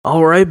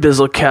All right,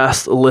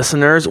 Bizzlecast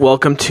listeners,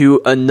 welcome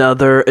to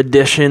another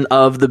edition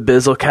of the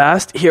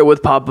Bizzlecast, here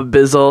with Papa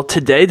Bizzle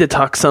today to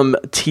talk some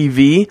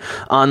TV,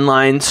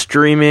 online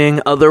streaming,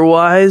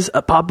 otherwise.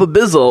 Papa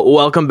Bizzle,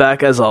 welcome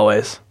back as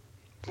always.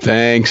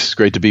 Thanks.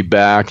 Great to be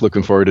back.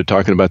 Looking forward to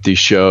talking about these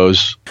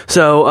shows.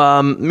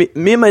 So me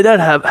and my dad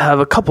have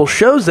a couple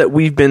shows that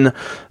we've been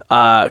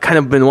kind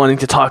of been wanting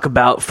to talk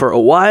about for a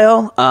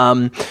while.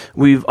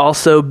 We've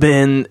also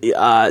been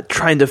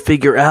trying to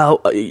figure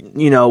out,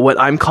 what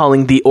I'm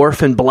calling the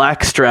Orphan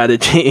Black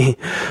strategy,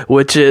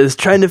 which is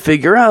trying to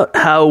figure out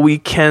how we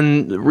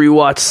can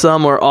rewatch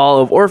some or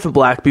all of Orphan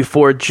Black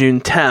before June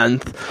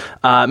 10th.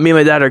 Me and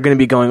my dad are going to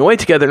be going away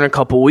together in a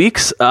couple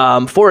weeks,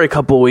 for a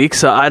couple weeks.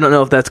 So I don't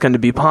know if that's going to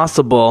be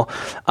possible.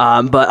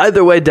 But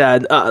either way,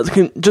 Dad,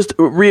 can just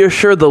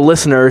reassure the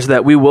listeners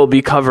that we will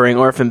be covering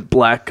Orphan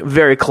Black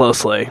very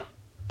closely.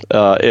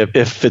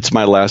 If it's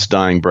my last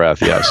dying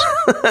breath, yes.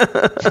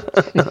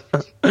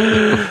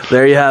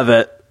 There you have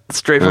it.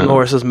 Straight from the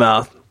horse's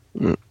mouth.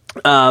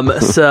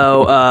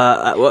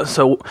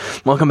 So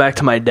welcome back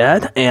to my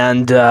dad,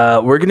 and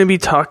we're going to be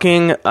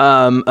talking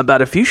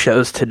about a few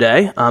shows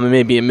today,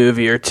 maybe a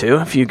movie or two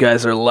if you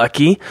guys are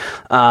lucky.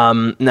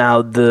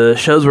 Now, the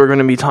shows we're going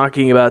to be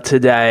talking about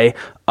today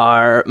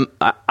are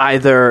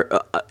either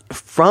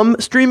from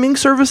streaming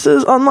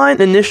services online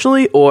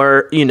initially,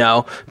 or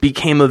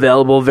became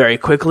available very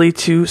quickly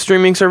to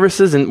streaming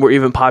services and were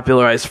even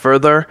popularized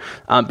further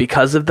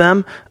because of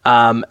them.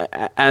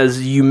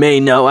 As you may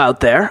know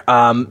out there,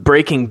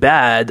 Breaking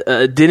Bad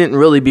didn't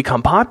really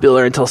become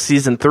popular until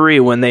season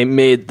 3 when they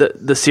made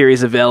the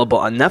series available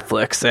on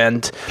Netflix.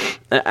 And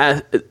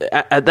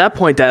at that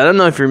point, Dad, I don't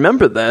know if you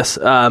remember this,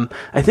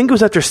 I think it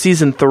was after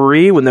season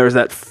 3 when there was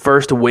that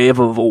first wave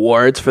of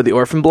awards for the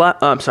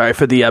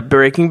for the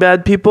Breaking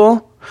Bad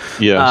people.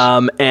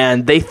 Yes.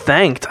 And they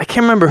thanked, I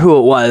can't remember who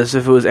it was,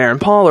 if it was Aaron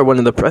Paul or one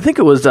of the, I think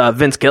it was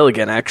Vince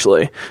Gilligan,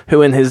 actually,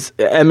 who in his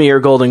Emmy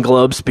or Golden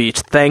Globe speech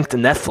thanked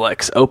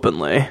Netflix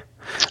openly.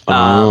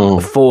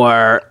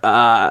 For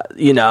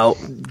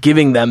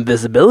giving them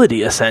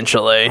visibility,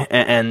 essentially,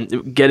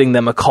 and getting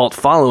them a cult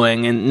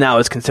following, and now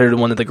it's considered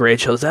one of the great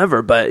shows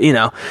ever. But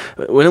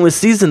when it was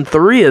season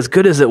 3, as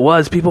good as it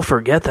was, people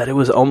forget that it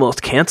was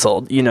almost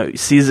canceled.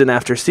 Season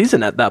after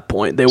season at that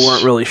point, they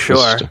weren't really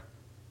sure.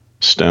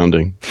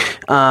 Astounding.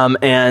 Now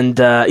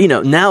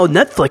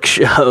Netflix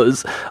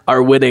shows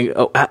are winning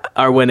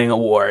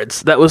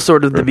awards. That was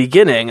sort of the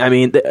beginning. I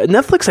mean,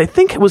 Netflix, I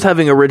think, was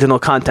having original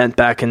content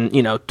back in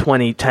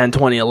 2010,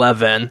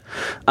 2011,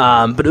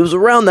 but it was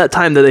around that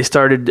time that they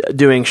started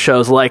doing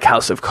shows like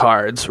House of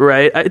Cards,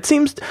 right? It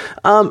seems,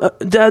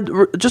 Dad,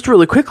 just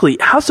really quickly,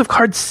 House of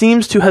Cards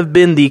seems to have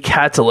been the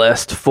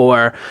catalyst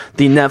for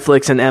the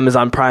Netflix and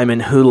Amazon Prime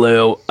and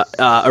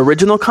Hulu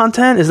original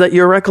content. Is that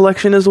your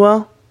recollection as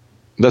well?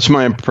 That's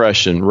my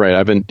impression, right? I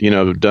haven't,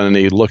 done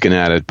any looking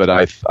at it, but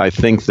I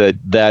think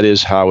that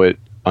is how it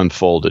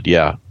unfolded.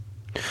 Yeah.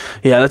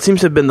 Yeah, that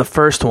seems to have been the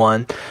first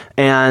one.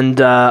 And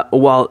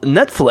while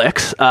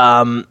Netflix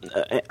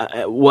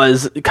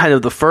was kind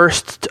of the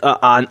first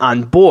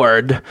on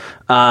board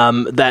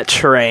that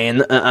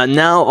train,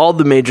 now all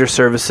the major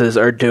services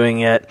are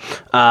doing it.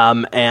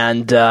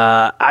 And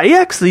I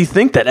actually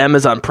think that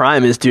Amazon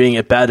Prime is doing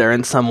it better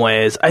in some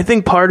ways. I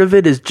think part of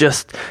it is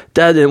just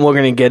that, and we're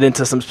going to get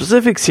into some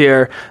specifics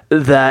here,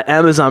 that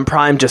Amazon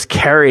Prime just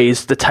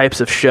carries the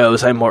types of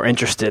shows I'm more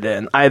interested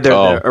in, either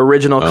the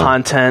original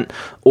content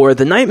or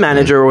The Night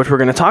Manager, which we're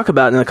going to talk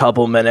about in a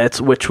couple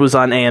minutes, which was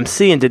on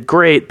AMC and did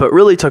great, but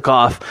really took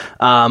off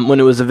when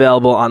it was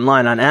available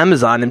online on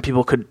Amazon, and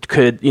people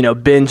could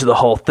binge the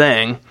whole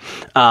thing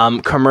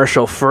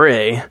commercial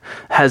free.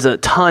 Has a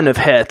ton of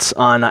hits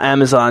on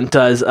Amazon.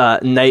 Does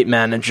Night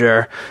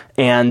Manager.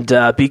 And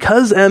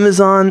because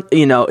Amazon,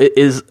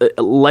 is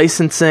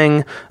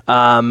licensing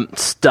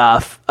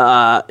stuff,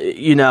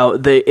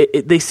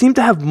 they seem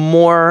to have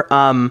more.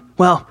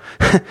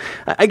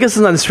 I guess it's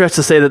not a stretch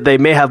to say that they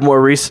may have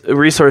more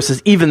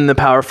resources, even than the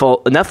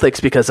powerful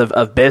Netflix, because of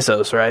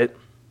Bezos, right?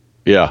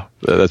 Yeah,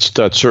 that's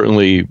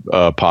certainly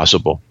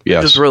possible.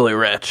 Yes. Just really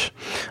rich.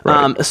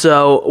 Right.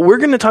 So we're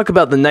going to talk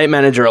about The Night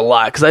Manager a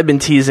lot because I've been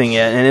teasing it,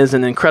 and it is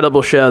an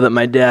incredible show that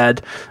my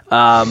dad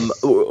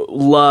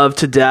loved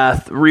to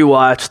death,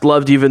 rewatched,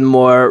 loved even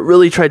more,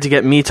 really tried to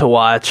get me to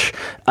watch.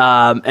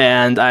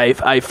 And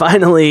I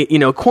finally,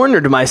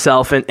 cornered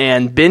myself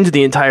and binged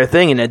the entire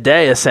thing in a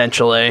day,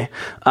 essentially.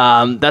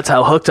 That's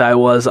how hooked I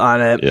was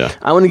on it. Yeah.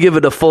 I want to give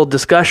it a full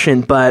discussion,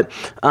 but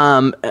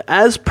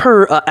as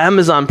per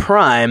Amazon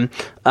Prime,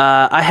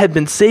 I had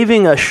been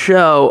saving a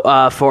show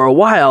for a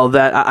while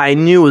that I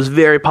knew was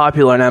very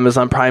popular on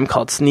Amazon Prime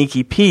called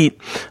Sneaky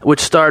Pete, which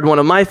starred one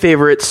of my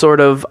favorite sort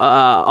of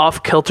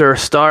off-kilter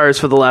stars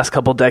for the last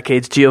couple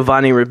decades,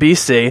 Giovanni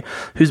Ribisi,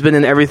 who's been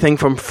in everything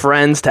from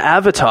Friends to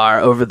Avatar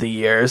over the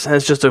years, and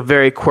is just a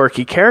very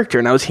quirky character,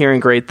 and I was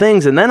hearing great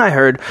things. And then I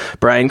heard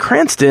Bryan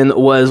Cranston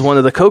was one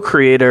of the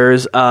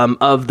co-creators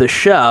of the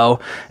show,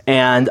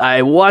 and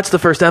I watched the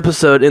first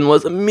episode and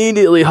was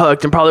immediately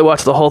hooked, and probably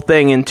watched the whole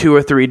thing in 2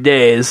 or 3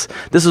 days.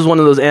 This is one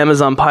of those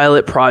Amazon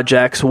pilot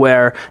projects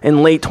where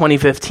in late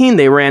 2015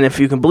 they ran, if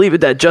you can believe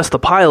it, that just the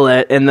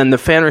pilot, and then the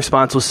fan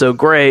response was so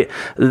great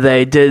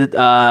they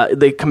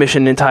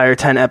commissioned an entire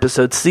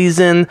 10-episode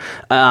season.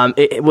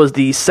 It was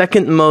the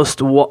second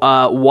most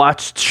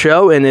watched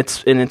show in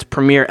its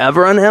premiere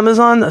ever on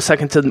Amazon,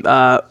 second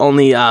to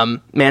only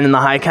Man in the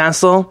High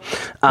Castle.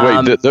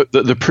 Wait,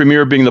 the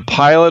premiere being the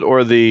pilot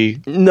or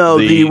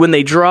when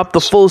they dropped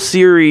the full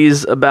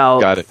series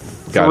about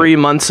 3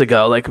 months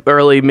ago, like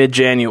early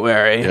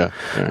mid-January.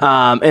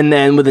 Yeah. And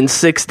then within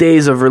 6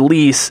 days of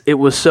release, it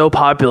was so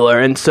popular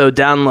and so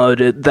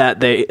downloaded that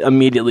they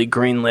immediately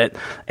greenlit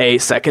a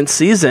second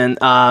season.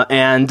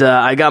 And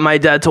I got my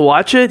dad to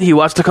watch it. He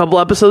watched a couple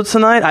episodes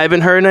tonight. I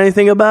haven't heard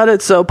anything about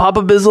it. So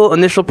Papa Bizzle,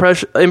 initial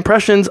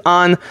impressions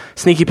on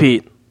Sneaky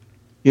Pete.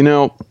 You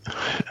know,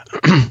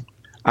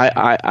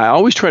 I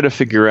always try to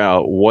figure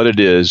out what it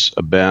is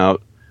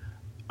about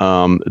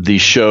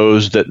these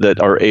shows that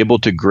are able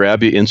to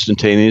grab you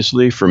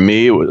instantaneously. For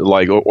me,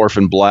 like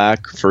Orphan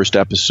Black, first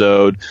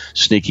episode,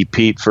 Sneaky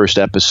Pete, first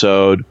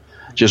episode,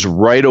 just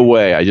right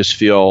away, I just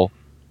feel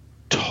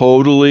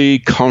totally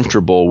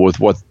comfortable with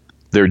what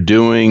they're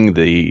doing,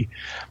 the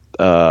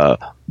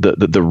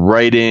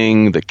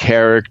writing, the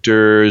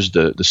characters,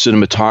 the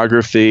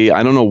cinematography.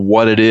 I don't know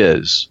what it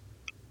is.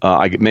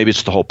 Maybe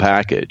it's the whole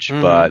package,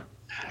 but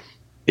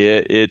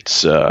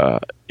it's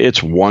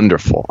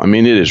wonderful. I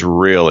mean, it is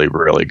really,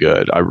 really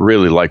good. I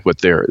really like what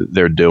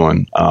they're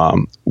doing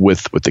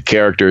with the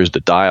characters, the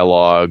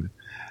dialogue,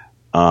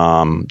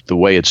 the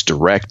way it's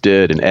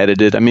directed and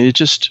edited. I mean, it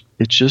just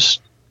it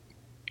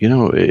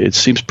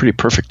seems pretty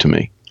perfect to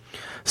me.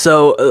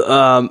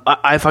 So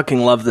I fucking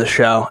love this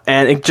show,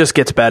 and it just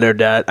gets better,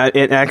 Dad.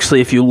 And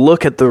actually, if you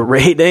look at the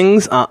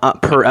ratings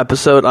per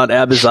episode on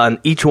Amazon,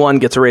 each one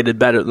gets rated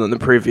better than the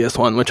previous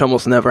one, which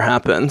almost never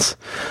happens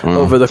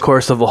over the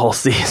course of a whole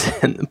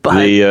season. But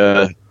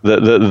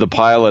the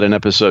pilot and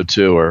episode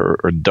 2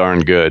 are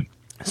darn good.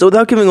 So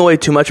without giving away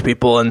too much,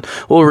 people, and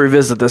we'll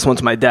revisit this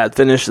once my dad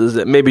finishes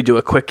it, maybe do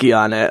a quickie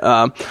on it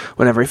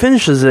whenever he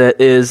finishes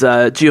it, is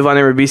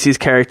Giovanni Ribisi's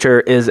character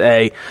is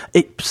a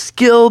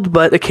skilled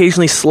but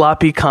occasionally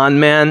sloppy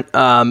con man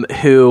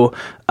who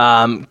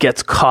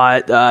gets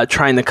caught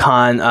trying to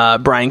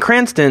con Bryan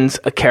Cranston's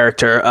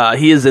character.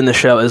 He is in the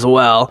show as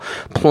well,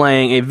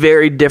 playing a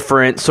very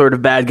different sort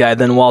of bad guy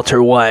than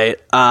Walter White,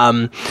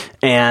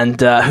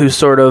 and who's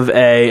sort of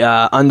a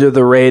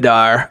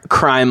under-the-radar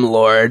crime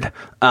lord.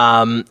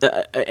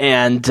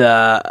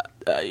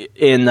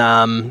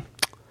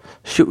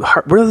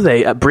 Where are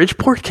they?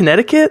 Bridgeport,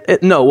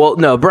 Connecticut?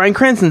 No. Bryan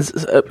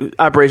Cranston's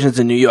operations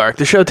in New York.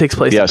 The show takes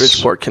place in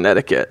Bridgeport,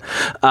 Connecticut.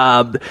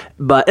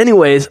 But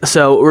anyways,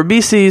 so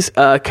Ribisi's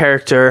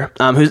character,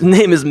 whose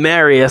name is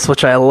Marius,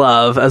 which I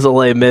love as a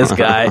Les Mis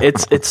guy.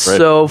 It's right.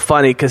 So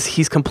funny because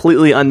he's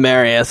completely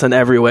un-Marius in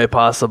every way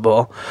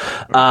possible.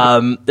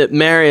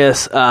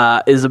 Marius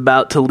is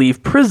about to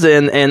leave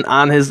prison, and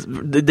on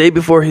the day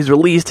before he's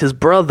released, his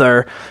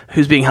brother,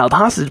 who's being held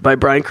hostage by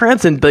Bryan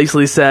Cranston,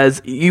 basically says,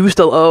 "You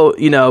still owe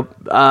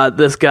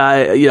this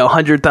guy,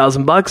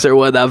 $100,000 or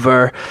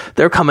whatever.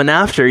 They're coming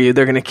after you.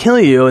 They're going to kill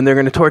you and they're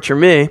going to torture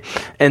me."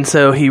 And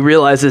so he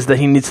realizes that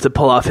he needs to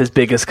pull off his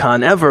biggest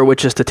con ever,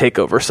 which is to take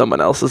over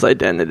someone else's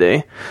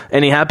identity.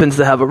 And he happens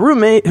to have a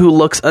roommate who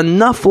looks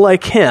enough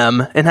like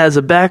him and has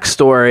a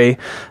backstory,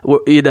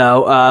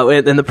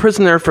 and the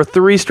prisoner for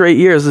 3 straight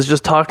years is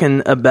just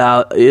talking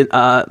about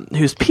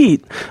who's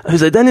Pete,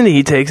 whose identity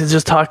he takes, is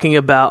just talking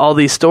about all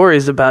these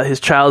stories about his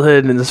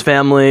childhood and his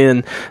family,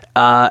 and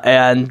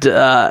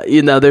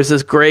there's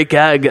this great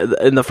gag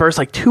in the first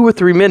 2 or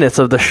 3 minutes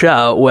of the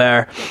show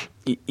where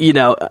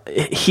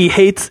he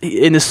hates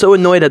and is so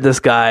annoyed at this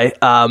guy,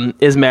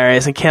 is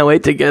Marius, and can't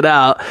wait to get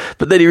out.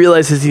 But then he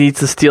realizes he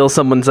needs to steal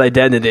someone's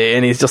identity,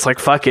 and he's just like,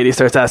 fuck it. He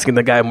starts asking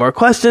the guy more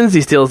questions.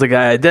 He steals the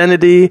guy's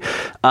identity.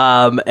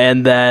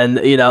 And then,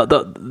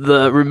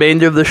 the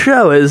remainder of the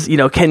show is,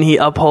 can he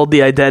uphold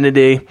the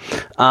identity?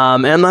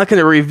 And I'm not going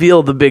to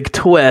reveal the big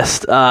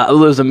twist.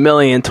 There's a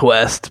million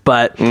twists,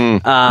 but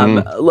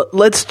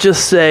let's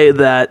just say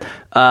that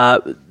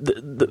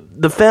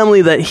the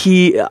family that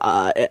he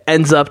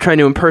ends up trying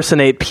to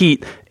impersonate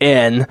Pete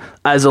in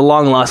as a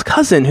long-lost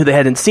cousin who they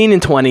hadn't seen in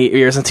 20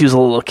 years since he was a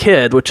little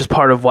kid, which is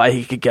part of why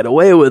he could get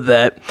away with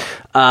it.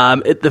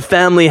 The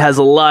family has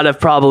a lot of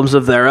problems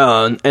of their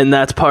own, and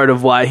that's part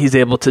of why he's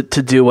able to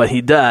do what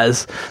he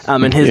does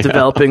in his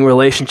developing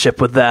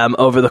relationship with them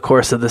over the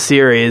course of the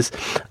series.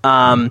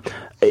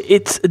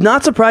 It's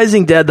not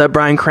surprising, Dad, that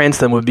Bryan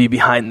Cranston would be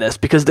behind this,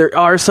 because there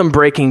are some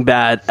Breaking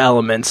Bad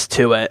elements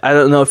to it. I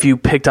don't know if you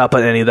picked up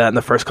on any of that in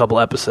the first couple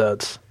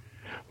episodes.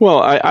 Well,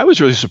 I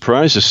was really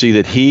surprised to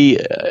see that he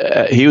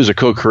was a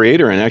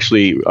co-creator and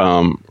actually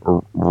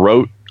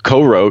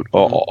co-wrote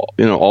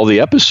all the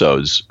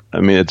episodes.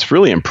 I mean, it's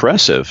really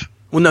impressive.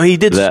 Well, no, he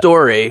did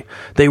story.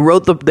 They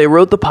wrote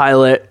the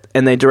pilot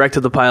and they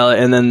directed the pilot,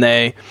 and then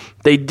they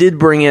did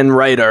bring in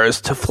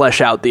writers to flesh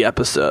out the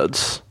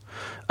episodes.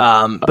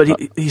 But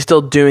he's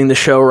still doing the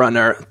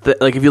showrunner.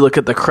 Like if you look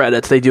at the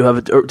credits, they do have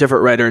a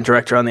different writer and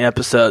director on the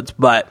episodes,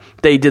 but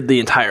they did the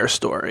entire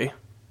story.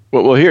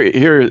 Well,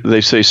 here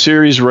they say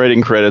series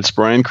writing credits.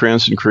 Bryan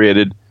Cranston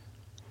created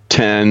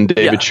 10.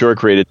 David Shore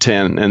created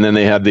 10, and then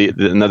they have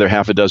another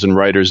half a dozen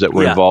writers that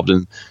were involved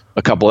in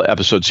a couple of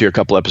episodes here, a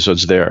couple of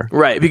episodes there.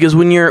 Right, because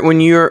when you're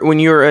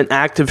an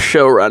active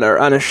showrunner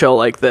on a show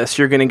like this,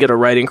 you're going to get a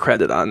writing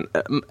credit on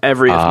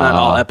every, if not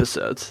all,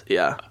 episodes.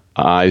 Yeah,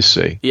 I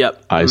see.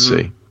 Yep, I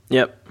see.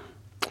 Yep.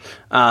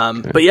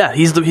 But yeah,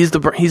 he's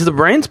the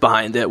brains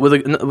behind it with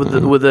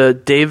a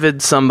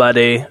David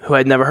somebody who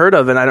I'd never heard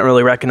of, and I don't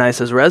really recognize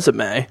his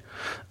resume.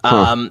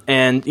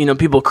 And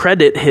people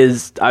credit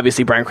his,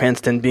 obviously, Bryan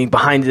Cranston being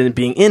behind it and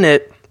being in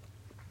it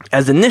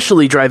as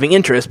initially driving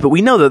interest, but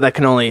we know that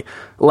can only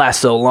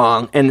last so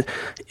long. And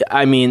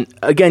I mean,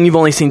 again, you've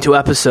only seen 2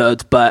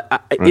 episodes,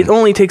 but it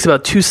only takes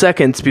about 2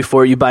 seconds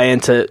before you buy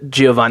into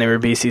Giovanni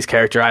Ribisi's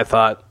character, I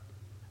thought.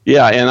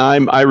 Yeah,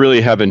 and I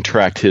really haven't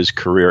tracked his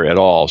career at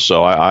all,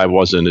 so I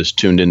wasn't as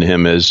tuned into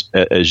him as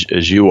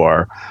you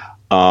are.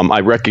 I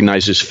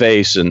recognize his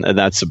face, and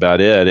that's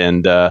about it.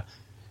 And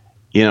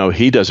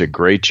he does a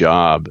great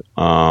job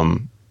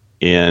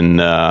in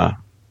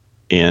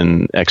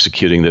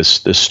executing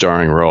this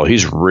starring role.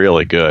 He's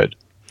really good.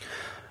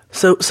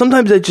 So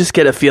sometimes I just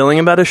get a feeling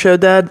about a show,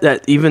 Dad,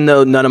 that even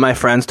though none of my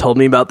friends told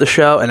me about the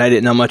show and I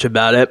didn't know much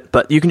about it,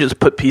 but you can just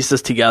put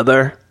pieces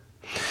together.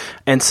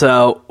 And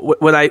so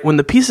when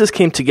the pieces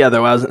came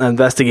together, when I was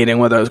investigating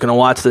whether I was going to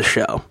watch the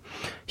show,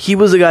 he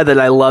was a guy that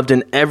I loved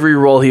in every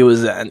role he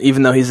was in,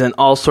 even though he's in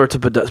all sorts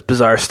of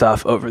bizarre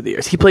stuff over the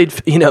years. He played,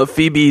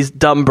 Phoebe's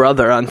dumb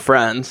brother on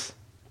Friends.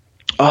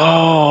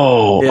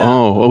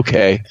 Oh,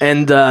 okay.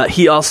 And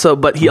he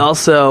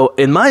also,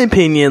 in my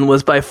opinion,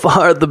 was by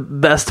far the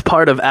best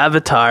part of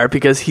Avatar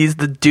because he's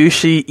the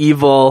douchey,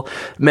 evil,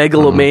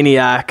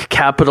 megalomaniac,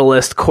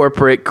 capitalist,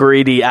 corporate,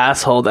 greedy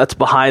asshole that's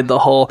behind the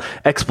whole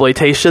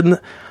exploitation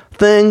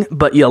thing,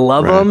 but you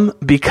love him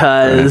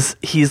because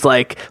he's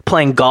like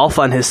playing golf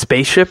on his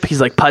spaceship. He's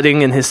like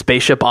putting in his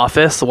spaceship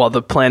office while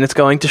the planet's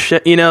going to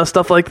shit,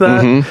 stuff like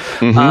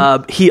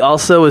that. He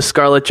also is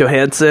Scarlett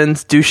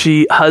Johansson's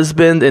douchey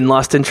husband in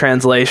Lost in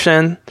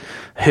Translation,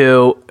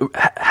 who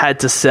had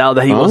to sell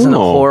that he wasn't a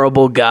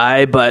horrible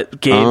guy, but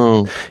gave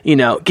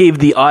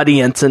the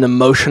audience an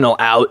emotional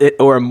out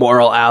or a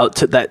moral out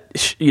to that,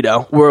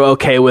 we're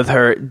okay with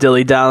her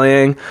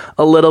dilly-dallying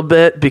a little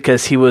bit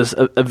because he was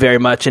a very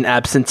much an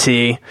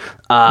absentee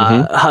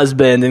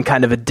husband and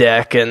kind of a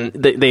dick, and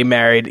they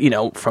married,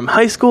 from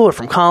high school or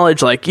from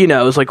college, it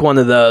was like one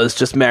of those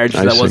just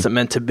marriages that wasn't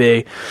meant to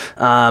be.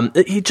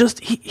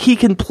 He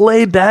can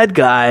play bad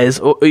guys,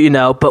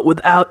 but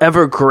without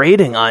ever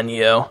grating on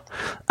you.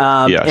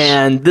 Yes.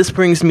 And this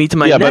brings me to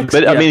my next.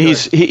 But I mean,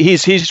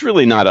 he's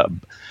really not a.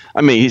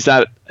 I mean, he's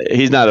not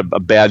a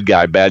bad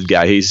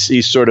guy.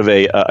 He's sort of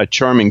a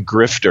charming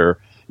grifter.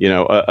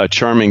 A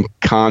charming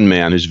con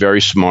man who's very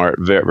smart,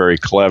 very, very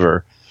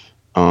clever.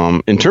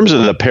 In terms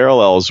of the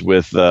parallels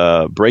with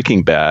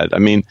Breaking Bad, I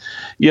mean,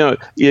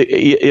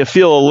 you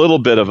feel a little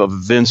bit of a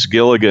Vince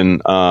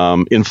Gilligan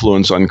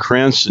influence on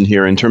Cranston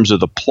here in terms of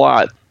the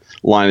plot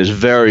line is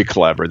very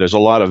clever. There's a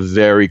lot of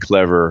very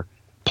clever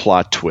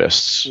plot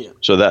twists. Yeah.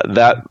 So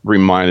that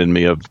reminded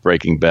me of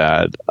Breaking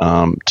Bad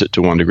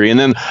to one degree. And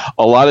then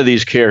a lot of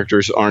these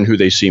characters aren't who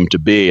they seem to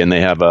be, and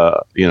they have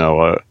a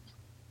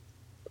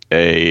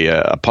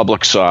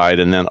public side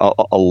and then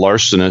a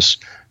larcenous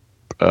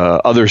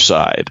other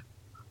side.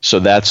 So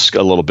that's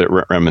a little bit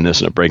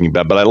reminiscent of Breaking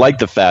Bad. But I like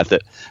the fact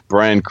that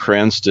Bryan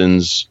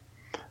Cranston's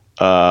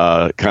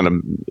kind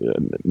of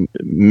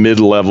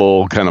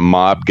mid-level kind of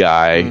mob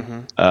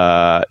guy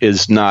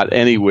is not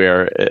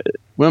anywhere.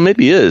 Well,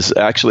 maybe he is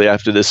actually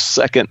after this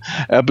second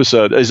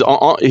episode.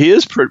 He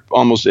is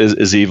almost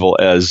as evil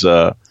as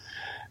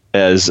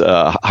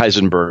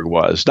Heisenberg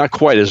was. Not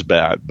quite as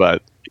bad,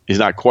 but he's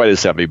not quite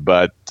as heavy.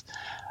 But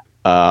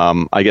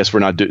I guess we're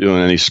not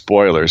doing any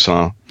spoilers,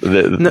 huh?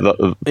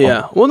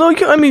 Yeah. Well, no.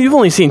 I mean, you've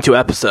only seen 2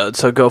 episodes,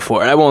 so go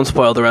for it. I won't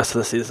spoil the rest of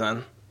the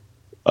season.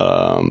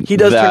 He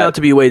does turn out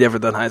to be way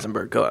different than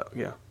Heisenberg. Go out.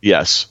 Yeah.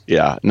 Yes.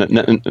 Yeah.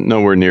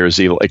 Nowhere near as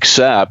evil,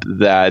 except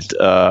that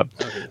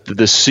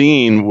the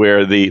scene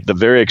where the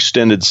very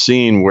extended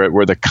scene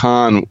where the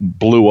con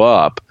blew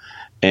up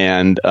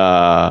and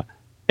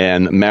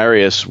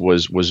Marius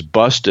was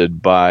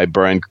busted by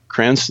Bryan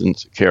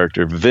Cranston's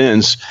character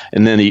Vince,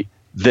 and then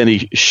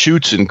he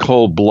shoots in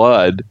cold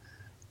blood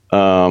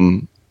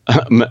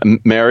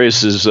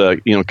Marius's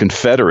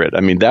Confederate.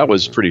 I mean, that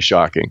was pretty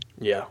shocking.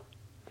 Yeah.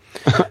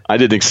 I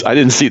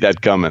didn't see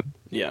that coming.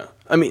 Yeah,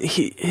 I mean,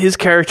 his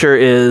character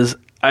is.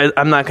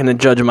 I'm not going to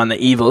judge him on the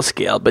evil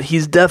scale, but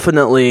he's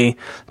definitely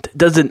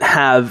doesn't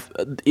have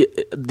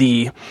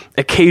the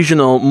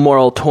occasional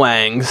moral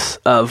pangs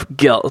of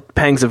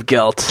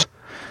guilt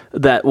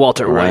that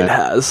Walter White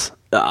has.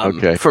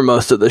 for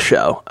most of the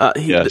show.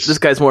 This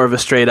guy's more of a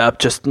straight up,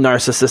 just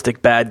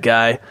narcissistic bad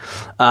guy.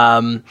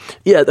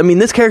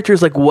 This character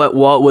is like what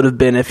Walt would have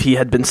been if he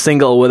had been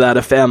single without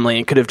a family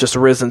and could have just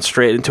risen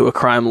straight into a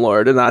crime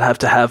lord and not have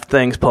to have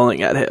things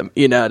pulling at him.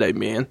 You know what I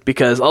mean?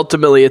 Because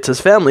ultimately it's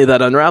his family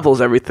that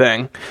unravels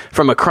everything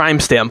from a crime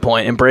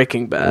standpoint in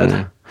Breaking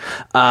Bad.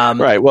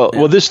 Right.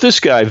 Well, this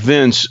guy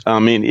Vince. I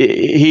mean,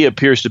 he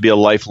appears to be a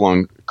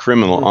lifelong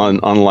criminal.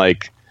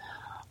 Unlike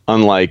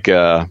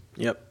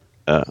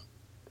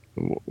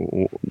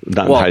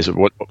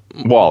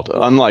Walt.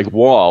 Unlike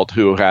Walt,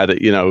 who had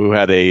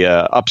a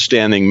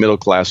upstanding middle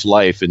class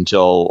life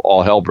until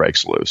all hell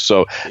breaks loose.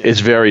 So it's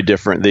very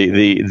different.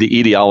 The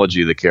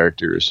ideology of the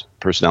character's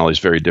personality is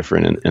very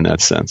different in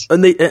that sense.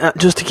 And they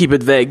just to keep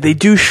it vague, they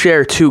do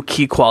share two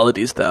key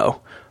qualities,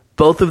 though.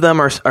 Both of them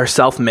are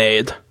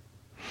self-made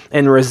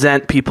and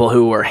resent people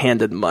who were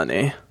handed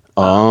money.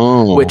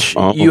 Which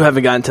you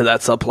haven't gotten to that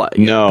subplot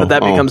yet, but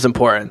that becomes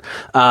important.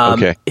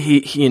 Okay.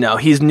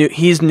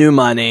 He's new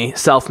money,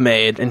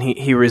 self-made, and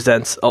he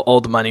resents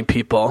old money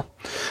people.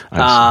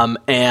 Also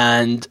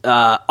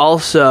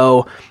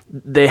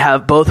they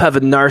both have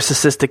a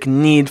narcissistic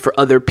need for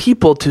other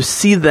people to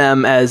see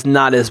them as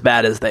not as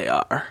bad as they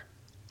are.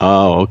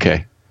 Oh,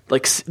 okay.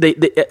 Like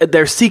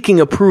they're seeking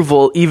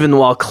approval even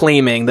while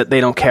claiming that they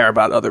don't care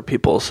about other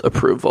people's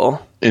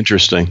approval.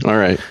 Interesting. All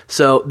right.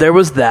 So there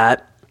was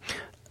that.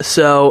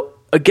 So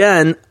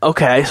again,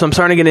 okay, so I'm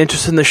starting to get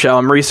interested in the show.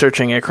 I'm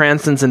researching it.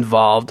 Cranston's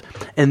involved.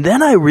 And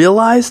then I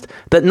realized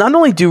that not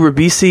only do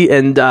Ribisi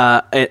and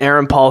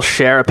Aaron Paul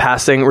share a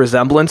passing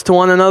resemblance to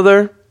one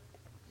another,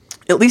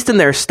 at least in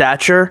their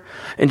stature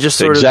and just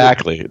sort of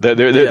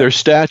their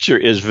stature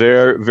is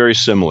very, very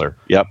similar.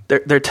 Yep.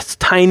 They're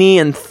tiny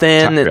and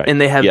thin,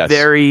 and they have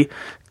very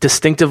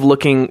distinctive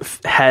looking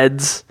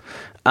heads.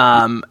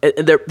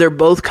 They're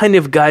both kind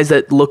of guys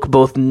that look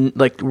both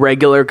like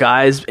regular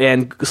guys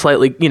and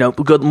slightly,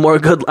 good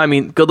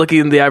looking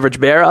than the average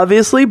bear,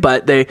 obviously,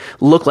 but they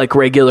look like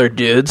regular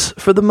dudes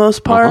for the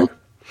most part.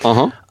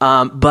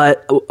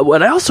 But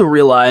what I also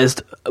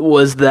realized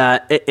was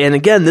that, and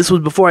again, this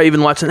was before I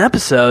even watched an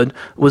episode,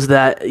 was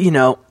that,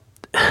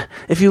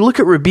 if you look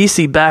at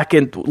Ribisi back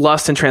in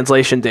Lost in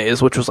Translation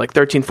days, which was like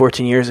 13,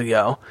 14 years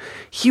ago,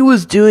 he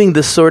was doing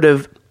this sort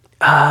of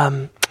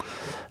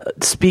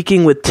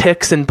speaking with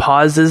tics and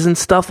pauses and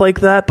stuff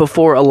like that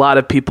before a lot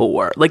of people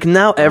were. Like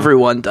now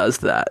everyone does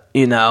that,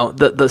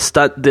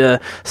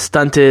 the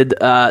stunted,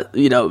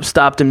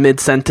 stopped in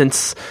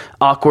mid-sentence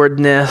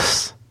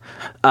awkwardness.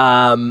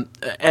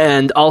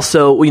 And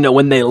also,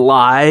 when they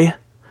lie,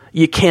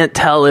 you can't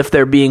tell if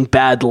they're being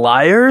bad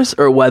liars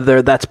or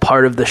whether that's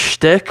part of the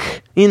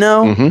shtick,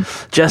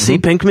 Jesse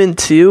Pinkman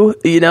too,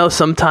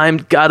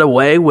 sometimes got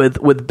away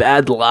with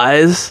bad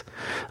lies,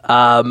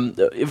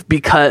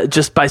 because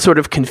just by sort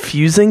of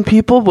confusing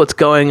people what's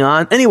going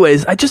on.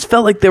 Anyways, I just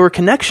felt like there were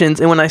connections,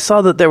 and when I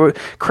saw that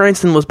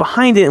Cranston was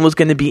behind it and was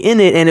going to be in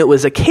it, and it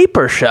was a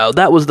caper show,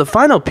 that was the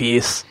final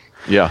piece.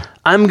 Yeah.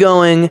 I'm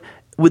going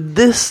with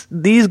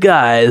these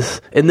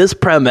guys and this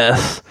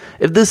premise,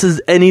 if this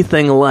is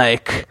anything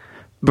like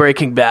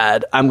Breaking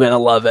Bad, I'm going to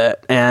love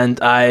it. And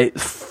I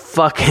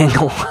fucking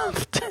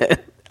loved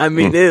it. I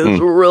mean, it was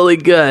really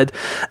good.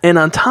 And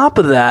on top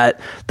of that,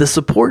 the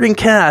supporting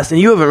cast,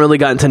 and you haven't really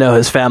gotten to know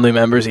his family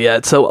members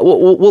yet, so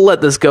we'll let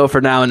this go for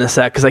now in a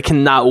sec, because I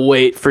cannot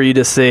wait for you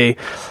to see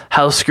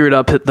how screwed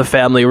up the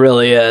family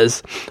really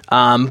is.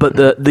 But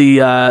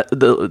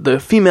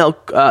the female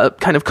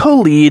kind of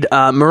co-lead,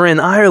 Marin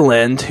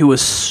Ireland, who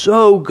was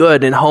so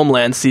good in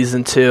Homeland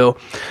Season 2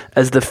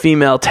 as the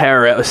female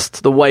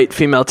terrorist, the white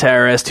female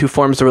terrorist who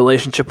forms a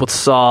relationship with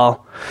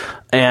Saul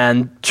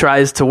and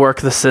tries to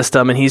work the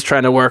system, and he's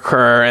trying to work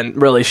her, and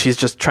really she's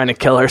just trying to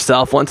kill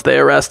herself once they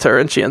arrest her,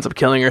 and she ends up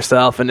killing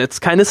herself, and it's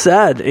kind of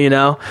sad,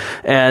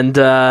 and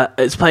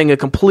it's playing a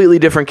completely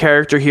different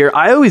character here.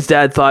 I always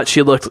thought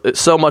she looked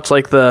so much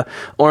like the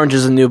Orange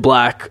is the New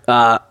Black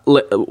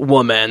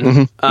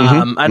woman.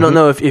 I don't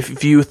know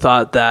if you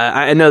thought that.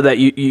 I know that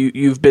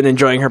you've been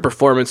enjoying her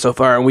performance so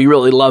far, and we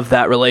really love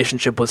that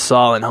relationship with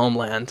Saul and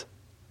Homeland.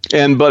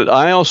 But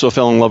I also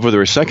fell in love with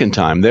her a second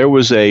time. There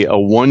was a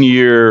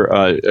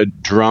 1-year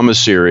drama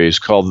series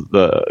called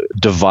The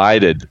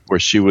Divided, where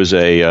she was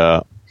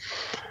a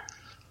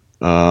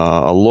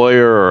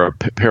lawyer or a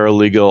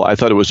paralegal. I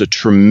thought it was a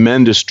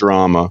tremendous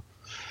drama.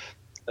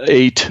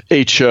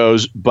 8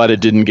 shows, but it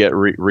didn't get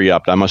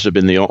re-upped. I must have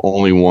been the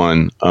only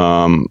one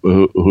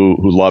who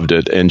loved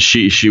it, and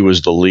she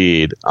was the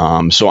lead.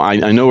 So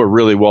I know her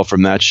really well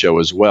from that show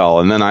as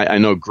well. And then I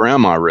know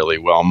Grandma really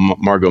well,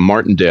 Margot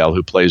Martindale,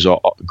 who plays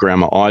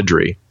Grandma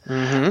Audrey,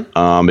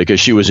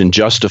 because she was in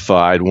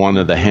Justified, one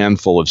of the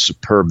handful of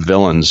superb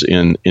villains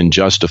in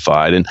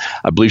Justified, and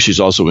I believe she's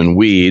also in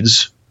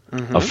Weeds.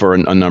 For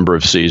a number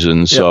of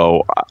seasons,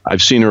 so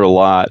I've seen her a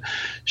lot.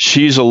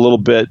 She's a little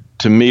bit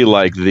to me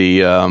like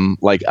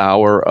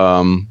our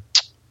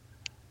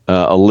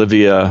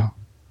Olivia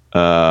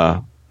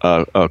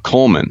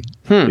Colman,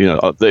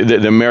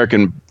 the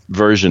American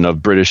version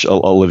of British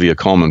Olivia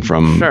Colman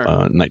from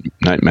Sure.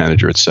 Night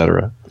Manager,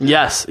 etc.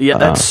 Yes, yeah,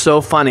 that's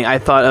so funny. I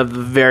thought of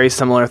a very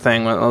similar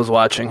thing when I was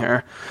watching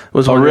her.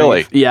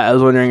 Really? I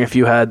was wondering if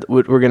you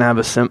were going to have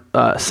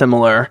a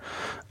similar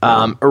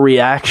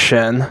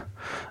reaction.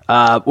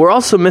 We're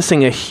also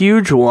missing a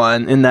huge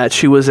one in that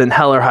she was in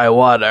Hell or High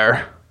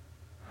Water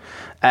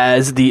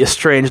as the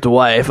estranged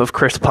wife of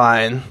Chris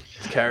Pine.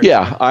 Character.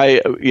 Yeah,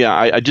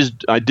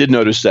 I did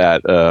notice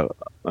that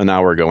an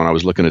hour ago when I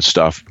was looking at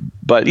stuff,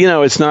 but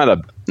it's not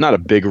a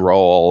big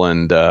role,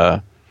 and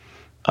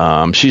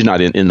she's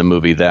not in the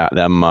movie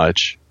that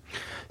much.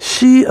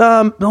 She's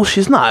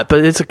not,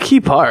 but it's a key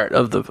part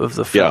of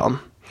the film.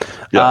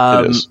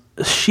 Yeah, it is.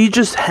 She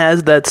just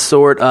has that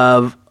sort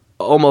of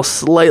almost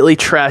slightly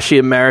trashy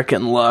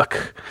American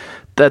look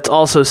that's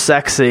also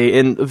sexy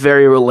and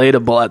very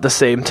relatable at the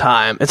same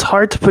time. It's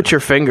hard to put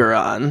your finger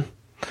on.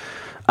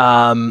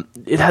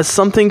 It has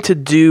something to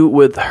do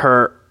with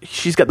her.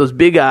 She's got those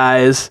big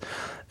eyes,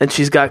 and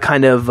she's got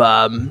kind of.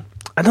 I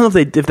don't know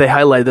if they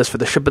highlight this for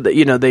the show, but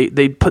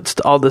they put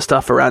all this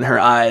stuff around her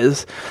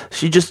eyes.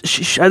 She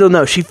I don't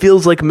know. She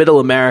feels like Middle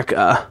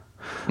America,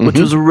 which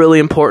was really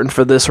important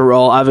for this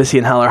role. Obviously,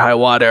 in Hell or High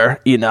Water,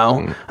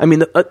 I mean,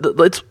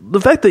 the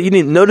fact that you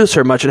didn't notice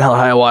her much in Hell or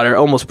High Water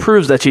almost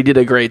proves that she did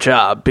a great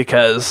job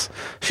because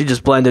she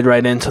just blended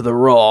right into the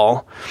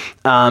role.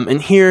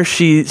 And here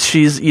she's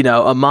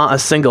a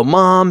single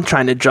mom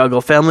trying to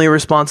juggle family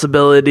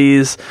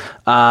responsibilities.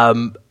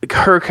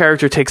 Her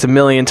character takes a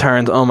million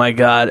turns. Oh my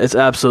God, it's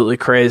absolutely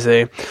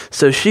crazy.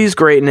 So she's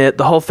great in it.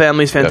 The whole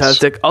family's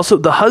fantastic. Yes. Also,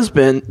 the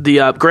husband,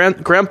 the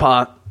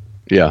grandpa.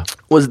 Yeah,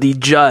 was the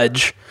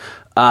judge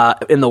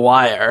in The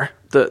Wire,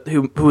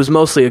 who was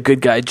mostly a good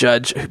guy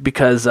judge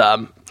because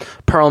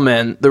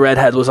Perlman, the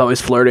redhead, was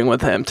always flirting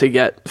with him to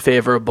get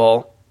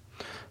favorable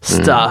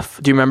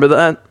stuff. Do you remember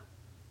that?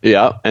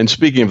 Yeah, and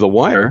speaking of The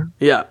Wire,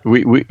 yeah,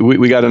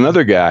 we got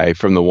another guy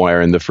from The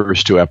Wire in the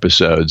first two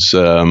episodes.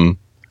 The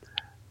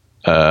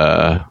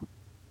bad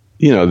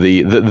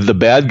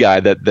guy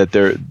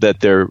that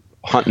they're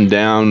hunting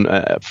down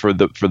for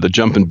the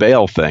jump and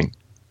bail thing.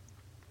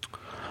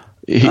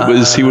 He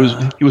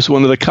was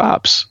one of the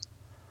cops.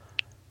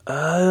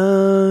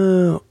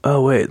 Oh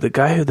wait, the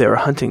guy who they were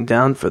hunting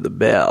down for the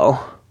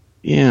bail.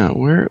 Yeah,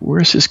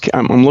 where's his?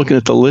 I'm looking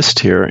at the list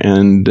here,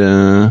 and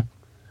the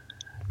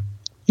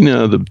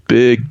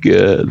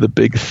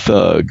big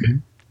thug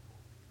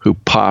who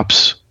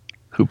pops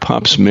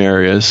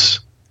Marius,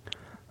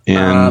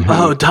 and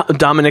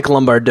Dominic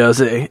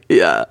Lombardozzi.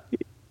 Yeah,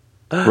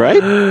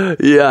 right.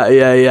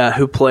 Yeah.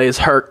 Who plays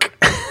Herc?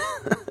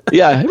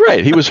 Yeah,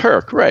 right. He was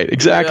Herc, right?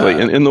 Exactly.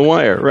 Yeah. In The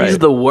Wire, right? He's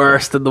the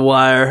worst in The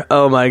Wire.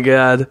 Oh my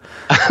God.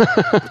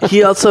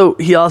 He also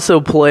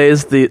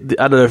plays the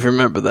I don't know if you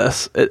remember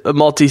this, a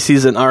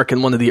multi-season arc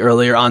in one of the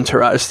earlier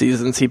Entourage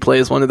seasons. He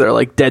plays one of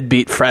their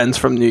deadbeat friends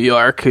from New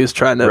York who's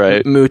trying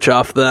to mooch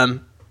off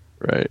them.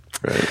 Right.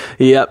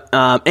 Yep.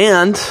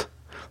 And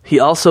he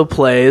also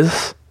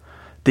plays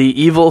the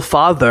evil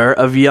father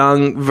of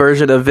young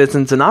version of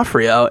Vincent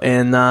D'Onofrio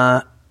in.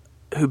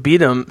 Who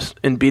beat him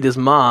and beat his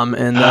mom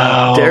in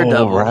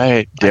Daredevil.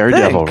 Right.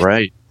 Daredevil,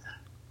 right.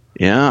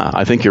 Yeah,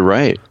 I think you're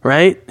right.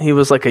 Right? He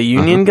was like a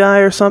union guy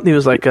or something. He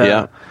was like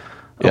a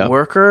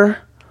worker.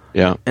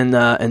 Yeah. In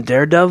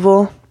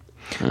Daredevil.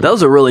 That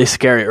was a really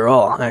scary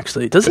role,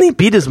 actually. Doesn't he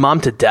beat his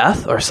mom to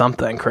death or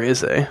something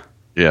crazy?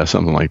 Yeah,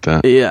 something like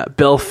that. Yeah,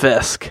 Bill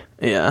Fisk,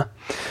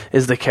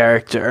 is the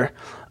character.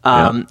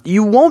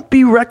 You won't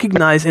be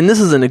recognized, and this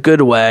is in a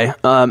good way,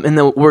 and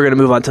then we're going to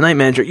move on to Night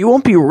Manager. You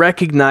won't be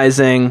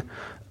recognizing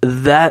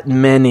that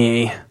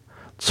many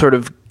sort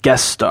of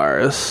guest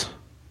stars.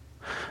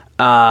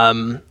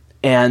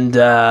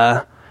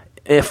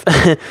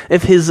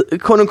 If his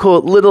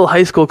quote-unquote little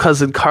high school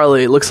cousin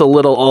Carly looks a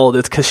little old,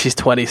 it's because she's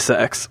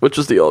 26, which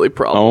was the only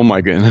problem. Oh, my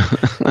goodness.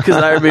 Because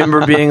I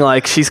remember being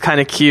like, she's kind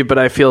of cute, but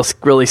I feel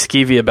really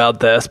skeevy about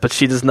this, but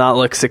she does not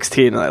look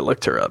 16, and I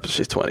looked her up, and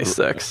she's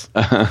 26.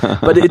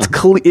 But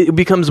it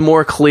becomes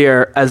more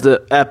clear as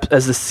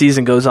the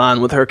season goes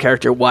on with her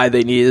character why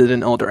they needed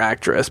an older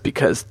actress,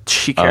 because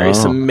she carries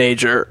some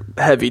major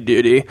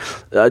heavy-duty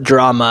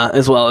drama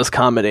as well as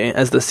comedy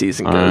as the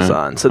season goes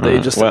on. So they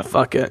just said,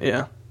 fuck it,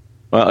 yeah.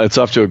 Well, it's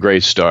off to a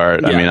great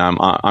start. Yeah. I mean,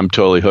 I'm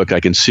totally hooked. I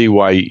can see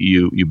why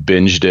you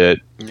binged it.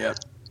 Yeah.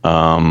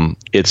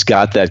 It's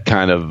got that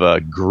kind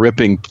of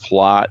gripping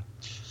plot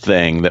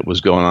thing that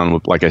was going on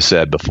with, like I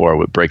said before,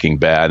 with Breaking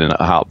Bad and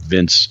how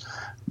Vince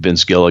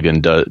Gilligan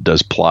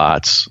does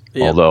plots.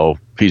 Yeah. Although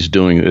he's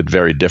doing it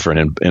very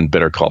different in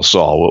Better Call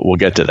Saul. We'll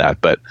get to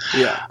that, but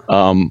yeah.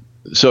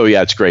 So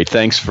yeah, it's great.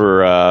 Thanks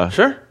for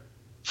sure.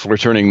 For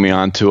turning me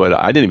on to it.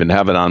 I didn't even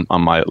have it on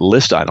my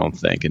list, I don't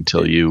think,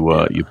 until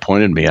you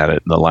pointed me at it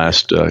in the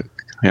last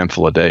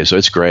handful of days. So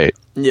it's great.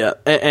 Yeah,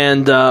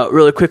 and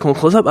really quick, we'll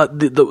close up.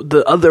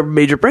 The other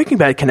major Breaking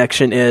Bad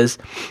connection is,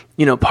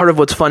 part of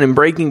what's fun in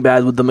Breaking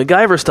Bad with the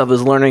MacGyver stuff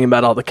is learning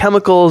about all the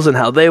chemicals and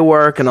how they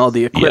work and all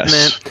the equipment.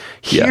 Yes.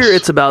 Here, Yes.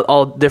 it's about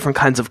all different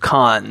kinds of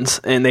cons,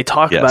 and they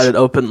talk about it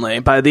openly.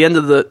 By the end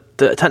of the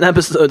 10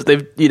 episodes,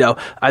 they've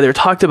either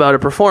talked about or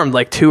performed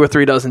like 2 or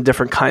 3 dozen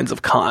different kinds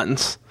of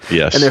cons.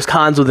 Yes. And there's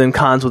cons within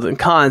cons within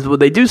cons. But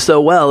what they do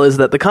so well is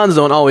that the cons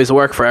don't always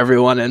work for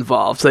everyone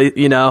involved. So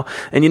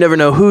and you never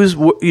know who's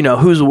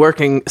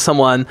working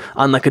someone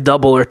on like a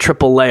double or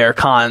triple layer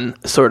con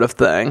sort of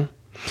thing.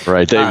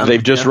 Right.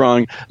 They've just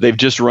run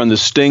the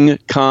Sting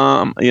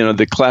con,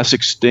 the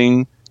classic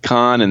Sting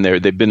con, and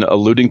they've been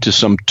alluding to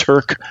some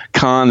Turk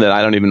con that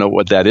I don't even know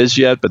what that is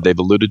yet, but they've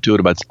alluded to it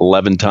about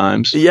 11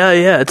 times.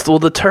 Yeah.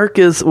 The Turk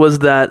was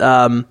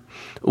the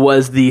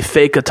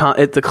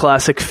the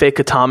classic fake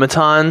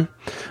automaton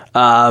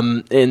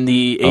in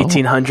the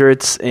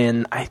 1800s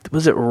in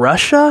was it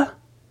Russia?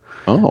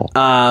 Oh.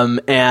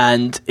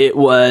 And it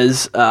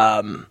was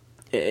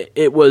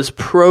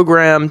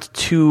programmed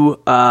to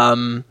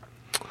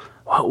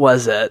what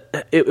was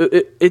it?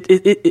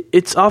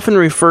 It's often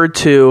referred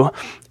to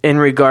in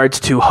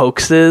regards to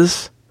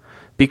hoaxes,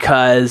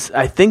 because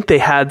I think they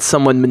had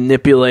someone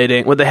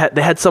manipulating. Well, they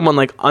had someone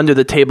like under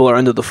the table or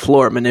under the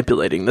floor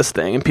manipulating this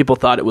thing, and people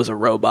thought it was a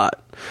robot.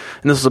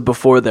 And this was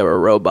before there were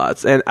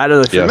robots. And I don't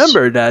know if you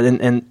remember that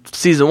in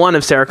season 1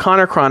 of Sarah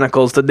Connor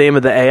Chronicles, the name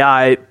of the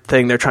AI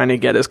thing they're trying to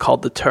get is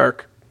called the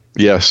Turk.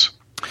 Yes.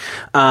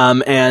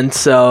 And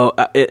so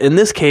in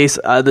this case,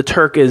 the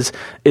Turk is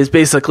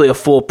basically a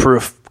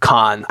foolproof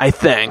con, I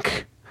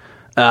think.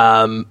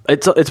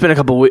 It's been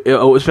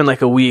it's been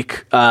like a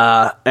week,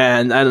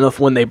 and I don't know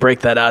when they break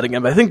that out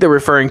again, but I think they're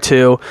referring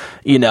to,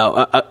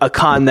 a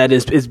con that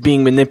is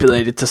being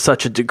manipulated to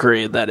such a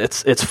degree that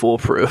it's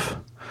foolproof.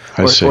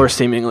 Or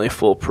seemingly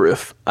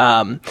foolproof.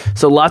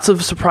 So lots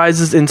of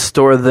surprises in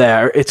store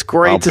there. It's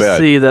great to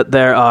see that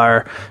there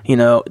are,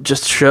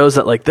 just shows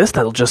that like this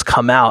that'll just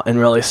come out and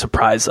really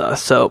surprise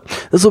us. So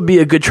this will be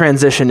a good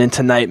transition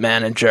into Night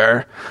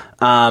Manager.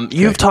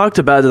 You've talked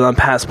about it on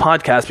past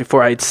podcasts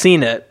before I'd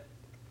seen it.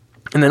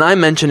 And then I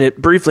mentioned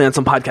it briefly on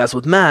some podcasts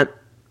with Matt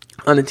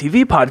on a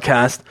TV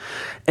podcast.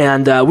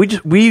 And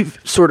we've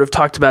sort of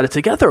talked about it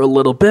together a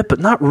little bit, but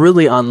not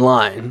really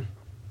online.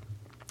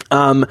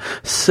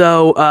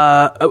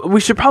 So we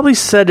should probably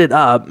set it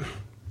up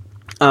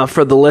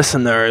for the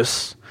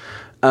listeners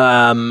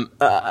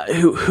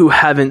who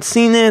haven't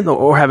seen it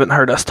or haven't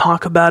heard us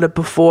talk about it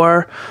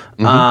before.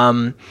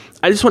 Mm-hmm.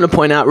 I just want to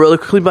point out really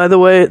quickly, by the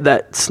way,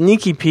 that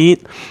Sneaky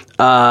Pete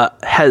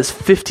has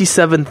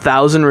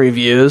 57,000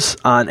 reviews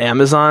on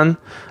Amazon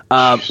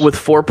with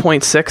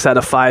 4.6 out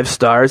of 5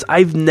 stars.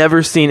 I've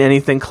never seen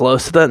anything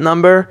close to that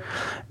number.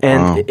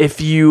 And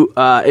if you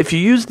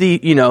use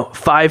the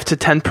 5 to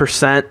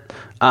 10%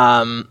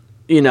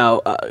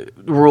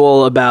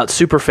 rule about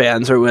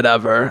superfans or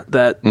whatever,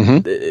 that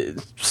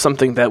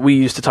something that we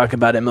used to talk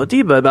about in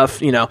Modiba about,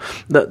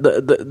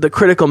 the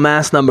critical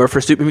mass number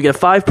for super. If you get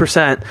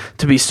 5%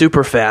 to be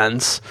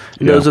superfans,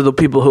 those are the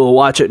people who will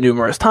watch it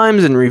numerous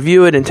times and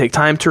review it and take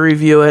time to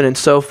review it and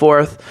so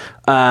forth.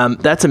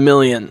 That's 1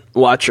 million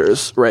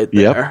watchers right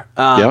there.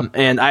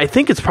 And I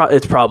think it's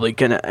probably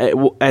going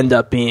to end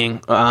up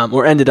being,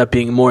 or ended up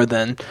being more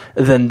than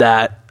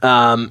that.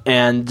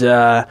 And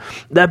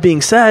that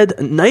being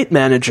said, Night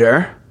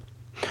Manager,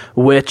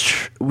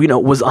 which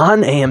was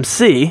on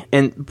AMC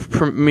and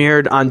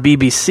premiered on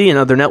BBC and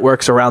other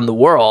networks around the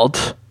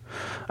world.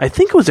 I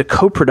think it was a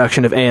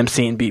co-production of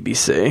AMC and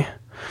BBC.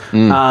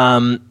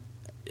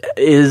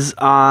 Is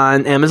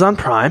on Amazon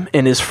Prime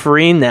and is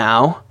free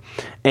now,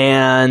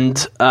 and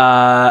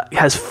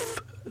has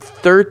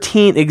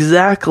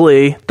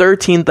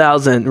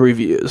 13,000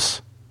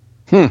 reviews.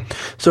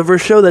 So for a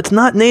show that's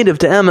not native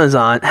to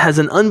Amazon, has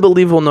an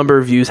unbelievable number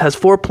of views, has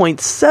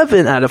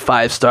 4.7 out of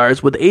 5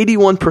 stars with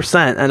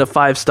 81% out of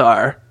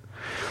 5-star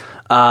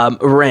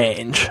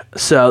range.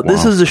 So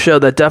this is a show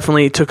that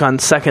definitely took on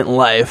second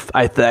life,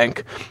 I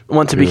think,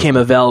 once it became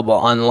available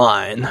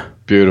online.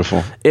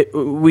 Beautiful.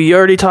 We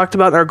already talked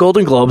about in our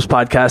Golden Globes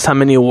podcast how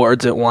many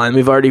awards it won.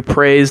 We've already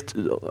praised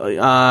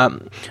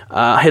Hiddleston,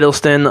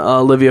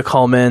 Olivia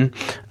Colman,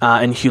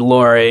 and Hugh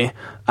Laurie.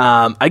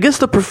 I guess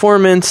the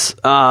performance,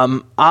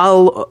 why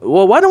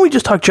don't we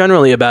just talk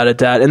generally about it,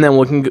 Dad, and then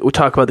we'll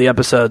talk about the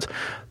episodes.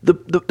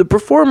 The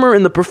performer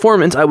in the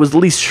performance I was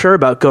least sure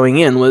about going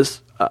in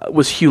was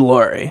Hugh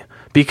Laurie,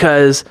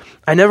 because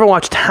I never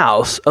watched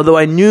House, although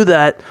I knew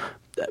that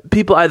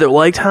people either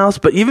liked House,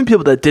 but even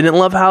people that didn't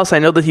love House, I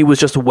know that he was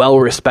just well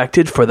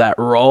respected for that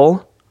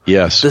role.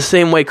 Yes. The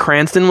same way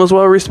Cranston was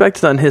well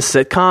respected on his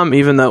sitcom,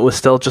 even though it was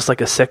still just like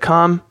a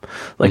sitcom.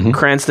 Like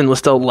Cranston was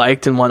still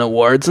liked and won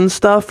awards and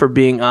stuff for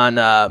being on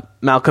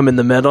Malcolm in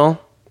the Middle.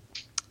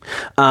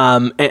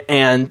 And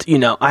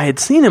I had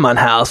seen him on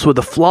House with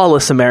a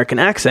flawless American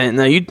accent.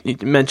 Now, you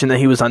mentioned that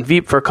he was on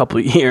Veep for a couple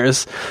of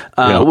years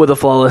with a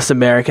flawless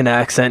American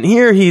accent.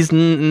 Here, he's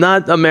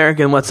not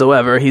American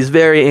whatsoever. He's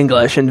very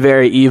English and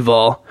very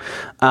evil.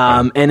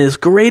 And as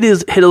great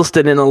as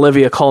Hiddleston and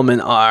Olivia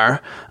Colman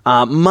are,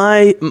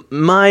 my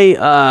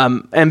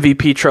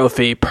MVP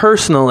trophy,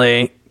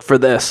 personally, for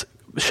this,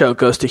 show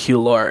goes to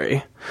Hugh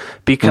Laurie,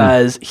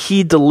 because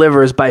he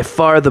delivers by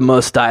far the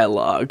most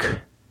dialogue.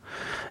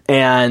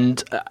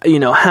 And,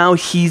 how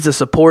he's a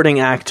supporting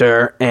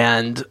actor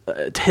and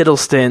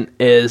Hiddleston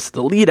is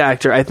the lead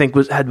actor, I think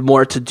had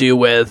more to do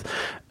with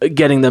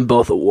getting them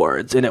both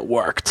awards, and it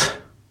worked.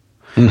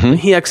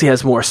 He actually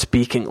has more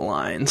speaking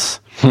lines.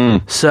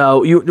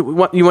 So you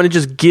want to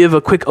just give a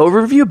quick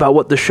overview about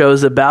what the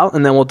show's about,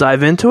 and then we'll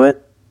dive into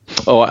it?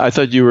 Oh, I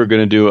thought you were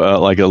going to do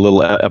like a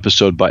little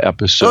episode by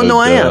episode. Oh no,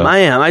 I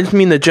am. I just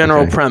mean the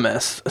general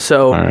premise.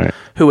 So right.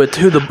 who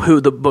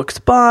the book's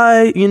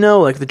by,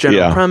 like the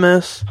general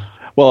premise.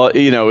 Well,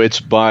 it's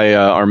by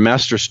our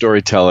master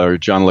storyteller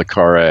John le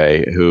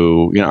Carré,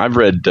 who I've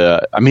read.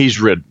 He's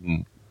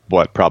written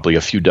probably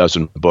a few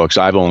dozen books.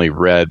 I've only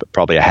read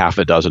probably a half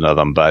a dozen of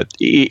them, but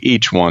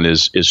each one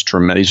is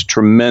tremendous. He's a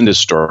tremendous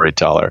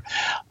storyteller,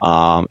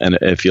 and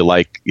if you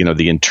like,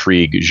 the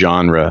intrigue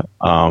genre,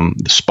 the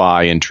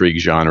spy intrigue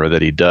genre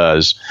that he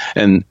does,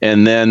 and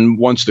then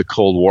once the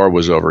Cold War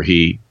was over,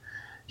 he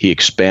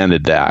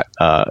expanded that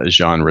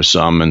genre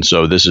some, and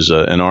so this is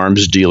an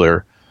arms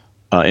dealer,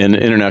 an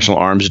international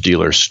arms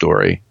dealer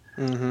story,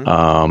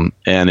 and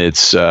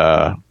it's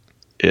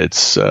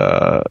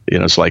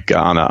like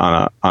on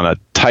a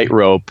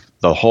tightrope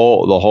the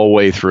whole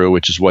way through,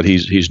 which is what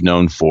he's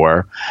known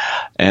for,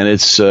 and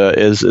it's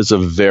a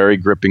very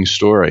gripping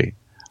story.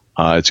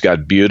 It's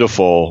got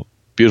beautiful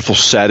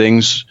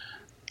settings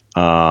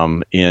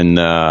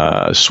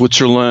in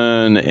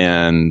Switzerland,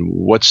 and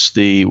where's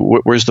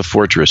the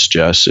fortress,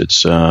 Jess?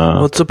 It's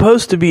it's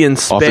supposed to be in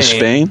Spain. Off of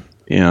Spain?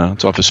 Yeah,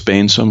 it's off of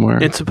Spain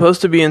somewhere. It's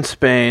supposed to be in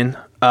Spain.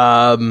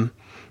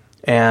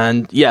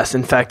 And yes,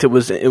 in fact, it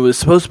was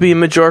supposed to be in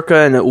Majorca,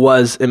 and it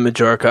was in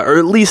Majorca, or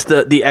at least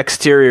the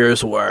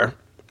exteriors were.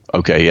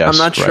 Okay, yes. I'm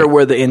not sure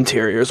where the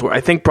interiors were. I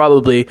think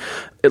probably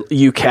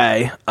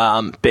UK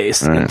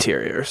based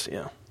interiors.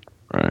 Yeah.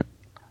 Right.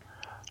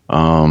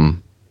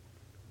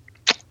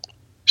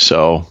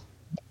 So,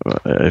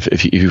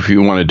 if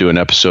you want to do an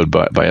episode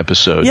by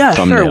episode,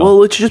 thumbnail. Sure. Well,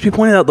 let's just be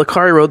pointing out le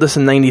Carré wrote this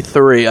in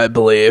 '93, I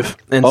believe.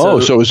 And so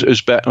it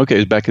was back. Okay, it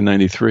was back in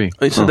 '93.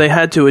 So they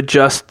had to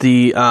adjust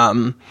the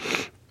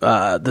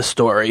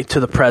story to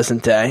the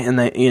present day, and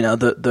they,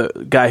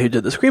 the guy who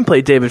did the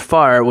screenplay, David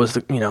Farr, was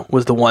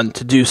the one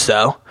to do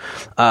so.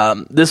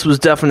 This was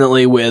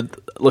definitely with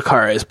le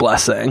Carré's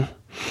blessing.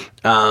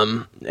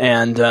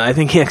 And I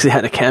think he actually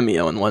had a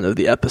cameo in one of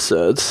the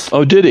episodes.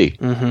 Oh, did he?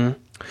 Mm-hmm.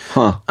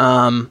 Huh.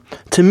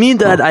 To me,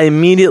 I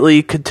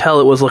immediately could tell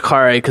it was le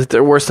Carré because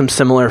there were some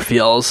similar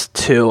feels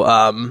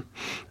to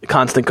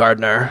Constant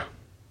Gardner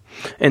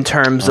in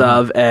terms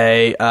of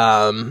a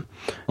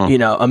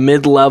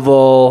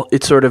mid-level,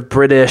 it's sort of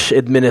British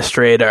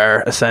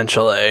administrator,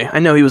 essentially. I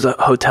know he was a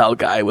hotel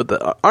guy with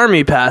the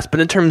army pass, but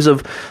in terms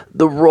of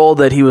the role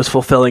that he was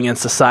fulfilling in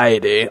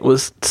society, it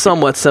was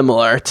somewhat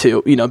similar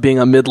to, being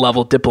a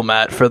mid-level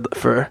diplomat for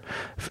the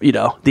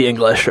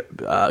English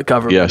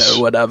government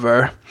or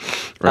whatever.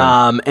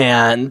 Right.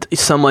 And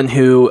someone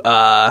who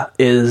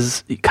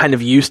is kind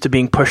of used to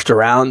being pushed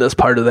around as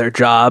part of their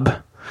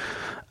job,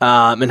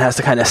 and has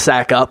to kind of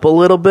sack up a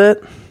little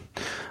bit.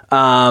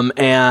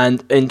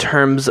 And in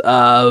terms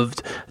of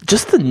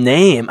just the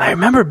name, I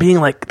remember being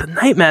like, the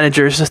Night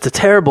Manager is just a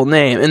terrible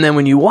name. And then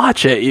when you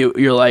watch it,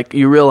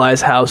 you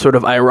realize how sort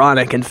of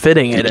ironic and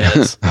fitting it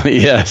is.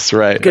 Yes,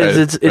 right. Because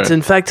it's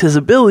in fact his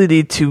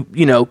ability to,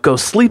 go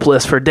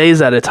sleepless for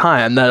days at a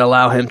time that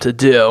allow him to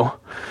do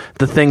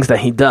the things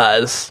that he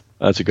does.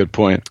 That's a good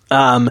point.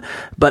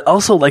 But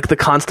also, like, the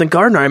Constant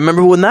Gardner. I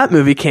remember when that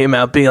movie came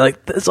out being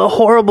like, that's a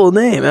horrible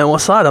name. And I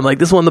saw it, I'm like,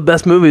 this is one of the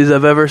best movies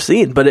I've ever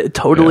seen. But it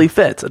totally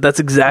fits. That's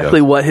exactly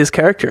what his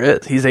character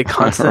is. He's a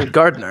constant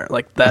gardener.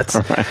 Like, that's,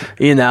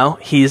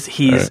 he's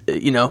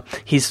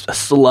he's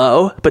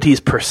slow, but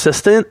he's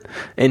persistent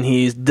and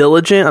he's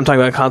diligent. I'm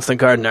talking about Constant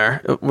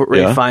Gardner,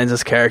 where he finds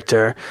his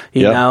character.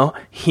 You know,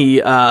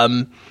 he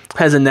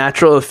has a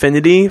natural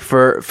affinity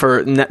for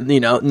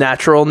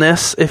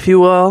naturalness, if you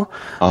will.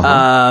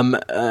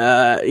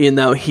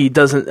 He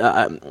doesn't.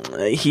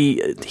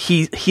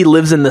 He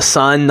lives in the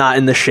sun, not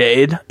in the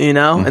shade.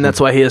 And that's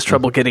why he has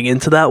trouble getting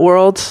into that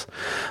world.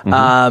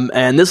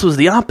 And this was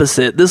the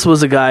opposite. This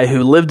was a guy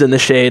who lived in the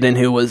shade and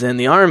who was in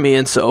the army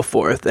and so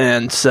forth.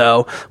 And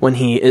so when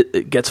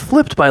it gets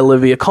flipped by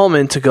Olivia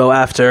Colman to go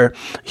after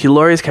Hugh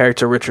Laurie's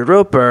character Richard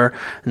Roper,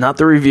 not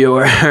the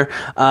reviewer,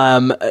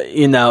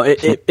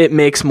 it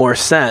makes more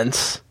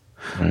sense.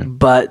 Right.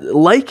 But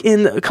like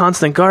in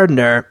Constant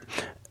Gardner,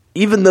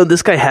 even though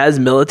this guy has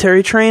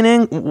military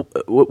training,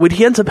 what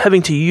he ends up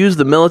having to use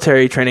the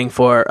military training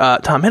for,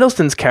 Tom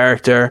Hiddleston's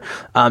character,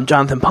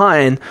 Jonathan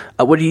Pine,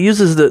 what he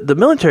uses the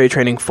military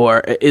training for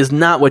is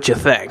not what you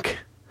think.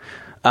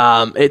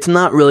 It's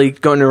not really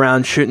going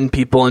around shooting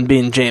people and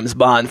being James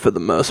Bond for the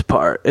most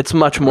part. It's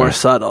much more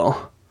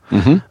subtle.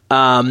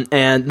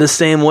 And the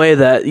same way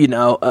that,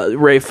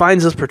 Ray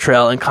finds his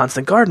portrayal in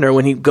Constant Gardner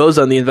when he goes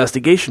on the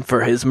investigation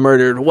for his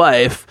murdered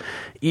wife,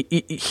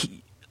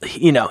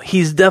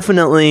 he's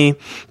definitely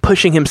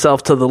pushing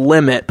himself to the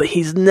limit, but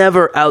he's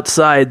never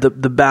outside the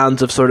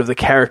bounds of sort of the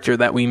character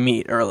that we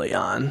meet early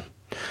on.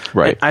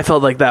 Right. And I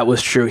felt like that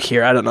was true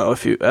here. I don't know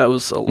if that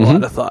was a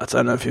lot of thoughts. I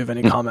don't know if you have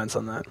any comments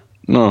on that.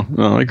 No,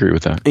 I agree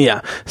with that.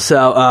 Yeah.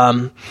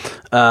 So,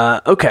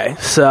 okay.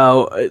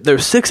 So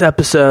there's 6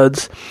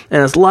 episodes,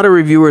 and as a lot of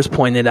reviewers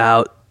pointed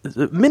out,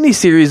 the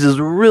miniseries is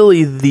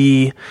really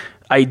the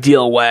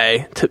ideal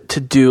way to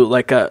do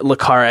like a Le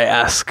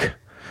Carré-esque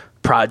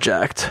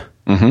project.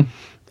 Mm-hmm.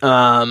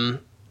 I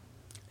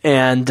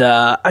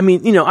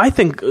mean, I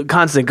think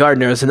Constant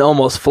Gardener is an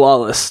almost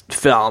flawless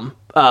film.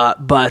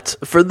 But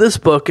for this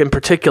book in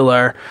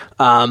particular,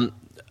 Night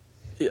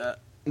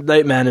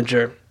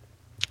Manager,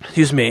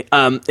 excuse me,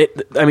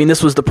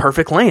 this was the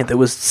perfect length. It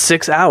was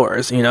 6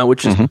 hours,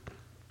 which is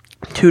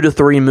 2 to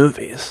 3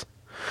 movies.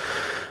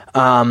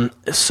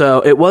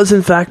 So it was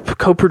in fact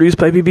co-produced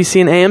by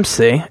BBC and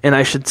AMC, and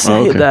I should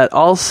say that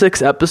all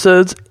 6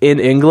 episodes in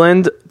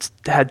England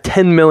had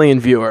 10 million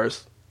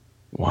viewers.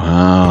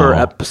 Wow. Per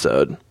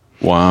episode.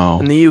 Wow.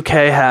 And the UK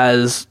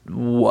has,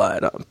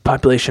 a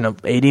population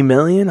of 80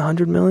 million,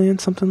 100 million,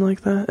 something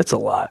like that? It's a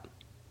lot.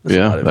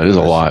 That is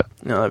a lot.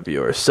 Of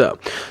viewers. So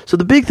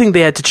the big thing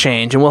they had to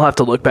change, and we'll have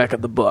to look back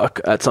at the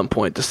book at some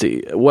point to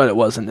see what it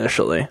was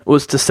initially,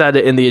 was to set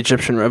it in the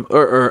Egyptian,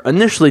 or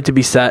initially to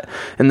be set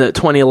in the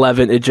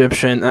 2011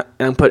 Egyptian,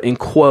 and put in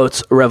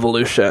quotes,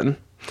 revolution.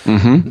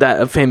 Mm-hmm.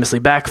 That famously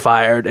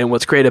backfired. And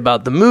what's great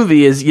about the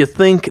movie is you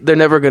think they're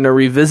never going to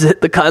revisit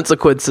the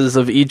consequences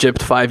of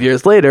Egypt 5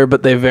 years later,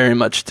 but they very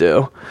much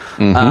do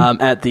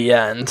at the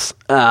end.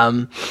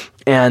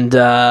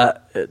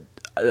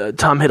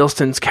 Tom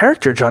Hiddleston's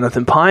character,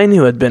 Jonathan Pine,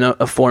 who had been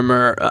a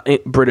former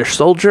British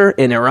soldier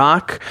in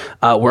Iraq,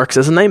 works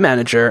as a night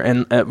manager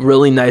in a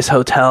really nice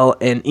hotel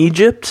in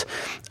Egypt.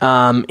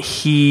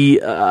 He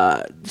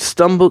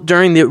stumbled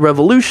during the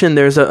revolution.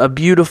 There's a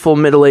beautiful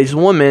middle-aged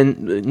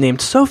woman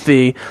named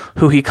Sophie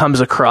who he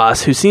comes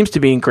across, who seems to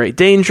be in great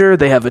danger.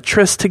 They have a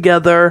tryst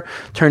together.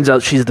 Turns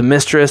out she's the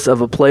mistress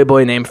of a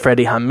playboy named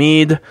Freddie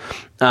Hamid,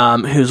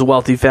 whose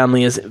wealthy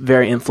family is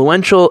very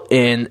influential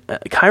in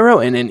Cairo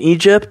and in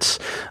Egypt,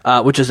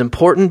 which is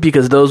important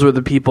because those were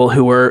the people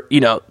who were,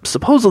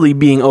 supposedly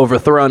being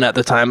overthrown at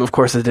the time. Of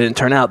course, it didn't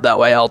turn out that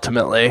way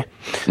ultimately.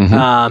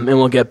 And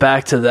we'll get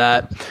back to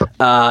that.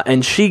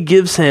 And she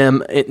gives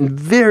him, it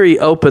very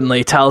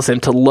openly tells him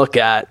to look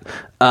at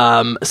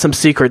some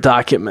secret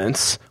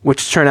documents,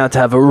 which turn out to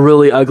have a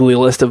really ugly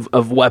list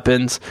of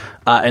weapons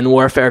and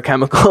warfare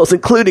chemicals,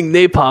 including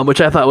napalm,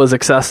 which I thought was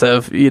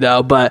excessive,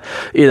 but,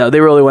 they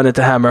really wanted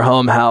to hammer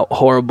home how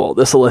horrible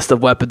this list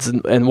of weapons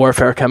and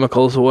warfare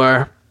chemicals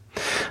were.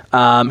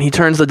 He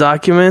turns the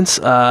documents,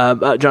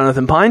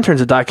 Jonathan Pine turns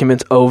the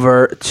documents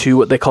over to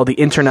what they call the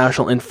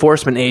International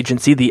Enforcement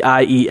Agency, the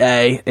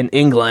IEA in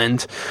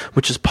England,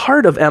 which is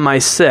part of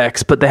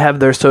MI6, but they have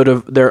their sort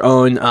of their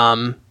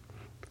own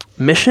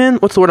mission.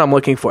 What's the word I'm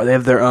looking for? They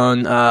have their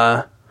own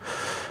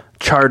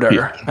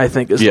charter, I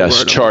think is the word.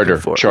 Yes,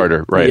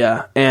 charter, right.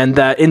 Yeah, and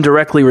that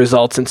indirectly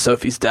results in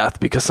Sophie's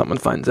death because someone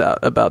finds out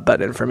about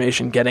that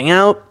information getting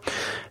out.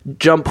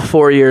 Jump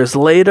 4 years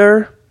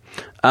later.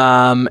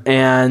 The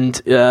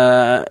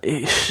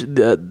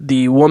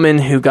woman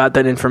who got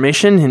that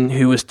information and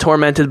who was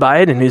tormented by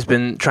it and who's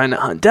been trying to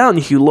hunt down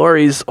Hugh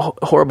Laurie's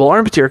horrible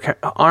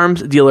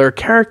arms dealer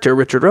character,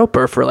 Richard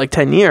Roper, for like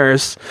 10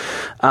 years,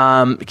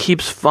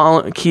 keeps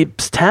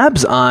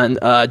tabs on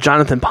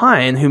Jonathan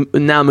Pine, who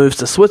now moves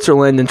to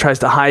Switzerland and tries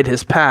to hide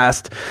his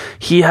past.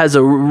 He has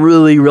a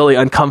really, really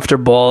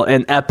uncomfortable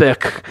and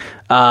epic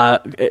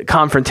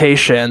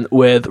confrontation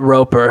with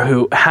Roper,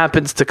 who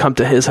happens to come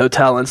to his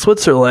hotel in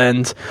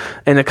Switzerland,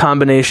 in a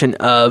combination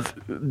of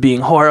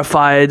being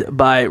horrified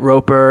by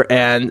Roper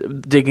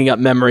and digging up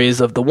memories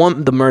of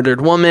the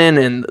murdered woman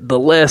and the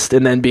list,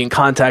 and then being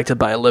contacted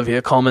by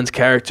Olivia Colman's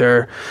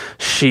character.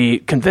 She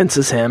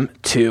convinces him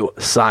to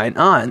sign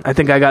on. I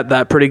think I got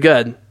that pretty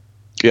good.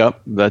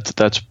 Yep,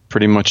 that's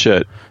pretty much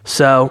it.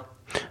 So,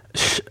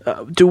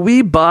 do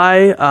we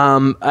buy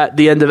at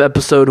the end of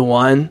episode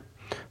 1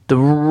 the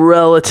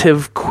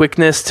relative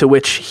quickness to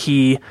which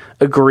he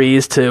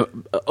agrees to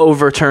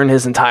overturn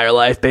his entire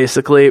life,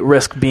 basically,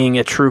 risk being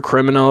a true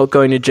criminal,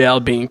 going to jail,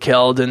 being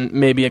killed, and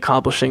maybe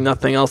accomplishing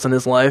nothing else in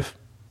his life?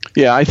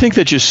 Yeah, I think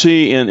that you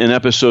see in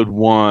episode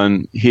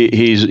 1,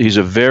 he's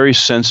a very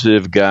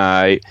sensitive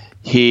guy.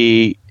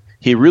 He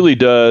really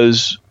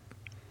does,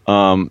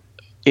 in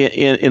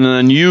an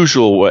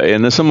unusual way,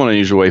 in a somewhat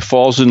unusual way,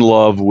 falls in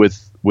love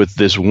with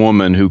this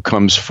woman who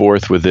comes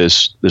forth with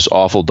this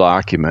awful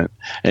document.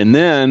 And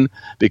then,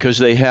 because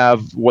they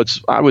have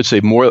what's, I would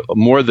say,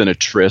 more than a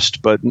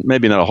tryst, but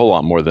maybe not a whole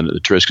lot more than a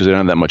tryst because they don't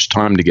have that much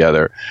time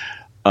together,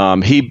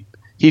 he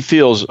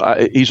feels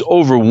he's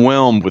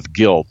overwhelmed with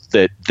guilt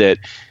that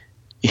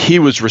he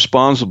was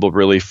responsible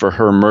really for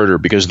her murder,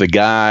 because the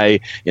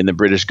guy in the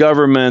British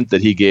government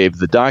that he gave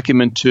the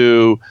document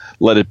to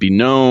let it be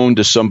known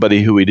to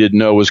somebody who he didn't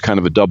know was kind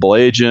of a double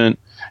agent,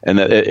 and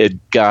that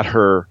it got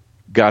her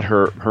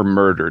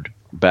murdered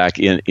back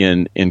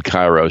in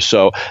Cairo.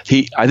 So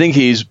I think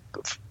he's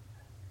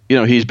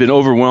he's been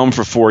overwhelmed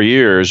for 4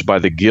 years by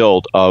the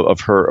guilt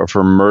of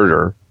her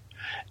murder,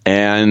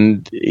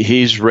 and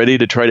he's ready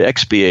to try to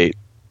expiate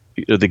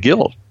the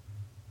guilt.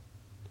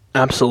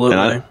 Absolutely.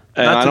 And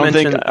I don't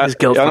think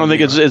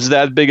it's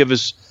that big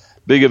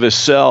of a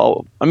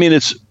sell. I mean,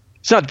 it's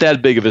not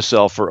that big of a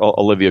sell for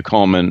Olivia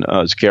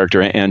Colman's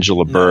character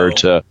Angela Burr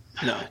to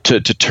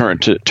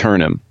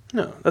turn him.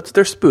 No,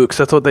 they're spooks.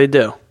 That's what they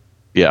do.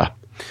 Yeah.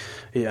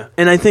 Yeah,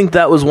 and I think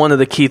that was one of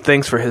the key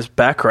things for his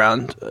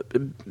background,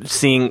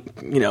 seeing,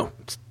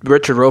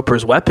 Richard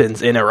Roper's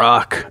weapons in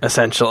Iraq,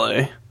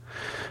 essentially,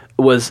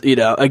 was,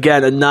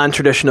 again, a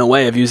non-traditional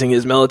way of using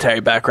his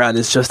military background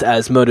is just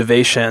as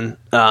motivation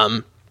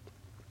to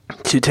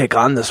take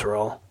on this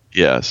role.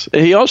 Yes.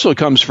 He also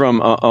comes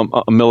from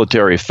a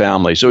military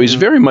family, so he's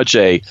very much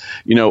a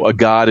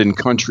God and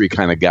country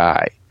kind of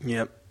guy.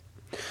 Yep.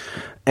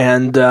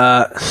 And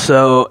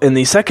so in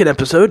the second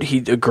episode, he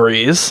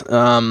agrees,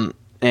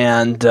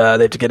 and they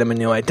have to get him a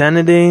new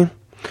identity.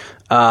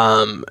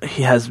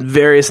 He has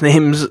various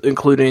names,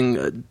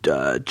 including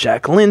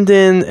Jack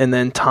Linden and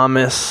then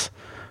Thomas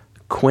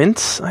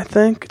Quince, I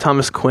think.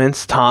 Thomas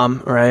Quince,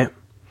 Tom, right?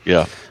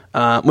 Yeah.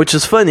 Which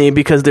is funny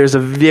because there's a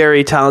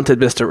very talented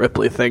Mr.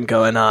 Ripley thing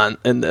going on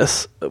in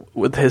this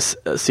with his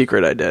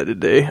secret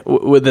identity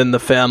within the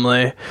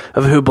family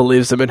of who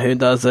believes him and who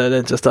doesn't.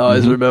 And just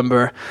always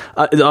remember,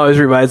 it always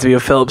reminds me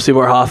of Philip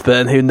Seymour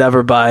Hoffman, who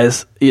never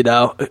buys,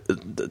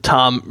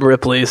 Tom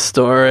Ripley's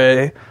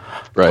story.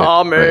 Right.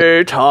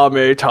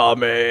 Tommy.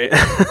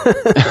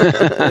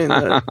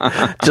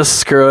 Just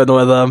screwing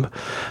with him.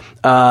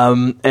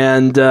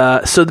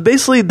 So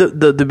basically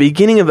the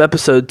beginning of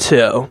episode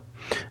 2,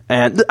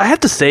 and I have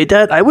to say,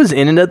 Dad, I was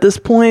in it at this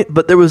point,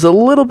 but there was a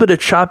little bit of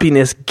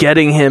choppiness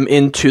getting him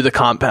into the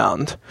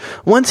compound.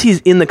 Once he's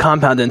in the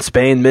compound in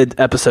Spain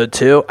mid-episode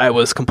 2, I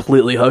was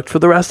completely hooked for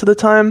the rest of the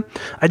time.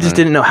 I just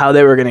didn't know how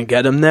they were going to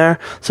get him there.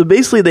 So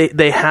basically,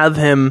 they have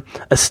him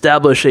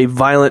establish a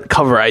violent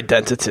cover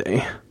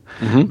identity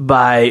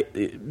by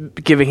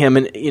giving him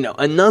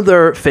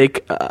another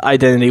fake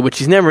identity, which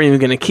he's never even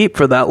going to keep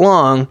for that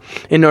long,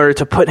 in order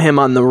to put him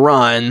on the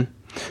run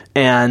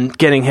and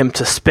getting him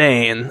to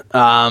Spain,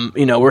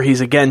 where he's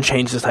again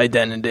changed his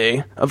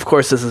identity. Of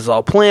course, this is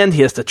all planned.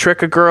 He has to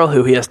trick a girl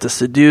who he has to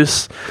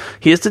seduce.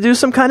 He has to do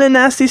some kind of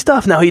nasty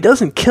stuff. Now, he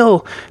doesn't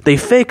kill. They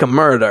fake a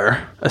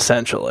murder,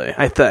 essentially,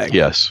 I think.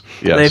 Yes.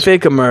 They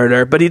fake a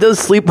murder, but he does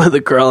sleep with a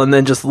girl and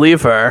then just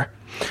leave her.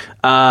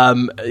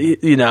 Did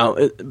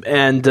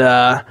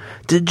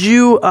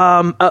you,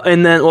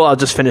 and then, I'll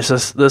just finish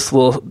this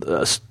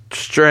little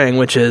string,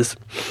 which is,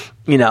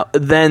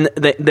 then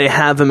they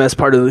have him as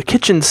part of the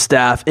kitchen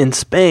staff in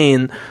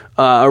Spain,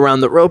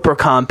 around the Roper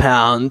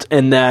compound,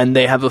 and then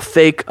they have a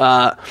fake,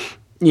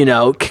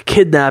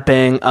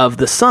 kidnapping of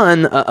the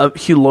son of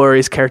Hugh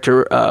Laurie's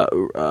character,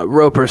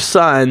 Roper's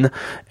son,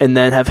 and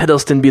then have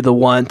Hiddleston be the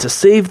one to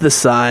save the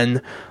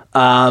son.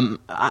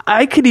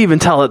 I could even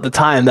tell at the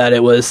time that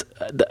it was,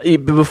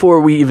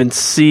 before we even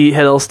see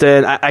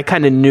Hiddleston, I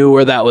kind of knew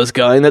where that was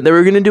going, that they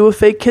were going to do a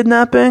fake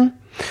kidnapping.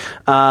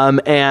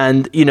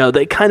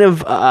 They kind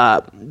of,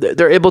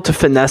 they're able to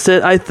finesse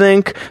it, I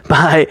think,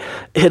 by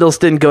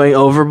Hiddleston going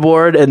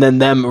overboard and then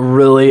them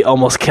really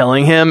almost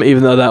killing him,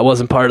 even though that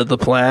wasn't part of the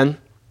plan.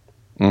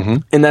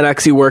 And that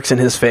actually works in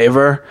his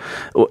favor,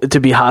 to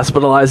be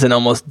hospitalized and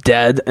almost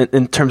dead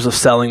in terms of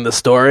selling the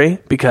story,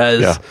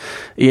 because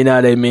you know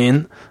what I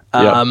mean?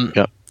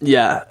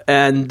 Yeah.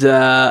 And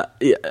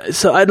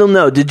so I don't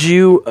know. Did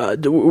you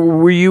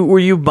were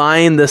you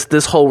buying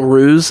this whole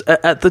ruse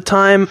at the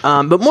time?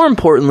 But more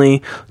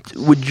importantly,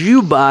 would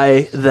you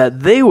buy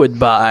that they would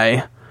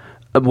buy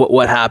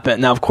what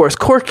happened? Now, of course,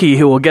 Corky,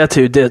 who we'll get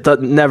to,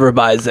 never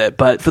buys it,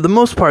 but for the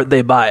most part,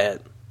 they buy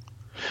it.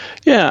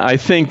 Yeah, I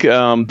think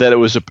that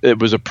it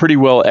was a pretty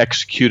well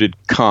executed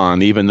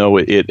con, even though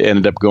it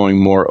ended up going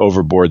more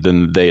overboard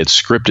than they had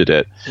scripted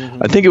it.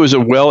 I think it was a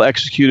well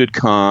executed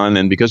con,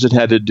 and because it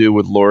had to do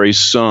with Laurie's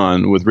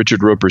son, with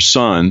Richard Roper's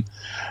son,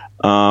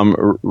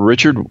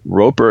 Richard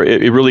Roper,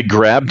 it really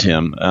grabbed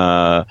him.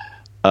 The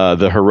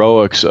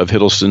heroics of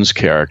Hiddleston's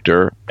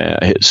character,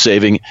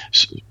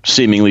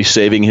 seemingly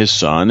saving his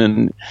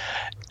son,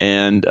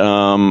 and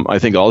I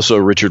think also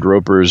Richard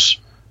Roper's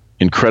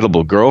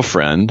incredible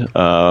girlfriend,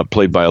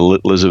 played by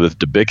Elizabeth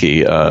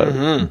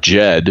Debicki,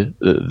 Jed,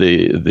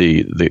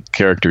 the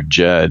character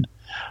Jed,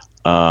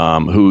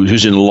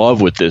 who's in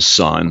love with this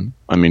son.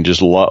 I mean,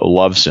 just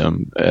loves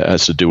him. It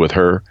has to do with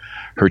her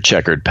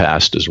checkered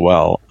past as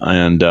well.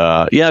 And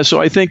so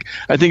I think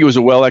it was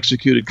a well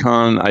executed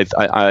con.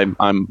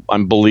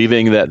 I'm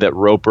believing that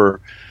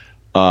Roper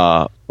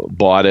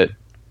bought it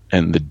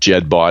and the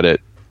Jed bought it,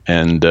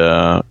 and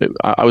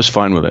I was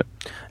fine with it.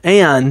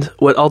 And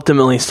what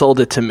ultimately sold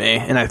it to me,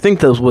 and I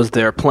think this was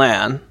their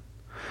plan,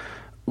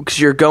 because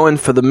you're going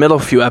for the middle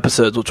few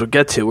episodes, which we'll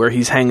get to, where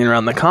he's hanging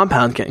around the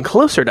compound, getting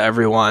closer to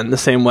everyone, the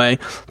same way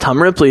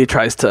Tom Ripley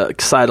tries to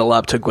sidle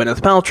up to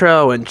Gwyneth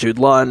Paltrow and Jude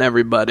Law and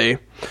everybody,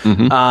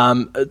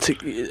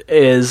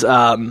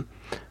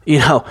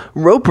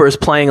 Roper is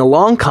playing a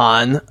long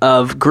con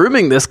of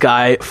grooming this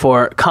guy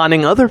for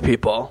conning other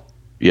people.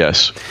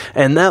 Yes.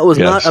 And that was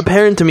not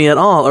apparent to me at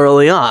all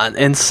early on.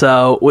 And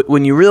so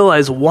when you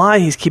realize why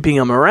he's keeping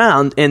him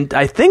around, and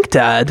I think,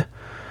 Dad,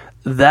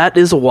 that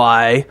is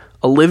why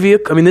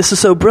this is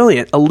so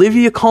brilliant.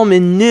 Olivia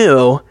Colman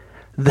knew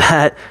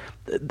that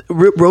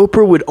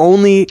Roper would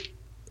only,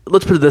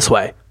 let's put it this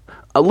way.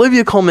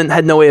 Olivia Colman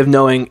had no way of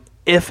knowing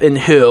if and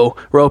who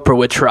Roper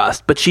would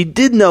trust, but she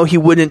did know he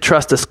wouldn't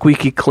trust a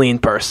squeaky clean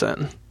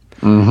person.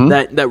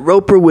 Mm-hmm. That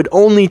Roper would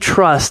only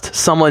trust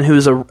someone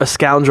who's a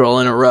scoundrel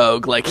and a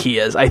rogue like he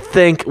is, I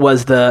think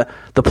was the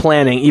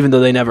planning, even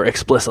though they never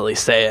explicitly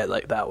say it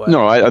like that way.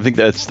 No, I think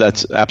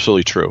that's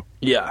absolutely true.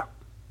 Yeah.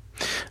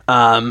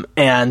 I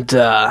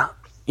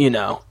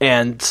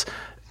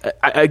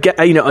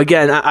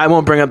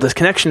won't bring up this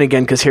connection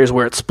again because here's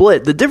where it's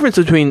split. The difference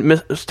between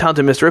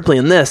Talented Mr. Ripley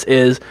and this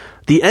is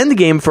the end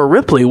game for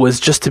Ripley was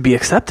just to be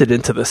accepted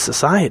into this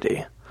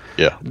society.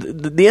 Yeah.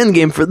 The end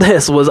game for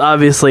this was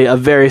obviously a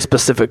very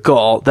specific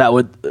goal that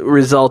would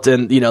result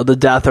in, the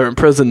death or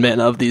imprisonment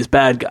of these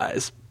bad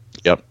guys.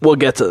 Yep. We'll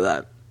get to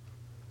that.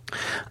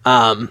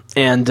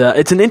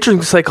 It's an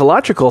interesting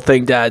psychological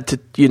thing, Dad, to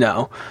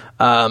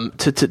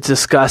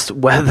discuss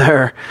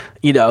whether,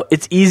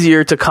 it's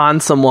easier to con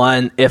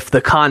someone if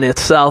the con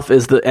itself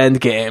is the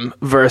end game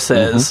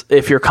versus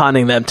if you're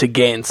conning them to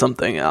gain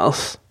something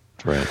else.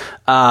 Right.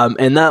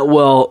 And that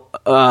will,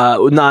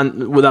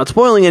 without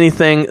spoiling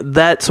anything,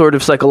 that sort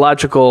of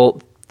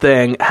psychological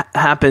thing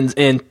happens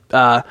in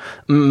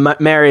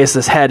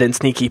Marius's head in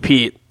Sneaky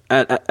Pete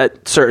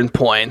at certain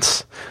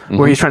points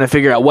where he's trying to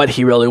figure out what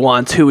he really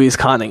wants, who he's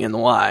conning, and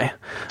why.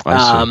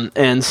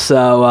 And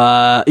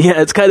so,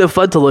 it's kind of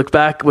fun to look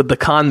back with the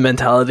con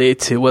mentality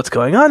to what's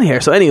going on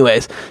here. So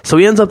anyways,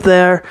 he ends up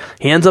there.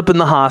 He ends up in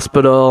the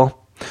hospital.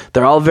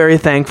 They're all very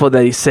thankful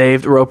that he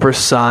saved Roper's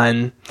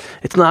son.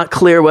 It's not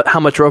clear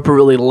how much Roper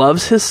really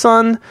loves his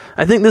son.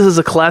 I think this is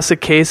a classic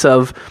case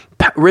of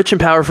rich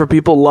and powerful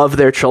people love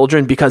their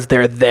children because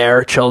they're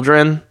their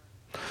children.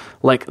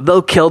 Like,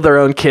 they'll kill their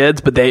own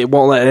kids, but they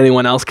won't let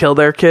anyone else kill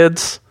their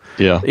kids.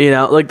 Yeah.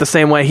 Like the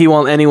same way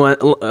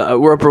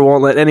Roper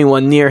won't let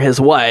anyone near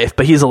his wife,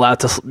 but he's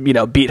allowed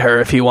to, beat her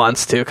if he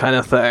wants to, kind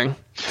of thing.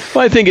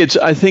 Well, I think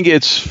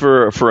it's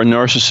for a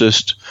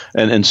narcissist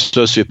and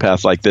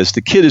sociopath like this.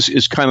 The kid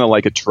is kind of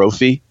like a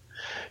trophy.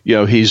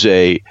 He's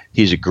a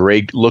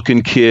great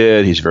looking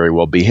kid. He's very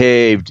well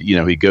behaved.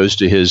 He goes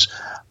to his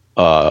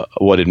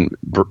what in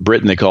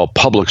Britain they call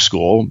public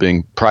school,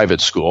 being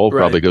private school. Right.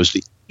 Probably goes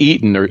to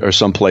Eton or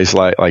someplace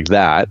like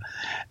that.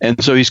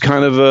 And so he's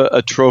kind of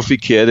a trophy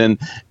kid,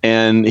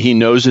 and he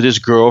knows that his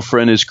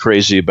girlfriend is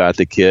crazy about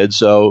the kid.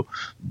 So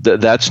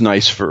that's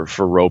nice for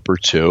Roper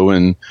too.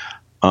 And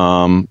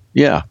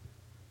yeah.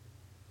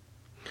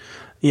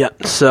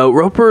 So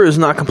Roper is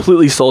not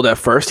completely sold at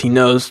first. He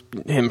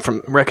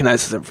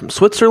recognizes him from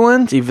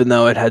Switzerland, even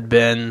though it had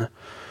been,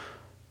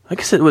 I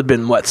guess it would have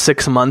been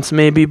 6 months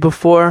maybe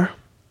before.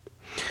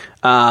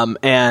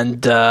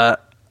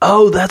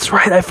 Oh, that's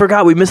right. I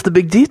forgot. We missed the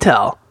big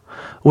detail,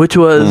 which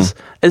was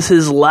as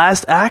his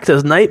last act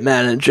as night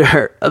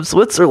manager of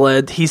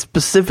Switzerland, he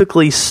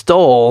specifically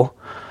stole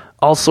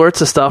all sorts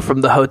of stuff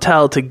from the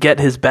hotel to get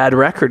his bad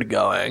record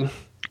going.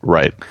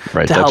 Right. To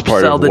That's help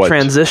part sell of the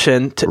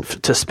transition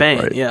to Spain.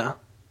 Right. Yeah.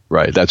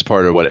 Right. That's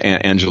part of what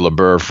Angela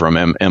Burr from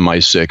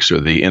MI6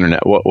 or the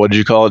internet. What did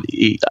you call it?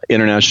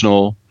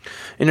 International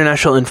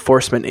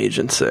Enforcement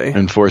Agency.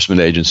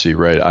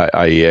 Right?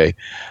 IEA.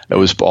 That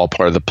was all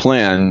part of the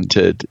plan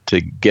to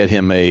get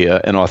him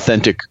an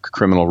authentic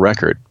criminal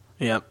record.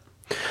 Yep.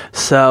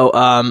 So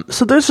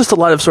there's just a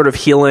lot of sort of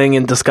healing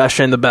and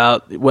discussion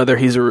about whether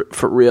he's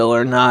for real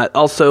or not.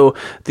 Also,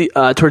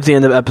 towards the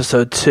end of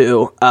episode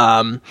 2,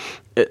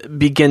 it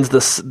begins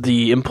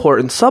the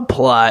important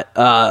subplot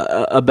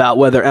about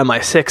whether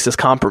MI6 is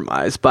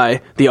compromised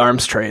by the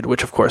arms trade,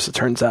 which of course it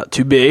turns out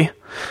to be.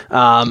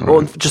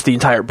 Well, just the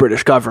entire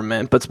British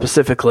government, but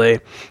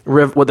specifically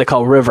what they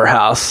call River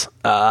House,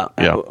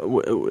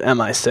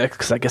 MI6,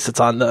 because I guess it's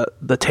on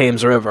the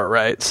Thames River,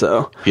 right?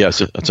 So yes,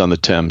 it's on the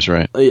Thames,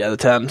 right? Yeah, the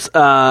Thames.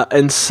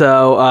 And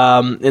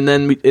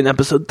then in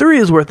episode 3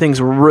 is where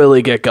things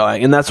really get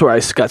going, and that's where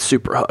I got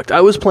super hooked. I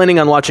was planning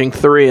on watching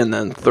 3 and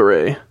then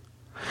 3.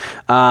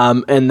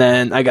 And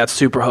then I got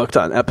super hooked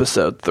on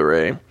episode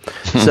 3.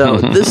 So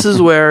this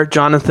is where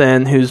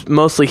Jonathan, who's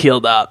mostly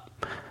healed up,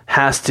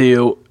 has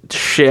to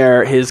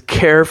share his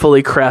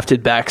carefully crafted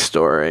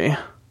backstory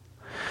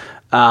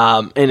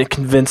in a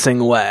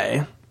convincing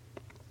way.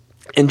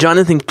 And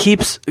Jonathan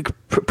keeps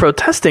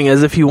protesting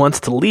as if he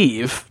wants to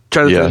leave.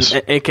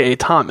 Jonathan, a.k.a.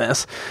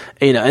 Thomas,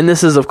 and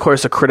this is, of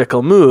course, a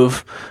critical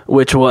move,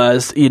 which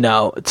was,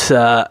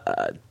 to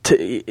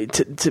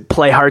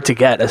play hard to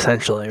get,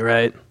 essentially,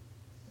 right?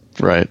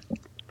 Right.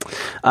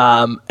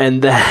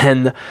 And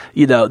then,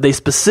 they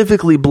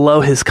specifically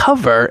blow his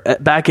cover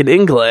back in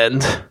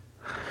England, so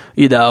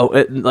now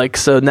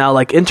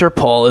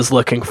Interpol is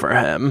looking for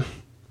him.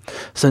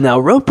 So now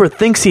Roper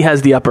thinks he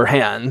has the upper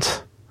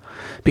hand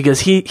because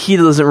he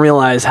doesn't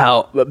realize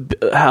how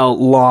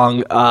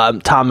long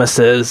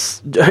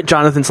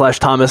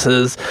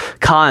Jonathan/Thomas's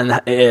con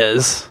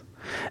is.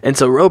 And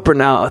so Roper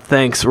now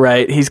thinks,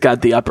 right, he's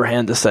got the upper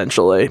hand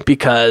essentially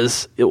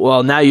because,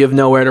 now you have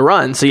nowhere to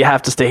run, so you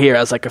have to stay here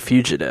as like a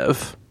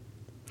fugitive.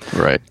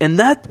 Right. And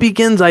that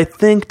begins, I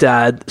think,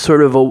 Dad,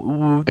 sort of a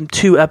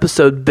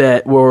 2-episode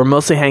bit where we're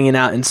mostly hanging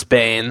out in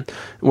Spain,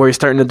 where he's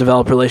starting to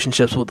develop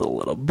relationships with the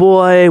little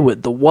boy,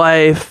 with the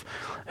wife,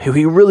 who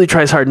he really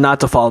tries hard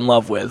not to fall in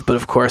love with, but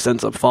of course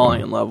ends up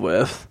falling in love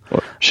with.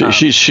 Well,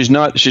 she's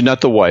not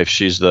the wife.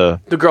 She's the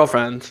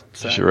girlfriend.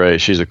 So.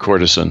 Right. She's a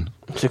courtesan.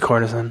 She's a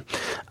courtesan.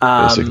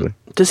 Basically.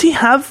 Does he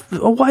have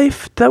a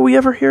wife that we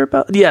ever hear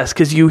about? Yes,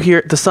 because you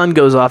hear the son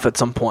goes off at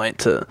some point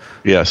to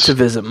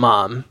visit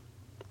mom.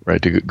 Right,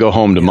 to go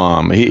home to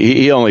mom.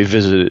 He only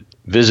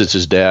visits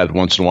his dad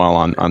once in a while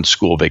on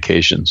school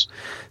vacations.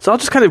 So I'll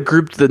just kind of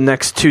group the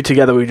next two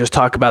together. We just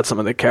talk about some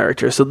of the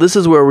characters. So this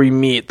is where we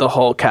meet the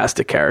whole cast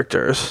of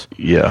characters.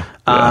 Yeah.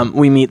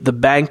 We meet the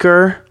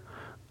banker,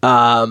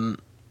 and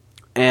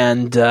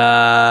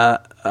the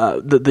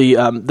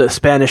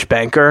Spanish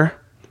banker,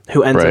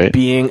 who ends up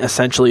being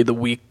essentially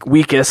the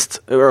weakest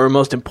or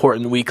most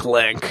important weak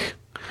link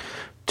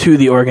to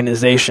the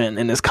organization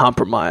and is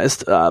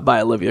compromised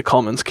by Olivia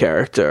Colman's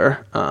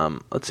character.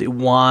 Let's see,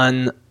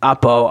 Juan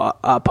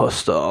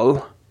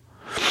Apostol.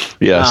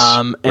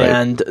 Yes.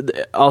 And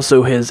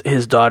also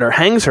his daughter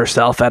hangs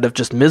herself out of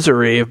just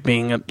misery of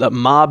being a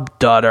mob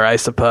daughter, I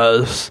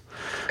suppose.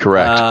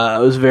 Correct.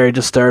 It was very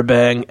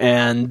disturbing,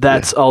 and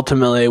that's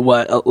ultimately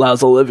what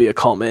allows Olivia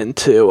Colman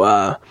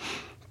to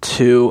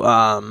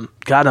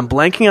God, I'm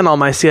blanking on all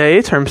my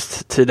CIA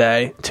terms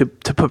today, to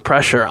put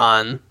pressure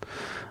on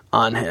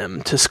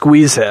him, to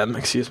squeeze him,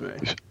 excuse me.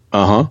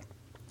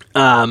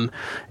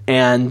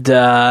 And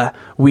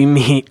we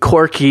meet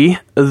Corky,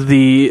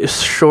 the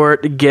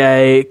short,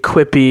 gay,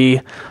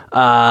 quippy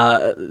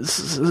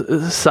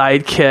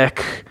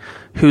sidekick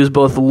who's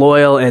both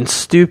loyal and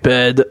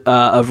stupid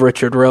of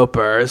Richard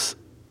Roper's.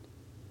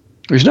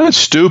 He's not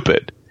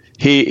stupid.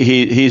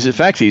 He's in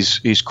fact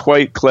he's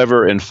quite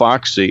clever and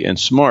foxy and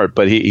smart,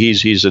 but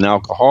he's an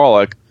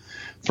alcoholic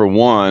for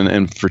one,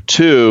 and for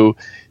two,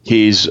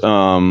 he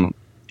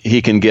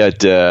can get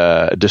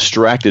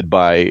distracted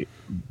by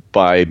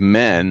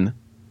men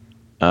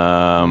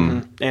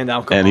and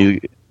alcohol.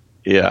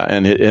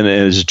 And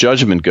his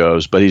judgment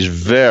goes, but he's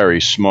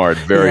very smart,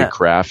 very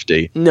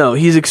crafty. No,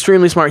 he's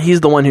extremely smart.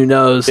 He's the one who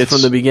knows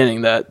from the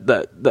beginning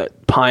that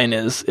Pine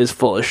is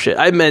full of shit.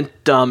 I meant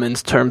dumb in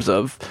terms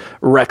of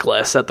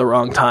reckless at the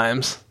wrong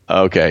times.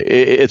 Okay,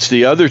 it's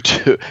the other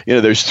two.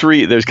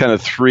 There's kind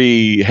of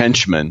three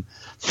henchmen.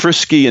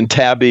 Frisky and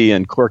Tabby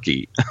and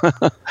Corky.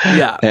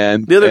 Yeah,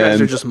 and the other guys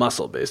are just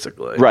muscle,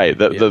 basically. Right,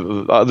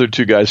 the other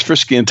two guys,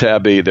 Frisky and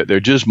Tabby, they're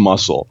just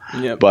muscle.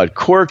 Yep. But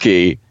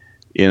Corky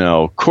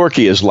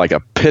is like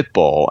a pit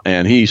bull,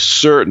 and he's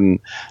certain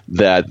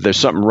that there's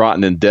something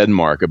rotten in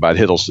Denmark about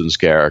Hiddleston's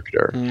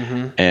character.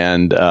 Mm-hmm.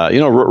 And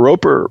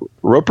Roper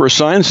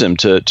assigns him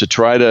to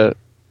try to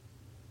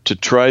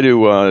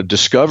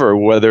discover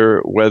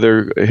whether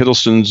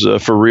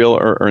Hiddleston's for real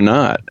or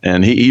not,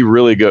 and he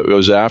really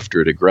goes after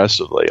it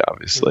aggressively,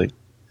 obviously.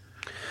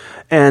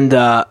 And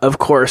of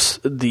course,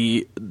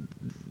 the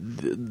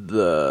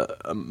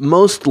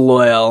most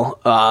loyal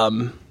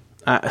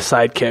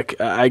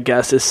sidekick, I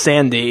guess, is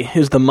Sandy,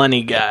 who's the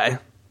money guy.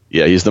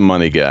 Yeah, he's the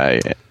money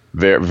guy.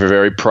 Very,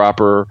 very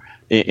proper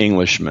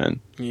Englishman.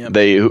 Yep.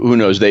 Who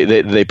knows?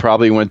 They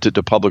probably went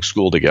to public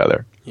school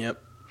together.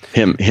 Yep.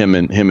 Him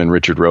and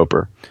Richard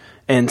Roper.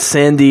 And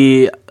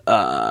Sandy,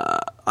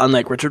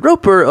 unlike Richard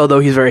Roper, although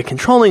he's very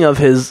controlling of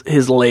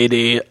his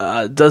lady,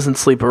 doesn't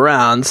sleep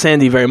around.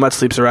 Sandy very much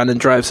sleeps around and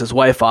drives his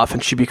wife off,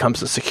 and she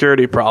becomes a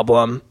security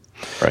problem.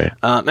 Right.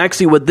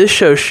 Actually, what this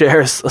show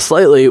shares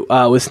slightly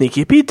with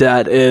Sneaky Pete,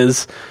 Dad,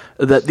 is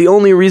that the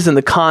only reason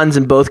the cons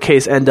in both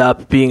cases end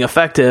up being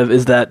effective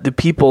is that the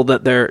people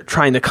that they're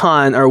trying to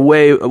con are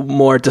way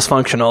more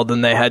dysfunctional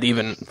than they had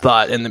even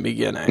thought in the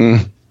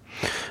beginning.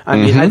 I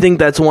mean, I think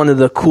that's one of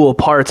the cool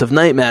parts of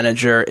Night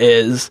Manager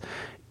is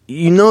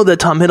that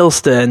Tom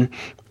Hiddleston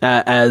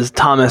as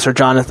Thomas or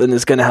Jonathan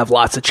is going to have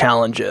lots of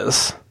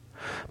challenges.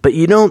 But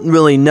you don't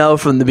really know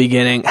from the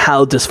beginning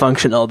how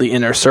dysfunctional the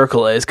inner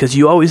circle is, because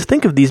you always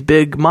think of these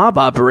big mob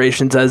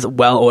operations as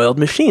well-oiled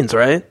machines,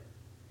 right?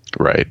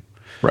 Right.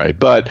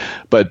 But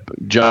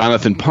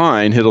Jonathan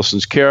Pine,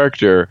 Hiddleston's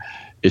character,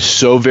 is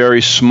so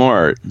very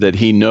smart that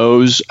he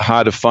knows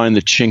how to find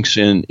the chinks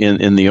in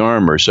the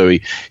armor. So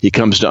he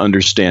comes to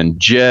understand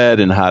Jed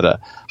and how to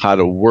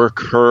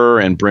work her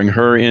and bring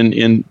her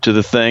into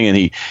the thing,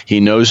 and he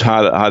knows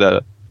how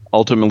to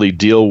ultimately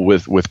deal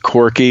with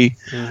Corky.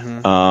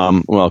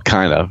 Well,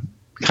 kind of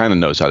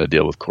knows how to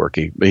deal with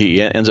Corky, but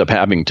he ends up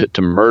having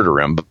to murder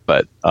him.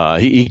 But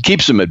he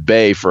keeps him at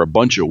bay for a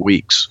bunch of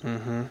weeks,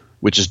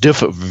 which is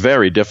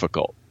very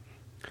difficult.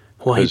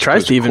 Well, he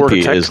tries to even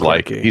Corky protect is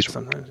Corky like he's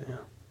sometimes. Yeah.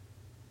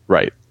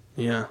 Right.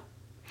 Yeah.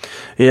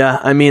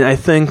 I mean, I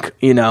think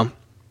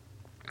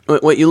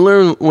what you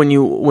learn when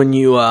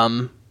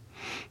you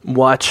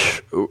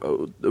watch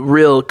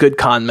real good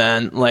con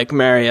men like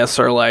Marius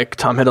or like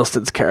Tom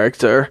Hiddleston's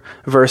character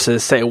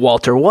versus, say,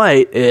 Walter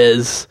White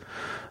is,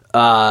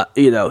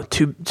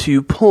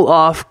 to pull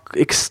off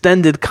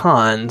extended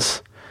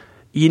cons,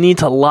 you need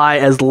to lie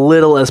as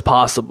little as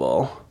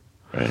possible.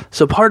 Right.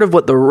 So part of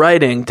what the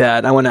writing,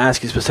 Dad, I want to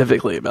ask you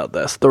specifically about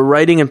this. The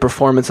writing and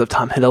performance of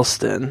Tom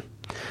Hiddleston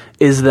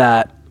is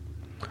that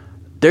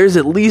there's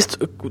at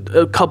least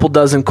a couple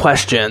dozen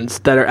questions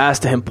that are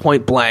asked to him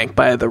point blank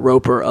by either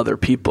Roper or other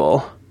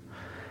people.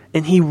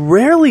 And he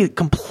rarely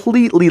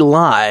completely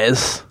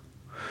lies,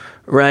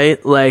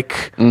 right?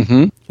 Like,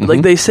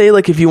 like they say,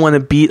 like, if you want to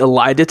beat a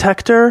lie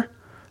detector,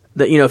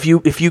 that,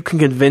 if you can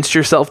convince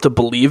yourself to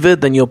believe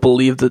it, then you'll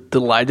believe the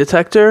lie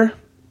detector.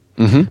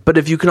 But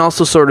if you can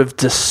also sort of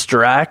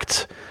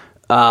distract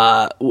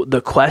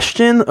the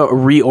question or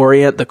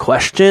reorient the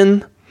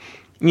question,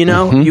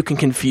 you can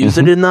confuse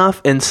it enough.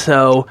 And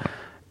so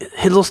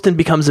Hiddleston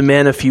becomes a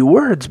man of few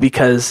words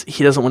because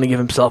he doesn't want to give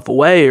himself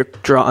away or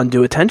draw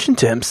undue attention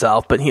to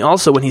himself. But he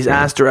also, when he's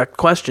asked direct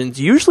questions,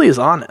 usually is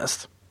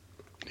honest.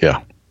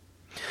 Yeah.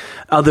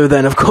 Other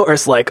than, of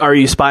course, like, are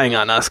you spying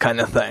on us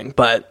kind of thing.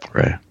 But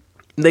right.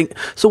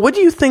 So what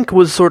do you think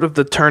was sort of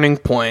the turning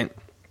point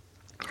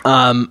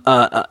of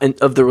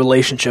the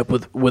relationship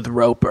with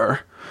Roper,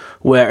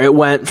 where it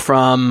went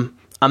from,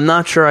 I'm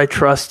not sure I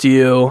trust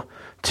you,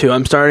 to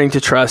I'm starting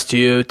to trust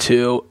you,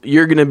 to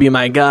you're going to be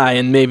my guy,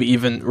 and maybe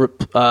even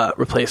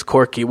replace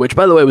Corky, which,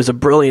 by the way, was a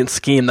brilliant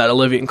scheme that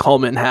Olivia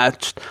Colman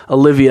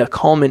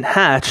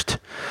hatched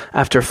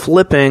after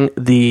flipping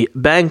the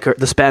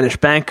Spanish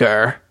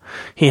banker.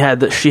 She had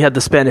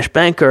the Spanish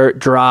banker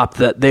drop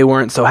that they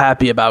weren't so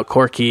happy about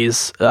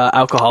Corky's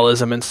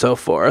alcoholism and so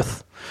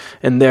forth,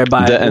 and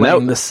thereby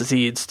laying the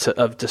seeds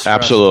of distrust.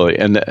 Absolutely,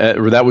 and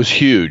that was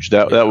huge.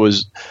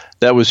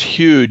 That was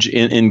huge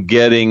in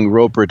getting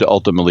Roper to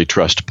ultimately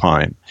trust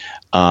Pine.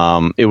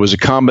 It was a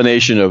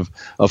combination of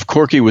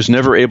Corky was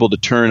never able to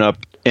turn up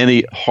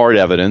any hard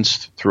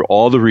evidence through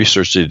all the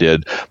research they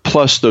did,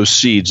 plus those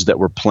seeds that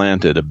were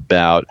planted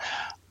about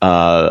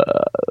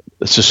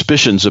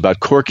suspicions about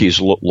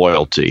Corky's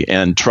loyalty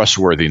and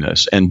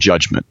trustworthiness and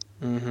judgment.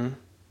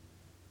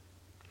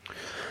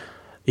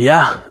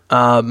 Yeah.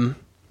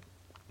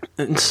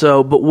 And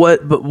so, but what?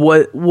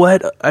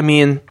 I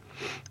mean,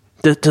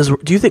 do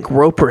you think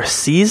Roper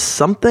sees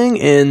something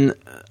in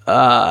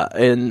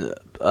Thomas,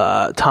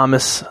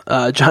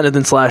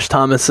 Jonathan /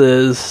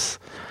 Thomas's?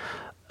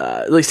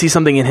 Like, see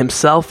something in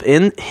himself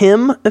in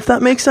him, if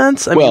that makes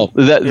sense. That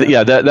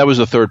was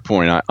the third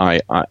point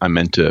I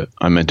meant to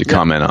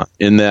comment on,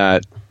 in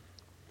that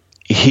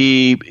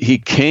he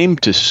came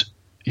to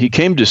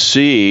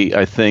see,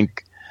 I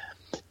think,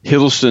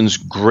 Hiddleston's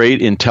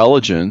great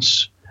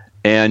intelligence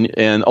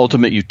and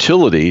ultimate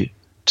utility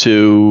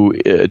to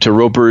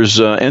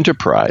Roper's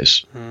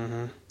enterprise.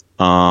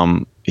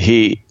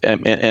 He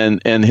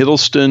and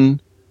Hiddleston,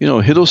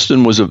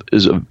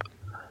 Hiddleston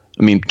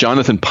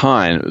Jonathan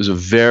Pine was a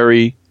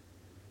very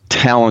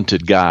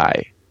talented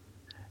guy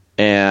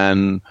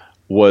and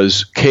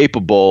was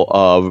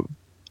capable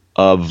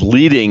of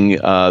leading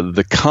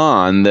the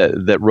con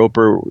that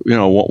Roper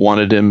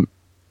wanted him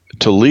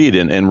to lead,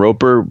 and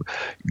Roper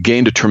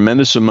gained a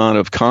tremendous amount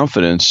of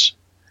confidence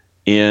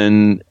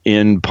in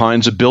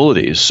Pine's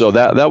abilities. So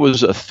that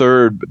was a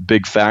third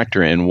big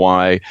factor in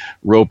why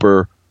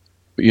Roper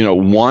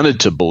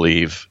wanted to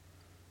believe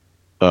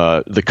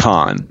the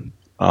con.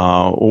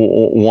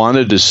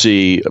 Wanted to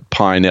see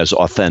Pine as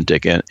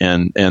authentic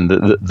and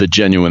the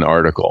genuine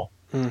article,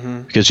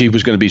 because he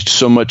was going to be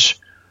so much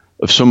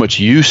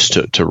use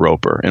to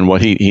Roper and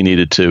what he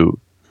needed to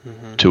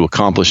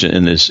accomplish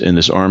in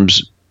this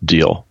arms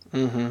deal,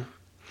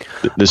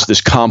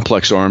 this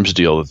complex arms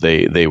deal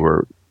that they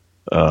were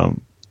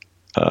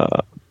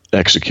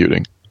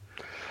executing.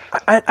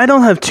 I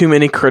don't have too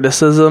many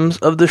criticisms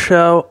of the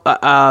show.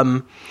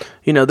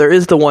 There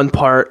is the one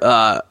part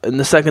in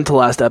the second to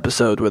last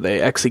episode where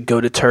they actually go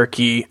to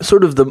Turkey.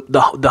 Sort of the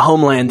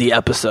Homelandy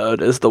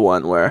episode is the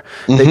one where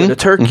they go to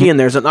Turkey and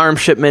there's an arms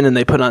shipment and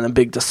they put on a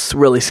big,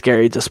 really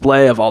scary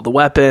display of all the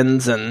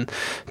weapons, and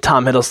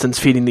Tom Hiddleston's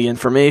feeding the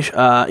information.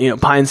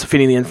 Pine's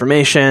feeding the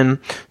information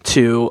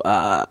to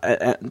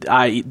the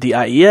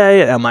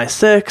IEA and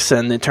MI6,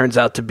 and it turns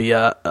out to be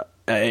a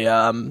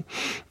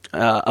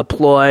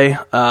ploy,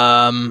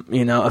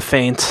 a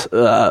feint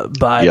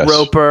by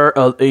Roper,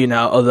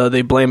 although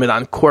they blame it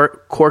on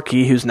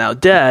Corky, who's now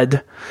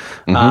dead.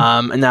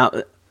 And now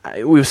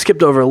we've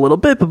skipped over a little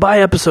bit, but by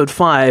episode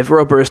 5,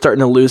 Roper is starting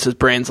to lose his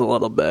brains a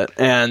little bit,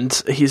 and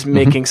he's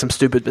making some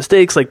stupid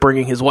mistakes, like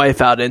bringing his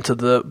wife out into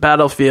the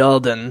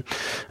battlefield, and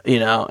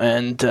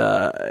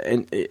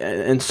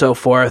so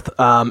forth.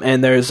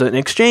 And there's an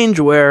exchange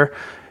where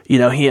where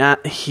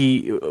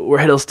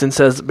Hiddleston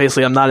says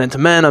basically, I'm not into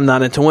men, I'm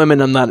not into women,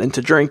 I'm not into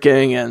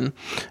drinking,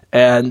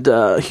 and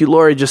Hugh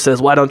Laurie just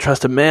says, well, I don't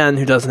trust a man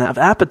who doesn't have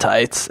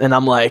appetites. And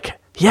I'm like,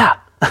 yeah,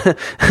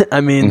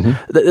 I mean,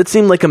 it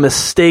seemed like a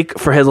mistake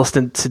for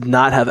Hiddleston to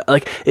not have,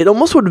 like, it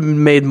almost would have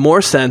made more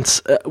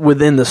sense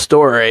within the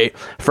story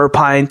for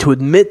Pine to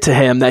admit to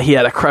him that he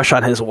had a crush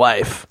on his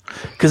wife,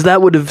 because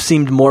that would have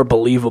seemed more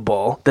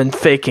believable than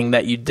faking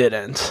that you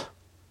didn't.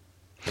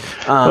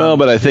 Well,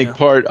 but I think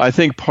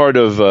part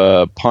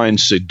of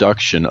Pine's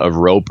seduction of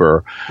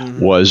Roper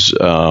was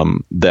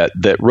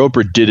that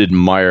Roper did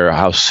admire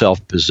how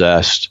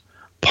self-possessed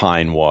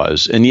Pine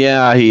was, and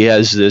yeah, he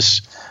has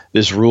this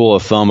rule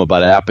of thumb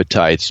about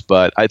appetites,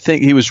 but I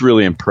think he was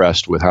really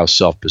impressed with how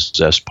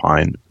self-possessed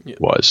Pine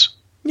was.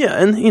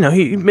 Yeah, and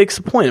he makes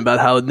a point about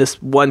how in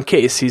this one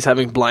case he's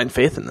having blind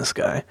faith in this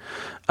guy.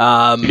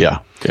 Yeah.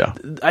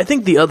 I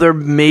think the other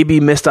maybe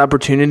missed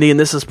opportunity, and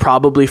this is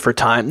probably for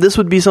time. This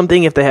would be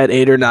something if they had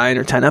 8 or 9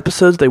 or 10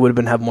 episodes, they would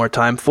have more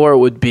time for. It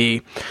would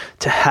be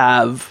to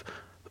have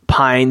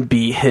Pine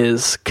be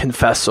his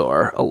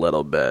confessor a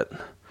little bit.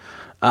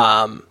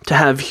 To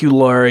have Hugh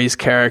Laurie's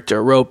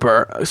character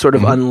Roper sort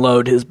of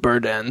unload his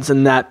burdens,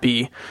 and that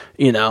be,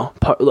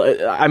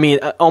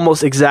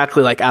 almost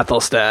exactly like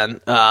Athelstan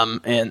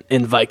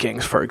in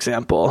Vikings, for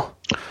example.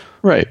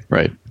 Right.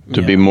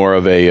 To be more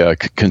of a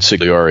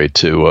consigliere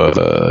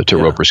to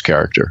Roper's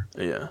character.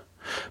 Yeah.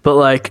 But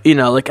like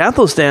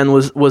Athelstan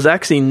was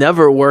actually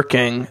never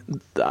working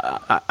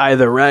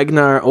either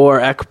Ragnar or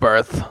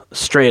Eckberth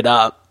straight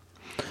up.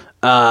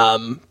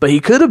 But he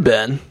could have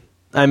been.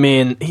 I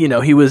mean,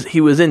 he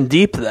was in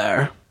deep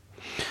there.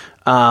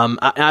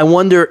 I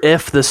wonder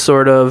if this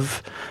sort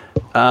of,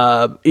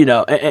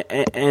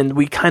 and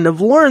we kind of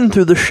learned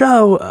through the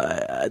show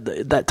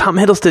that Tom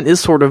Hiddleston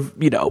is sort of,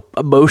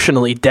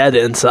 emotionally dead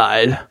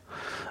inside,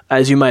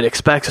 as you might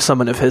expect of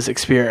someone of his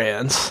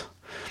experience.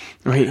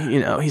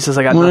 He says,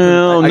 "I got nothing.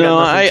 Well,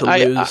 nothing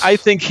to lose." I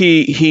think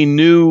he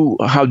knew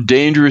how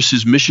dangerous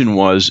his mission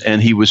was,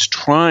 and he was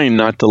trying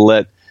not to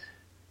let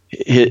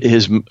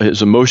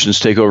his emotions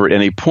take over at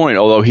any point.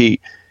 Although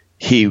he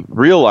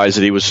realized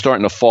that he was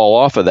starting to fall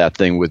off of that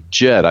thing with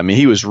Jed. I mean,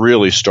 he was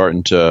really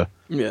starting to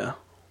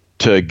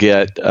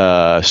get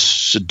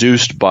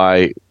seduced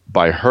by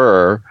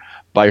her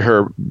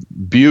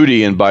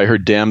beauty and by her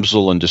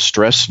damsel in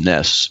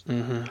distressedness.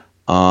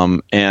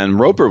 And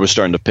Roper was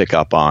starting to pick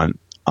up on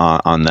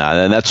that,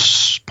 and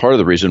that's part of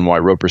the reason why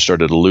Roper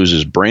started to lose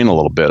his brain a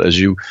little bit, as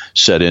you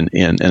said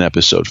in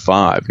episode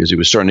 5, because he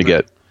was starting to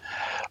get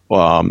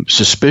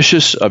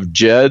suspicious of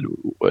Jed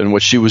and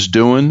what she was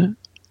doing,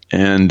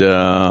 and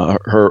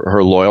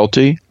her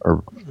loyalty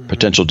or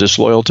potential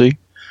disloyalty.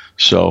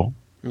 So,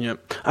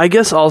 I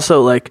guess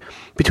also like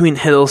between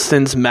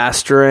Hiddleston's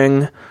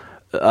mastering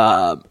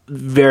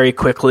very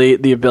quickly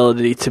the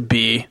ability to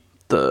be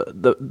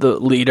the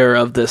leader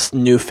of this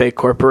new fake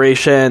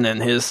corporation,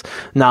 and his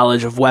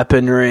knowledge of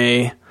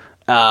weaponry,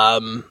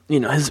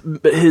 his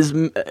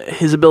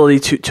ability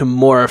to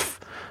morph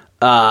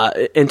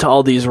into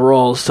all these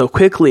roles so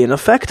quickly and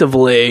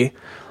effectively,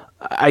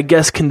 I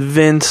guess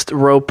convinced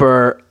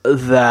Roper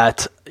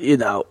that he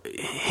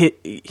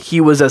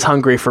was as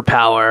hungry for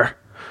power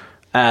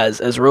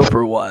as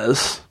Roper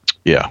was.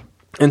 Yeah.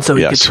 And so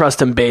he could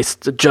trust him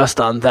based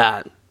just on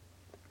that.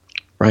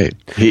 Right.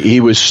 He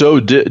was so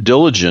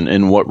diligent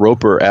in what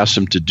Roper asked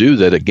him to do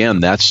that,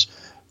 again, that's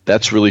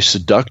really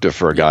seductive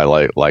for a guy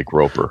like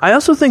Roper. I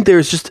also think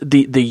there's just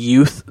the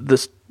youth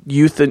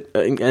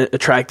and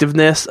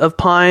attractiveness of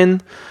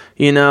Pine.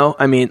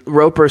 I mean,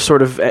 Roper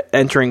sort of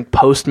entering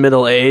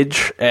post-middle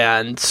age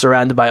and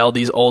surrounded by all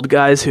these old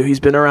guys who he's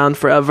been around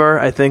forever.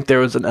 I think there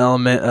was an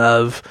element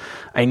of,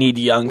 I need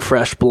young,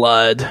 fresh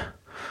blood.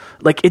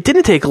 Like, it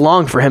didn't take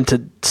long for him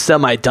to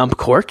semi-dump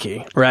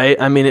Corky, right?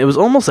 I mean, it was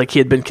almost like he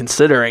had been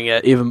considering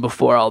it even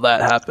before all that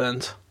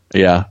happened.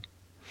 Yeah.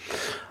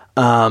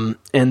 And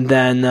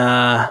then,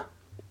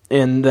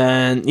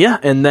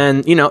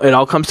 it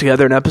all comes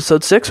together in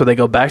episode 6 where they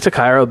go back to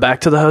Cairo,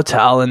 back to the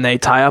hotel, and they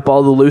tie up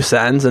all the loose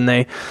ends, and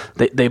they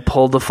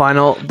pull the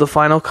final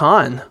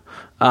con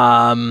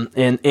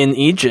in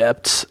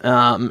Egypt,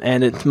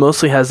 and it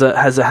mostly has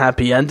a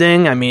happy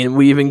ending. I mean,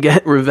 we even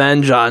get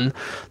revenge on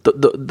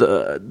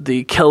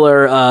the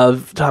killer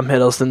of Tom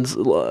Hiddleston's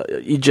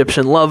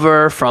Egyptian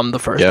lover from the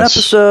first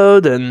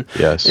episode, and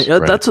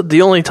that's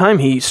the only time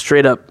he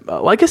straight up.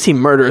 Well, I guess he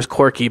murders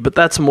Corky, but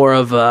that's more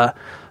of a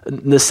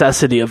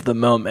necessity of the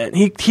moment.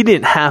 He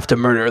didn't have to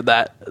murder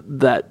that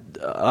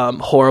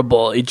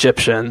horrible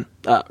Egyptian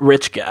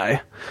rich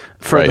guy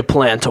for the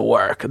plan to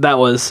work. That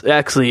was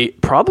actually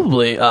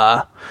probably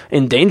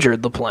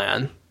endangered the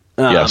plan.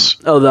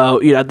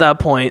 Although at that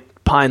point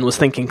Pine was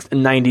thinking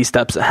 90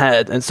 steps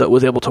ahead, and so it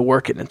was able to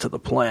work it into the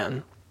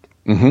plan.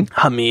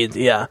 Hamid,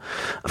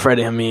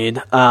 Freddie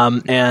Hamid,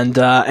 and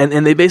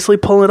they basically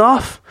pull it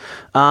off.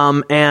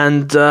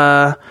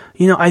 I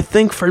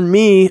think for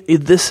me,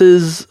 this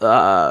is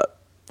a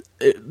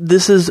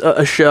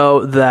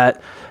show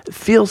that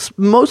feels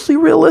mostly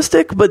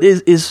realistic, but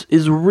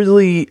is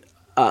really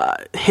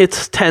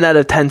hits 10 out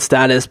of 10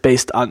 status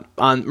based on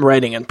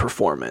writing and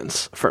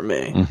performance for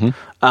me.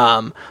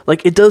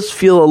 Like, it does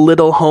feel a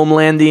little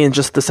Homelandy in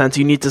just the sense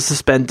you need to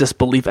suspend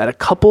disbelief at a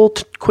couple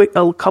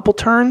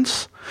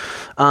turns.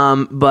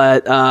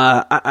 But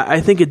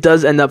I think it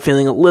does end up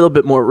feeling a little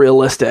bit more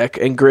realistic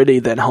and gritty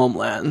than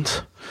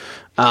Homeland.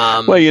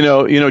 Well,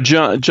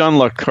 John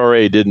le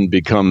Carré didn't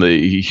become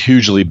the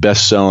hugely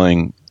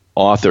best-selling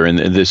author in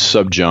this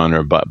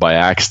subgenre by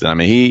accident. I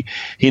mean,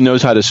 he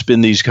knows how to spin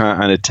these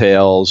kind of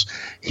tales.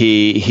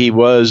 He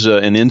was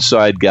an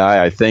inside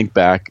guy. I think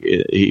back,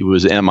 he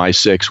was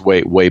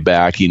MI6 way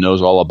back. He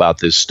knows all about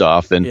this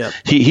stuff, and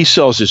he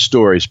sells his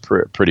stories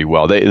pretty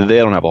well. They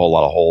don't have a whole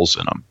lot of holes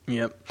in them.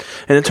 Yep.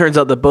 And it turns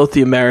out that both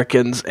the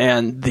Americans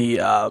and the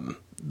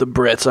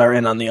Brits are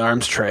in on the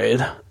arms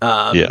trade.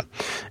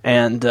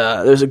 And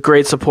there's a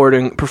great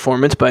supporting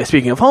performance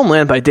speaking of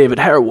Homeland, by David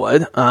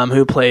Harewood,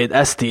 who played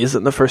Estes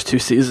in the first 2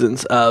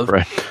 seasons of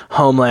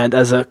Homeland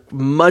as a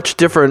much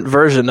different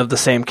version of the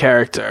same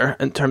character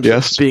in terms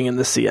of being in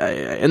the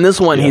CIA. In this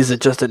one, he's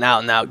just an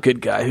out-and-out good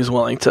guy who's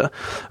willing to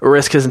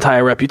risk his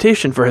entire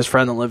reputation for his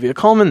friend Olivia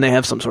Colman. They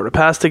have some sort of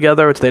past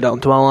together, which they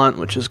don't dwell on,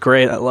 which is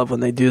great. I love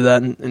when they do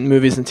that in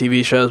movies and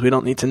TV shows. We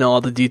don't need to know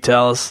all the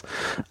details.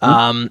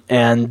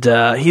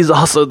 He's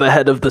also the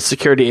head of the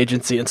security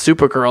agency in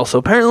Supergirl, so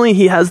apparently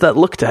he has that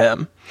look to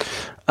him.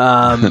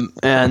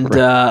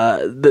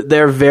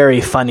 They're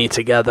very funny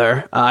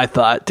together. I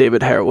thought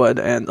David Harewood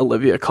and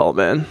Olivia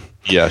Colman.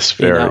 Yes,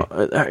 very.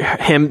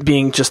 Him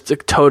being just a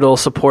total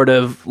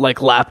supportive, like,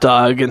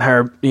 lapdog, and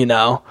her,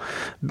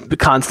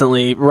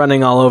 constantly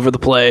running all over the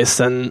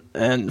place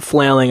and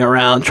flailing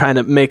around trying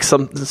to make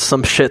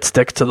some shit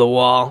stick to the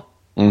wall.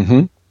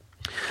 Mm-hmm.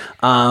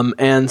 I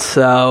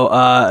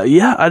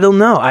don't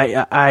know.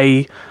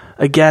 I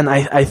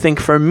think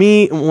for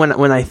me,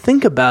 when I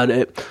think about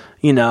it,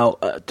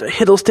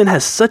 Hiddleston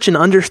has such an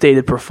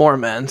understated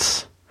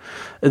performance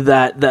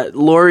that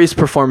Laurie's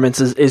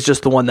performance is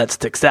just the one that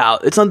sticks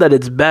out. It's not that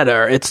it's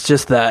better. It's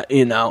just that,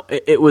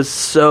 it was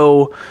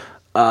so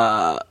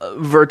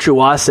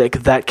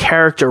virtuosic. That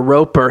character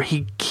Roper,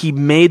 he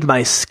made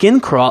my skin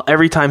crawl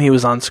every time he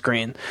was on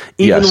screen,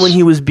 even when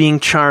he was being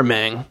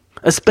charming.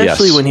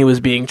 Especially when he was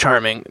being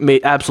charming,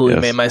 made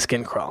my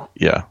skin crawl.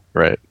 Yeah,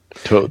 right.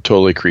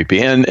 Totally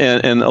creepy.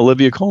 And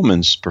Olivia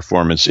Colman's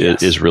performance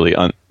is really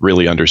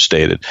really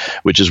understated,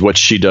 which is what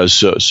she does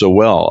so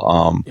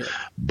well.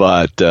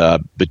 But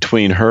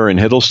between her and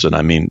Hiddleston,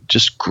 I mean,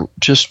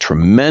 just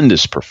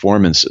tremendous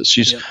performances.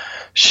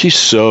 She's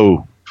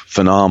so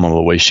phenomenal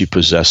the way she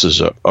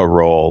possesses a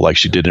role, like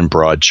she did in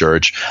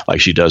Broadchurch,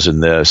 like she does in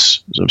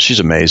this. So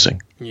she's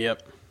amazing.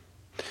 Yep.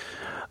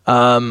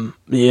 And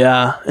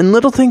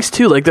little things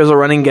too, like there's a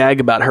running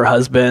gag about her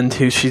husband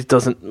who she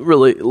doesn't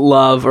really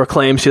love, or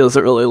claims she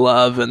doesn't really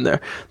love, and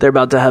they're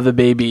about to have a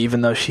baby,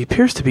 even though she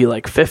appears to be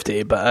like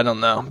 50, but I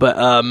don't know.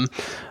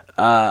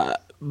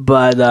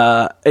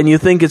 And you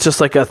think it's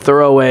just like a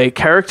throwaway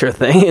character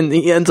thing, and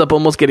he ends up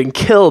almost getting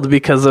killed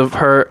because of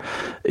her,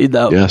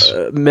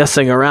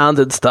 messing around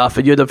and stuff,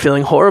 and you end up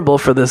feeling horrible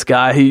for this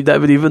guy who you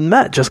haven't even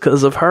met just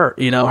because of her,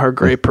 her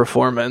great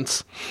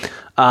performance.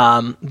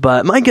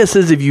 But my guess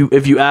is if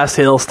you ask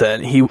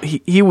Hiddleston,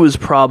 he was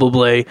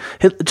probably,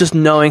 just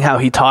knowing how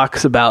he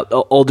talks about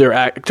older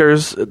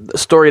actors,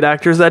 storied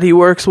actors that he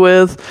works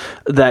with,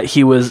 that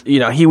he was,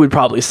 he would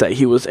probably say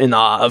he was in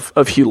awe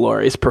of Hugh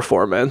Laurie's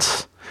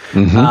performance.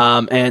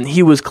 Mm-hmm. And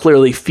he was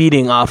clearly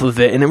feeding off of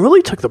it, and it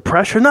really took the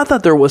pressure. Not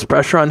that there was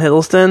pressure on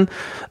Hiddleston,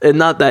 and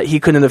not that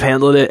he couldn't have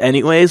handled it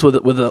anyways with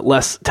a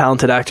less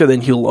talented actor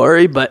than Hugh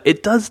Laurie, but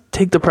it does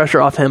take the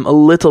pressure off him a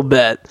little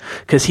bit,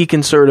 because he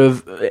can sort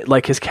of,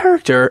 like his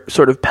character,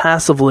 sort of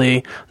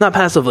not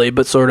passively,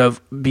 but sort of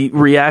be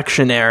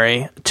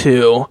reactionary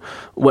to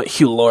what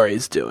Hugh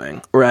Laurie's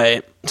doing,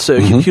 right? So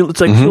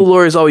it's like Hugh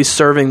Laurie's always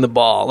serving the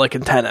ball, like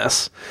in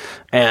tennis,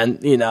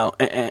 and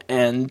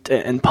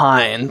and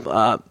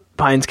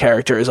Pine's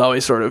character is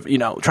always sort of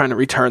trying to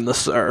return the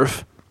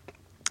serve.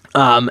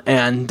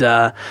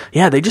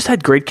 They just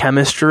had great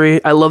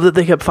chemistry. I love that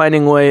they kept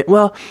finding way.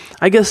 Well,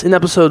 I guess in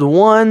episode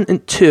 1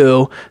 and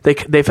 2,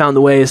 they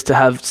found ways to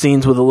have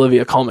scenes with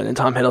Olivia Colman and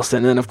Tom Hiddleston,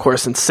 and then of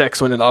course in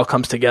 6 when it all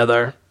comes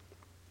together,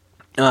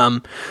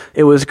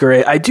 it was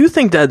great. I do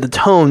think that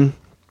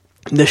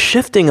the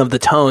shifting of the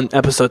tone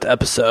episode to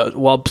episode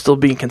while still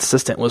being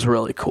consistent was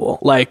really cool.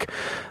 Like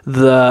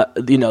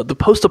the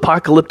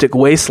post-apocalyptic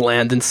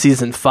wasteland in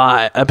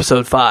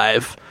episode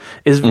 5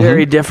 is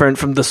very different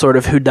from the sort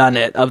of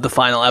whodunit of the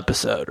final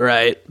episode,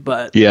 right?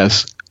 But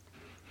yes,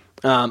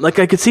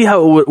 I could see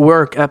how it would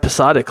work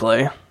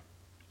episodically.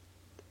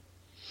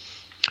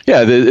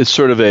 Yeah, it's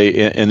sort of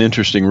an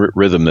interesting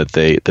rhythm that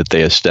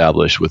they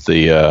establish with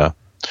the.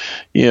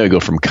 Go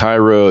from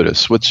Cairo to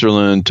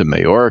Switzerland to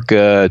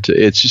Majorca.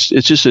 It's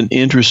just an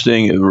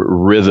interesting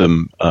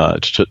rhythm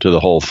to the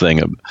whole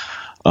thing,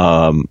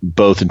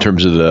 both in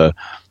terms of the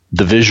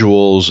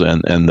visuals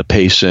and the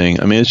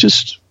pacing. I mean,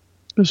 it's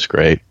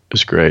great.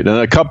 was great. And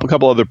a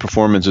couple other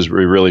performances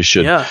we really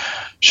should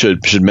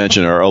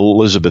mention are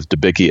Elizabeth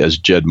Debicki as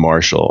Jed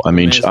Marshall. I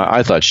mean,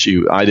 I thought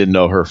I didn't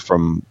know her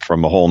from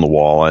A Hole in the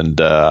Wall, and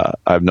I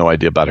have no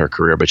idea about her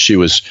career, but she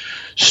was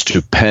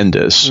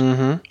stupendous.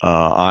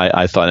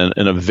 I thought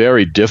in a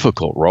very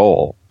difficult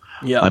role.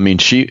 Yeah. I mean,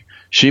 she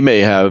may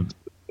have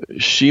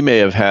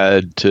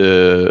had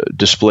to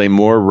display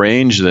more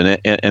range than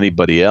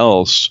anybody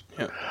else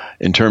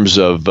in terms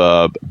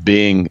of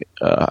being,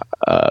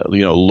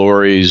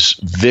 Laurie's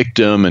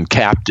victim and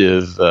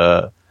captive,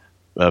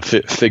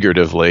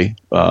 figuratively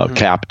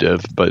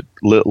captive, but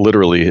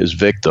literally his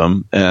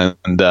victim, and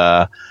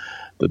the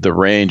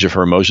range of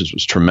her emotions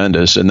was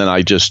tremendous. And then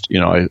I just,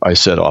 I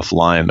said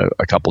offline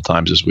a couple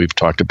times as we've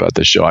talked about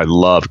this show, I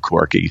love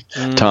Corky.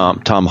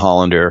 Tom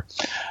Hollander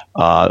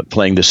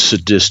playing this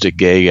sadistic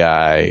gay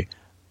guy.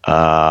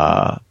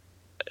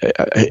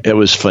 It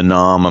was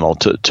phenomenal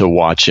to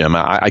watch him.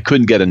 I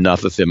couldn't get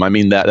enough of him. I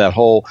mean, that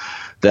whole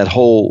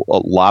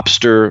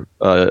lobster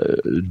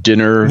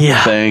dinner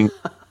thing.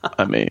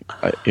 I mean,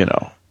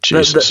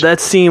 Jesus. That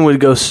scene would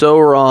go so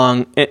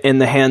wrong in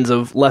the hands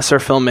of lesser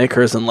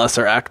filmmakers and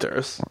lesser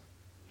actors.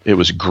 It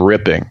was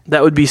gripping.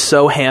 That would be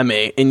so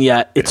hammy, and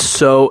yet it's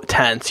so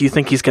tense. You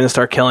think he's going to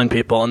start killing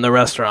people in the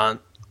restaurant.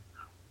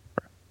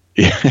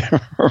 Yeah,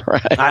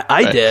 right.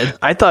 I did.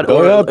 I thought it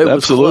was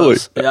absolutely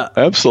close. Yeah,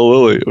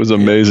 absolutely. It was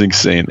an amazing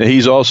scene. And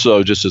he's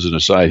also, just as an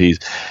aside,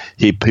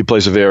 he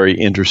plays a very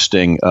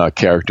interesting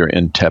character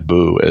in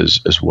Taboo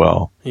as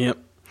well. Yep.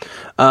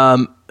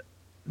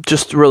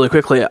 Just really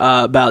quickly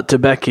about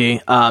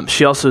Debicki,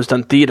 she also has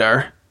done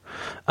theater.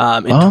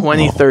 In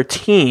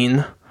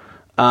 2013,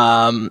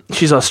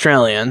 she's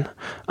Australian.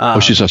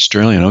 She's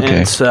Australian. Okay.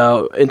 And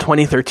so in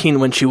 2013,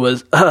 when she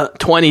was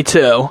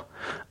 22,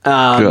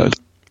 good.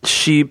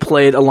 She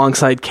played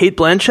alongside Cate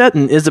Blanchett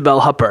and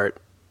Isabelle Huppert.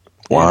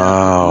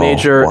 Wow.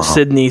 Major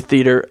Sydney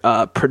theater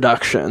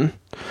production.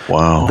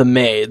 Wow. The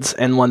Maids,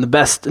 and won the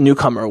Best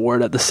Newcomer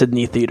Award at the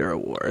Sydney Theater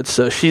Awards.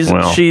 So she's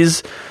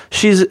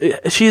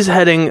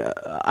heading.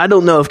 I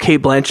don't know if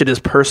Cate Blanchett is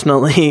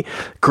personally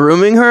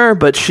grooming her,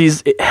 but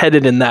she's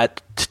headed in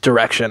that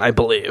direction, I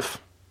believe.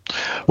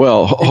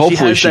 Well,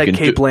 hopefully she has that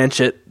Cate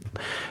Blanchett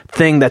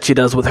thing that she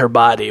does with her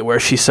body, where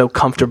she's so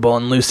comfortable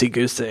and loosey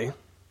goosey.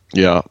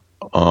 Yeah.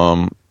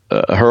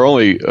 Her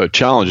only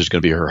challenge is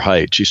going to be her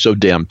height. She's so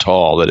damn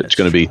tall that it's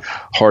going to be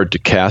hard to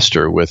cast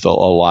her with a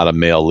lot of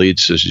male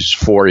leads. So she's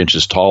 4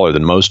 inches taller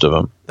than most of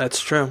them.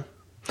 That's true.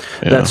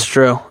 Yeah. That's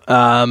true.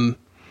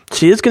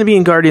 She is going to be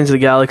in Guardians of the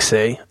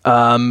Galaxy.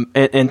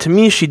 And to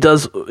me, it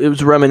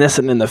was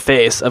reminiscent in the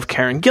face of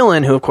Karen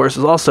Gillan, who, of course,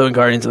 is also in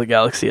Guardians of the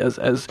Galaxy as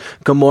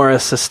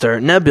Gamora's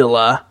sister,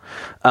 Nebula.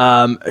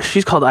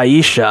 She's called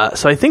Aisha.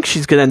 So I think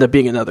she's going to end up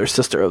being another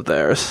sister of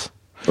theirs.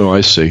 Oh,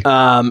 I see.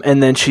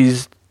 And then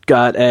she's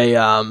got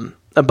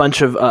a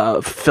bunch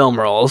of film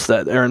roles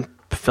that are in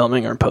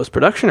filming or in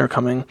post-production or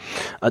coming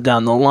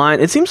down the line.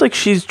 It seems like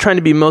she's trying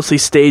to be mostly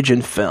stage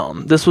and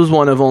film. This was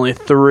one of only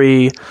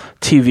 3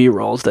 TV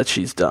roles that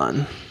she's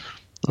done.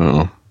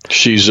 Oh,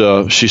 she's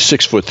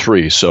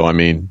 6'3", so I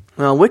mean.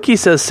 Well, Wiki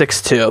says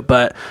 6'2",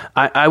 but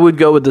I would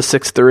go with the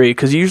 6'3",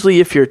 because usually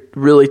if you're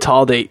really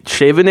tall, they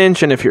shave an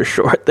inch, and if you're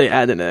short, they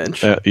add an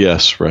inch.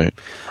 Yes, right.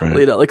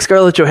 Like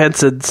Scarlett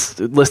Johansson's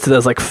listed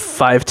as like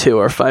 5'2"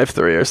 or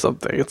 5'3" or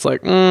something. It's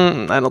like,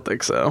 I don't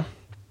think so.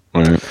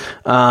 Right.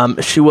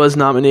 She was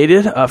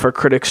nominated for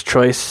Critics'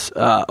 Choice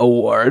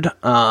Award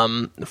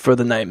for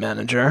The Night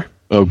Manager.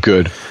 Oh,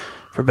 good.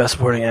 For Best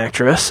Supporting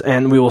Actress,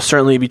 and we will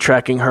certainly be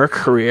tracking her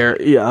career.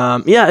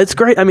 Yeah, it's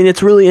great. I mean,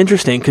 it's really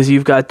interesting because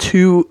you've got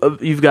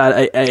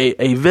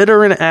a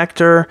veteran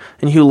actor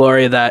in Hugh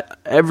Laurie that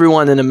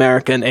everyone in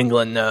America and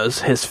England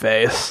knows his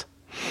face,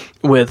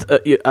 with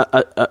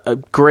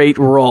a great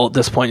role at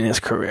this point in his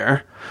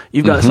career.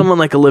 You've got someone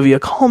like Olivia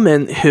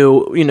Colman,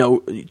 who,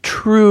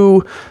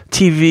 true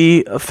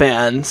TV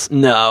fans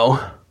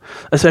know,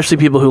 especially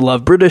people who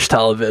love British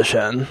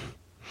television.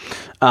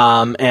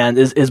 And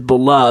is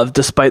beloved,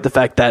 despite the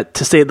fact that,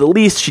 to say the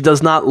least, she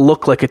does not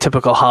look like a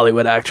typical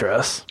Hollywood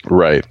actress.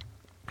 Right.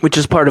 Which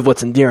is part of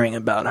what's endearing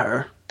about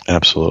her.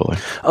 Absolutely.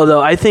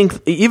 Although I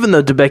think, even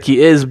though Debicki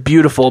is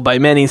beautiful by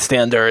many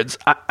standards,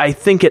 I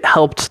think it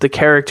helped the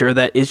character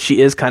that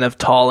she is kind of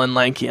tall and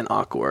lanky and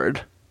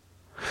awkward.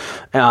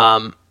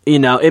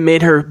 It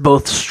made her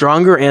both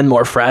stronger and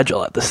more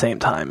fragile at the same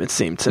time, it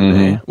seemed to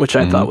me, which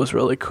I thought was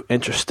really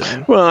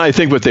interesting. Well, I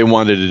think what they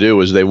wanted to do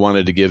was they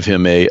wanted to give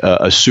him a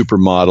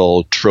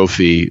supermodel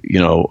trophy,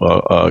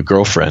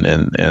 girlfriend,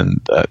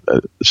 and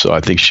so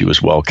I think she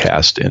was well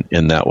cast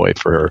in that way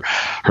for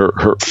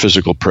her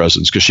physical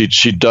presence, because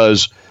she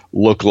does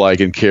look like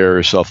and carry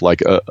herself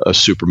like a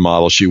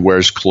supermodel. She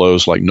wears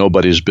clothes like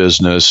nobody's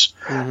business.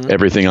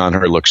 Everything on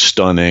her looks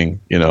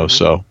stunning,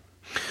 so.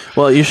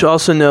 Well, you should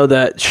also know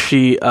that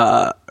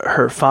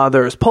her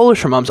father is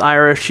Polish, her mom's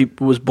Irish. She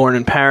was born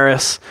in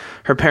Paris.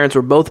 Her parents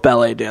were both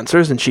ballet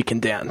dancers, and she can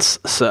dance.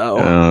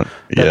 So,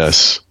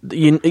 yes,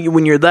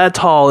 when you're that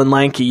tall and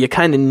lanky, you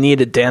kind of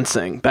need a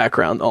dancing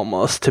background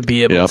almost to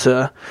be able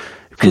to.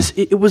 Because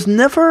it was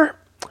never.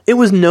 It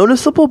was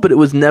noticeable, but it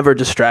was never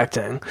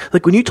distracting.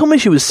 Like when you told me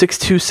she was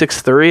 6'2",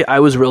 6'3", I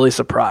was really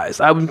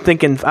surprised. I was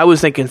thinking 5'10",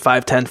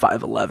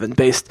 5'11",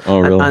 based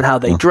on how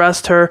they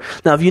dressed her.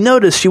 Now, if you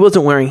notice, she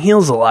wasn't wearing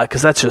heels a lot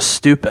because that's just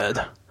stupid.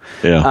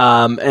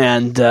 Yeah.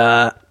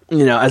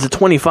 As a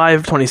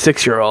 25,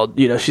 26-year-old,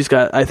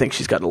 I think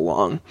she's got a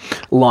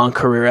long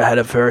career ahead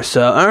of her.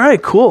 So, all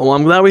right, cool. Well,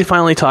 I'm glad we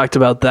finally talked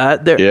about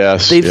that.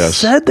 They've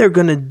said they're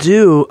going to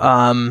do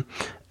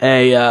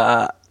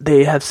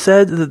they have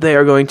said that they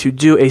are going to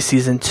do a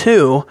season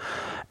 2.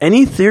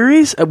 Any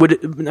theories?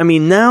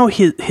 Now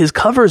his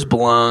cover's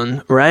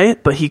blown,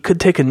 right? But he could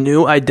take a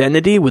new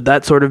identity. Would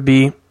that sort of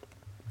be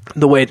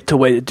the way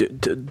to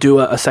do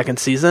a second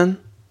season?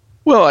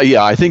 Well,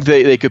 yeah, I think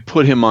they could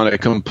put him on a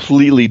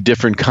completely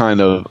different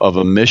kind of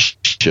a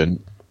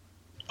mission,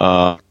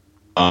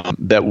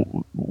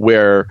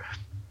 where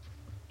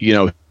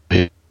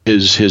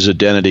his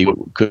identity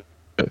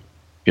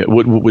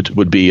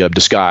would be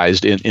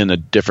disguised in a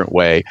different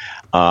way.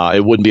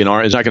 It wouldn't be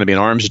it's not going to be an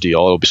arms deal.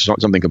 It'll be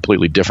something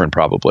completely different,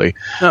 probably.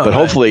 Oh, but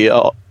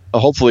right.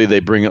 Hopefully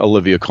they bring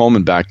Olivia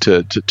Colman back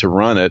to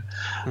run it,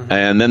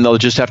 and then they'll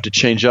just have to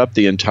change up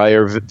the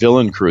entire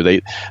villain crew.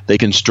 They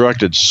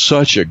constructed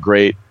such a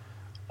great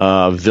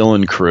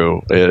villain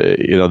crew.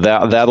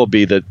 That'll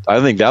be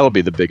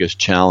the biggest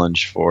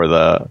challenge for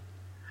the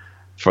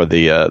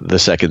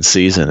second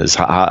season is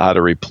how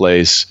to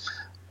replace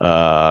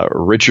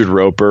Richard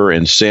Roper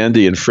and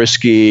Sandy and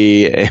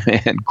Frisky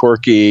and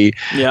Corky,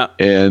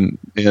 and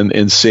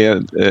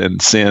Sandy, yeah.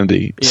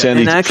 Sandy,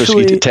 and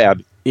actually, Frisky,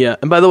 Tab. Yeah,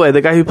 and by the way,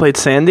 the guy who played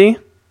Sandy,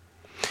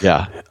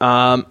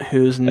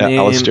 whose name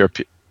Alistair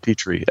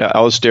Petrie,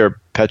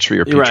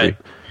 right?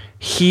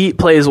 He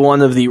plays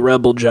one of the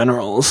rebel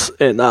generals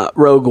in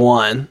Rogue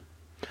One,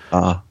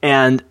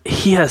 and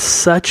he has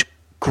such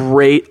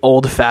great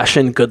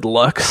old-fashioned good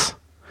looks.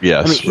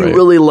 Yes, he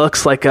really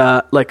looks like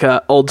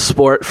a old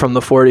sport from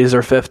the 40s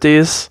or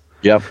 50s.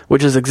 Yep.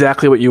 Which is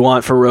exactly what you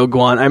want for Rogue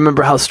One. I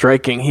remember how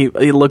striking he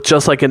looked,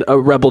 just like a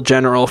rebel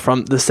general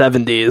from the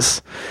 70s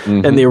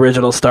in the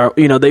original Star.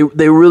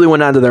 They really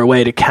went out of their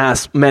way to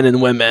cast men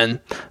and women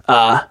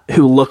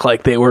who look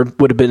like they would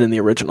have been in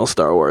the original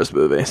Star Wars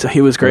movie. So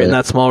he was great in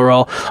that small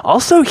role.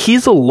 Also,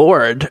 he's a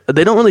lord.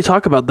 They don't really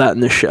talk about that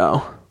in the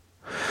show.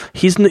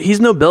 He's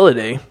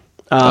nobility.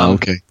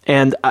 Okay.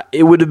 And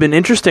it would have been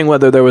interesting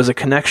whether there was a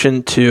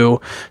connection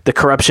to the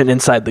corruption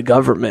inside the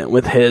government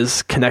with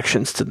his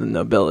connections to the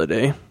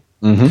nobility.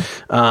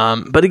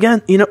 But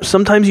again,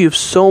 sometimes you have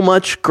so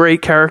much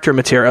great character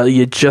material,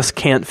 you just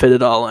can't fit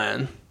it all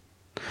in.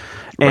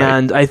 Right.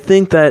 And I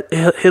think that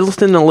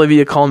Hiddleston and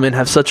Olivia Colman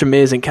have such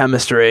amazing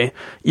chemistry.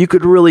 You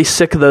could really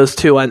sick those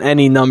two on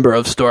any number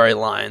of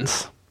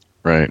storylines.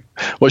 Right.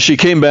 Well, she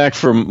came back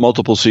from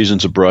multiple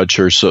seasons of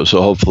Broadchurch,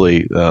 so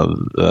hopefully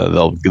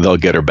they'll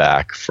get her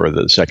back for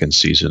the second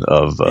season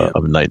of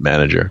Night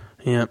Manager.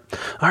 Yeah.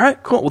 All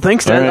right. Cool. Well,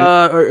 thanks, Dan.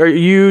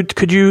 Right.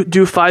 Could you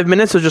do 5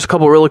 minutes or just a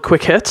couple really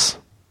quick hits?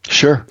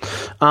 Sure.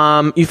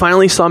 You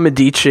finally saw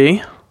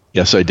Medici.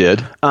 Yes, I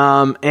did.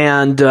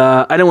 And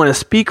I don't want to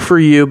speak for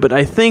you, but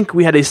I think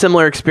we had a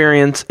similar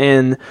experience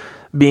in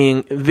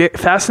being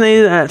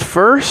fascinated at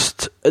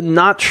first,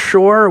 not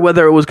sure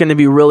whether it was going to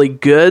be really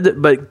good,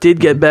 but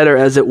did get better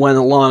as it went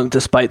along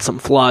despite some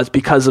flaws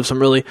because of some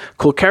really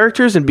cool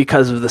characters and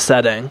because of the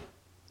setting.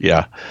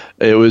 Yeah,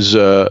 it was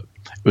a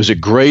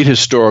great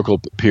historical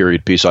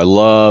period piece. I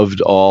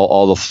loved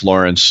all the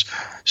Florence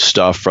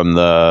stuff from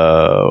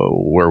the,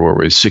 where were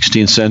we,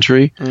 16th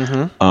century,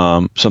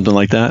 something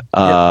like that.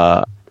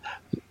 Yeah.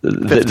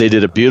 They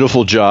did a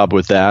beautiful job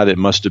with that. It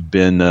must have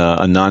been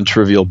a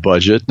non-trivial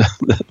budget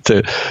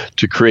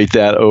to create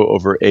that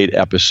over 8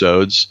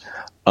 episodes.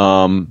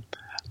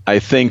 I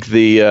think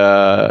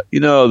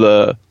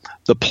the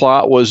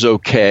plot was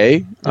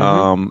okay.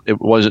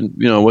 It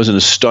wasn't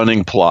a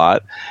stunning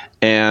plot,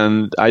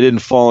 and I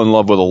didn't fall in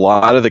love with a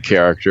lot of the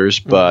characters,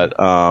 but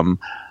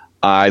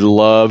I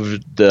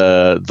loved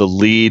the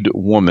lead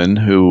woman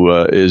who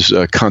is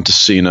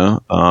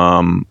Contessina.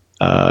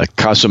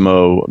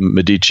 Cosimo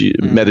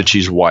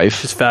Medici's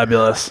wife. She's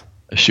fabulous.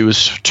 She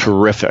was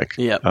terrific.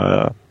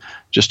 Yeah.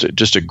 Just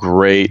a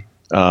great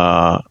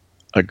a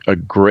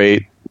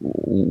great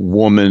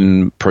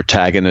woman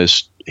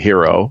protagonist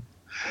hero.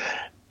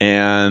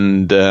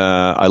 And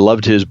I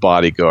loved his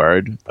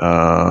bodyguard.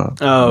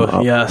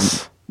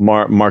 Yes.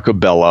 Marco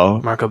Bello.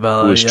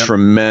 Who was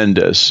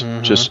tremendous.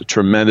 Just a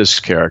tremendous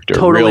character.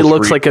 Totally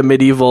looks like a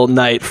medieval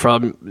knight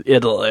from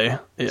Italy.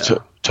 Yeah.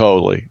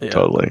 Totally.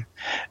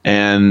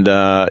 And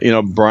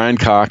Brian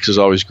Cox is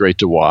always great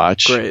to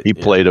watch. He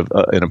played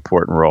an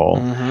important role.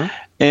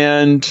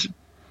 And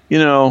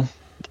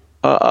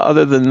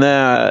other than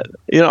that,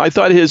 I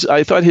thought his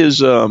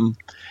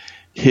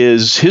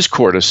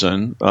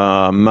courtesan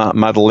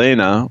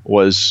Maddalena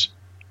was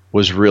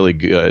really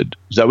good.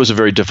 That was a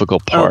very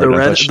difficult part. The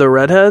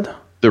redhead.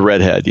 The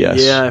redhead,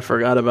 yes. Yeah, I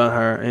forgot about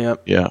her.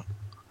 Yep. Yeah.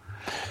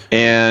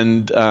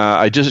 And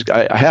I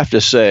have to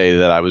say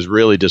that I was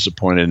really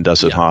disappointed in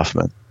Dustin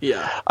Hoffman.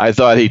 Yeah. I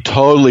thought he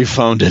totally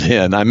phoned it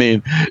in. I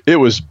mean, it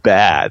was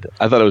bad.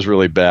 I thought it was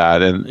really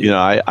bad. And,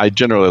 I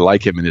generally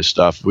like him and his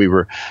stuff. We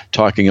were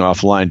talking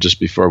offline just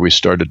before we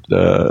started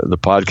the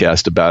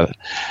podcast about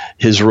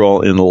his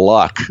role in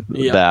Luck,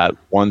 that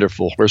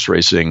wonderful horse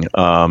racing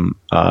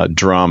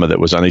drama that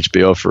was on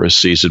HBO for a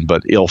season,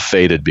 but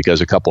ill-fated because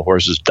a couple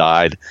horses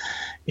died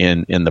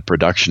in the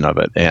production of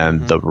it.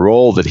 And the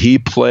role that he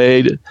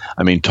played,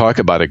 I mean, talk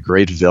about a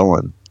great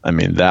villain. I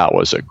mean, that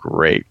was a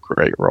great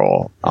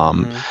role.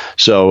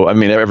 So, I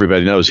mean,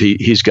 everybody knows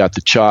he's got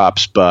the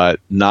chops, but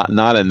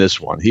not in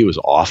this one. He was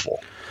awful.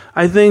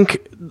 I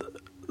think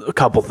a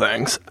couple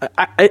things.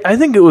 I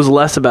think it was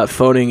less about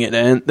phoning it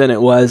in than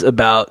it was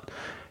about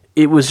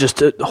it was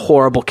just a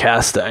horrible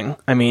casting.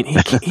 I mean,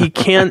 he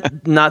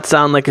can't not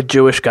sound like a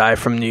Jewish guy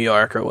from New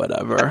York or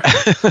whatever.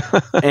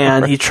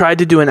 And he tried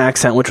to do an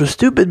accent, which was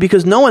stupid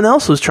because no one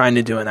else was trying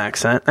to do an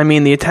accent. I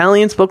mean, the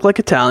Italians spoke like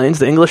Italians.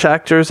 The English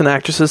actors and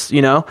actresses,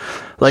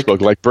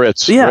 spoke like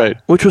Brits. Yeah, right.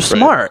 Which was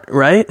smart,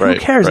 right? Who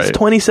cares? Right. It's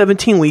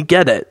 2017. We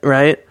get it,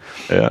 right?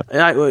 Yeah.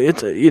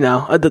 It's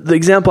the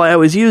example I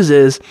always use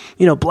is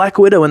Black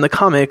Widow in the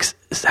comics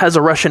has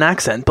a Russian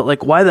accent, but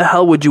like, why the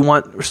hell would you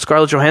want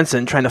Scarlett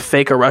Johansson trying to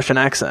fake a Russian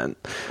accent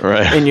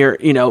in your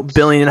 $1.5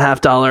 billion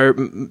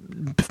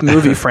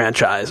movie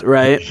franchise,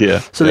 right?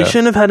 Yeah. So they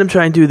shouldn't have had him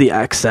try and do the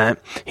accent.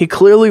 He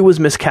clearly was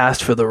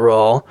miscast for the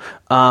role.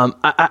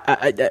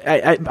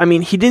 I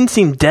mean, he didn't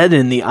seem dead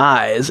in the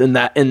eyes in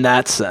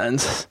that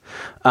sense.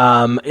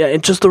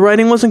 It just, the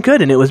writing wasn't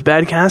good and it was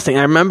bad casting.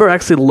 I remember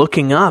actually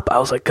looking up, I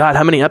was like, God,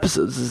 how many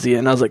episodes is he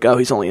in? I was like, oh,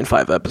 he's only in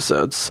 5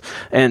 episodes.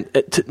 And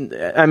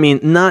I mean,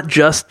 not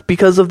just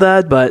because of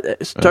that,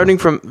 but starting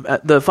from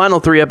the final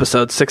 3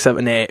 episodes, 6,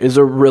 7, 8 is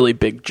a really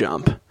big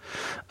jump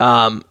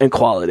in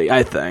quality,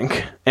 I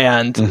think.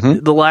 And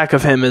the lack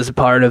of him is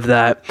part of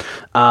that.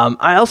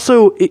 I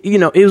also, it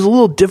was a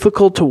little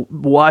difficult to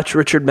watch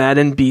Richard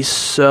Madden be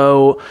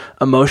so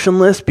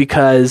emotionless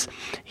because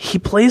he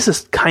plays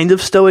this kind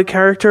of stoic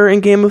character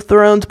in Game of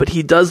Thrones, but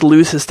he does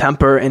lose his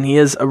temper and he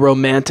is a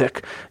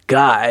romantic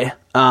guy.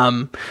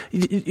 When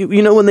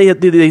they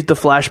had the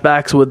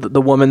flashbacks with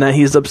the woman that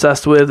he's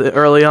obsessed with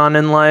early on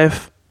in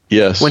life?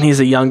 Yes. When he's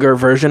a younger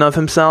version of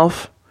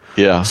himself?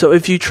 Yeah. So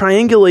if you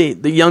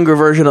triangulate the younger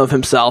version of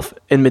himself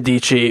in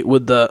Medici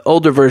with the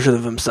older version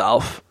of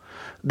himself,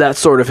 that's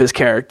sort of his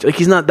character. Like,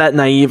 he's not that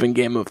naive in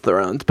Game of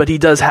Thrones, but he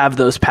does have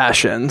those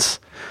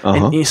passions.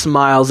 And he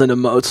smiles and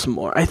emotes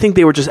more. I think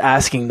they were just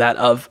asking that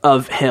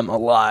of him a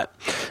lot.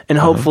 And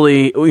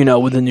hopefully,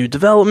 with the new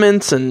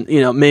developments and,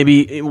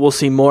 maybe we'll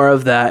see more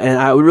of that. And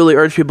I would really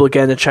urge people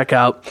again to check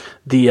out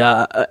the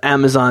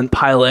Amazon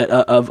pilot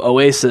of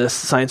Oasis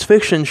science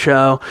fiction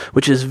show,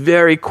 which is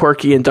very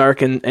quirky and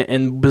dark and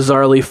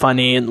bizarrely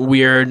funny and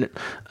weird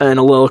and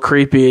a little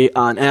creepy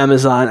on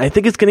Amazon. I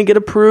think it's going to get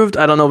approved.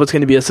 I don't know if it's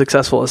going to be as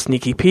successful as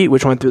Sneaky Pete,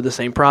 which went through the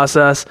same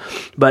process.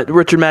 But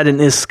Richard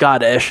Madden is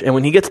Scottish, and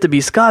when he gets to be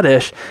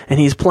Scottish and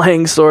he's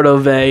playing sort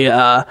of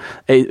a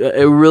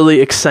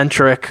really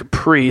eccentric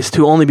priest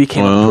who only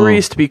became a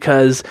priest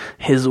because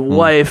his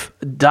wife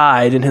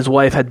died and his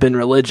wife had been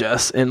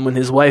religious, and when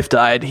his wife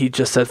died he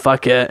just said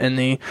fuck it, and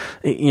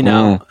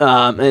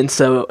and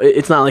so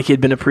it's not like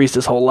he'd been a priest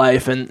his whole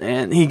life,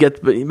 and he gets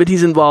but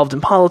he's involved in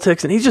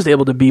politics and he's just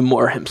able to be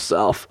more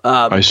himself.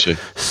 I see.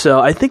 So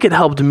I think it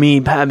helped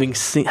me having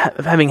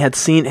had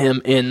seen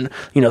him in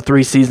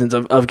 3 seasons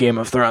of Game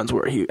of Thrones,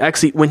 where he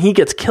actually, when he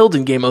gets killed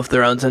in Game of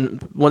Thrones,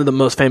 and one of the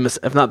most famous,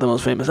 if not the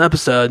most famous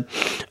episode,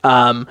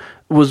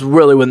 was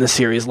really when the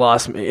series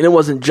lost me. And it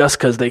wasn't just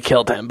because they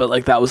killed him, but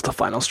like that was the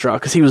final straw,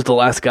 because he was the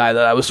last guy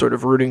that I was sort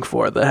of rooting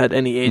for that had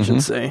any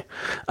agency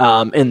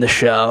in the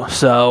show.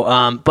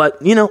 So,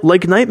 but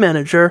like Night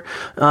Manager,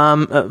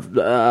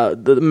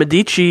 the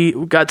Medici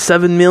got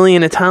 7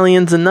 million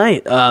Italians a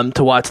night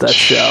to watch that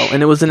show,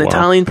 and it was an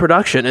Italian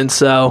production. And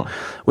so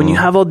when you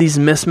have all these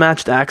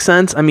mismatched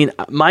accents, I mean,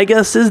 my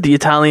guess is the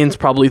Italians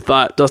probably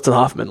thought Dustin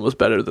Hoffman was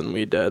better than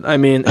we did. I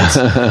mean, it's,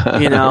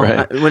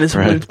 when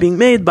it's being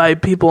made by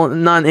people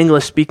in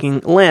non-English speaking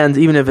lands,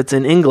 even if it's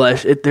in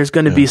English, there's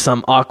going to be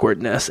some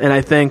awkwardness. And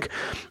I think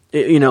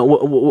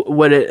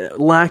what it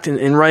lacked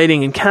in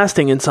writing and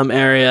casting in some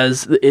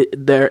areas,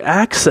 their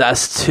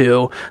access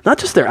to, not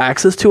just their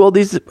access to all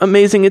these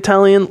amazing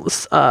Italian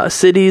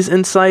cities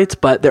and sites,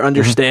 but their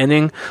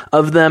understanding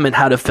of them and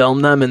how to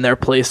film them and their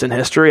place in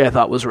history, I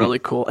thought was really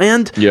cool.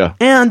 And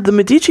the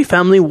Medici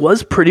family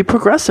was pretty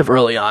progressive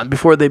early on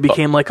before they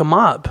became like a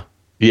mob.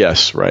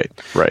 Yes, right.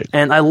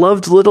 And I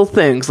loved little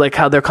things like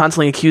how they're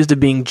constantly accused of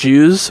being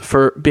Jews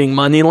for being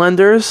money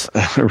lenders,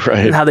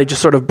 right? And how they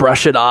just sort of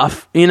brush it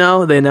off. They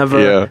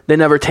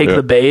never take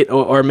the bait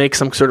or make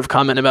some sort of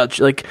comment about,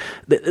 like,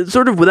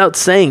 sort of without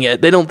saying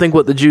it. They don't think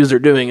what the Jews are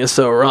doing is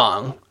so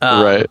wrong,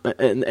 right?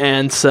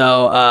 And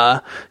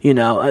so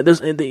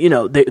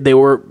they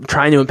were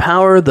trying to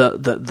empower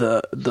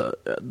the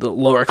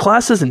lower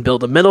classes and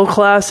build a middle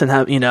class and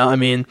have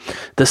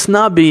the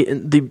snobby,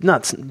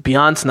 not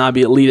beyond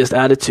snobby elitist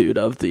attitude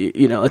of the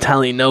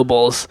Italian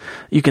nobles.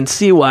 You can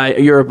see why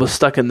Europe was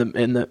stuck in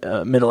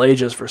the Middle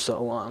Ages for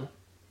so long.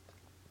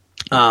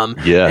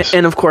 Yes.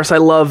 And of course, I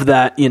love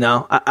that,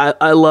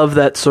 I love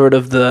that sort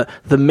of the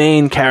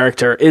main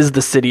character is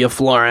the city of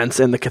Florence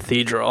and the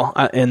cathedral,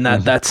 and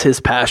that's his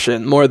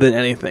passion more than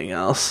anything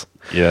else.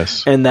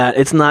 Yes. And that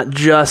it's not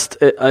just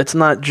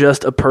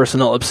a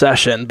personal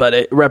obsession, but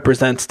it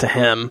represents to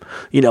him,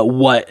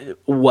 what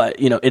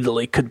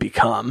Italy could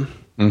become.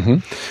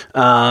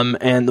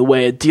 And the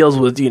way it deals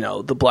with,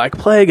 the Black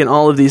Plague and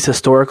all of these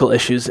historical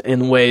issues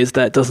in ways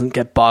that doesn't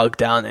get bogged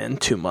down in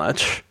too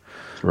much.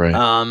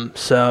 Right.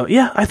 So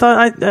yeah, I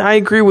thought I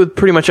agree with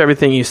pretty much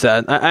everything you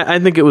said. I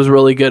think it was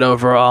really good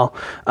overall.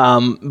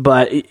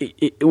 But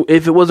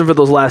if it wasn't for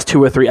those last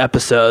 2 or 3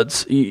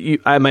 episodes,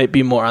 I might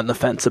be more on the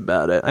fence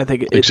about it. I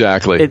think it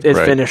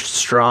finished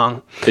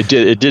strong. It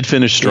did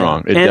finish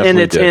strong. Yeah. It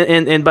definitely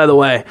did. And by the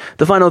way,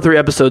 the final 3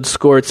 episodes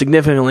scored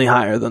significantly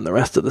higher than the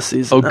rest of the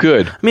season. Oh,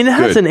 good. I mean, it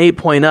has an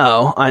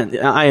 8.0 on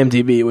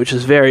IMDb, which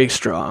is very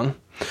strong.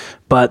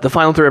 But the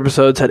final 3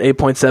 episodes had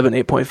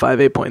 8.7,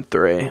 8.5,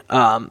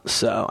 8.3.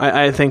 So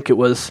I think it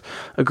was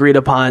agreed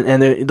upon.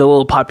 And the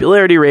little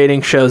popularity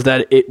rating shows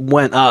that it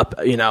went up,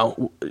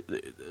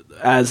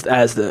 as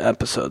the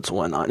episodes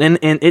went on. And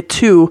it,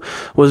 too,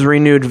 was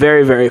renewed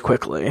very, very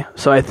quickly.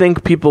 So I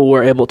think people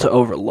were able to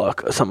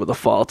overlook some of the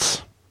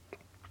faults.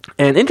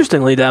 And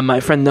interestingly, Dan, my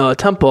friend Noah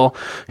Temple,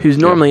 who's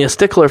normally a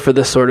stickler for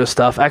this sort of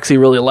stuff, actually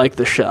really liked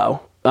the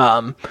show.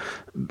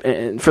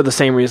 And for the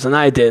same reason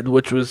I did,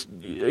 which was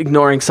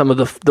ignoring some of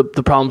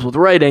the problems with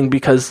writing,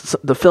 because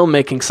the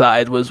filmmaking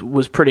side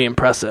was pretty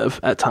impressive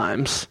at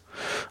times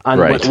on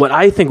what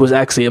I think was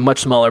actually a much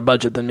smaller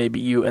budget than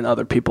maybe you and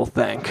other people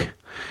think,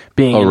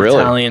 being an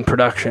Italian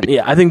production.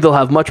 Yeah, I think they'll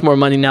have much more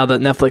money now that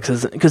Netflix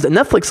is, because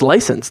Netflix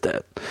licensed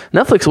it.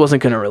 Netflix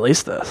wasn't going to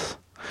release this.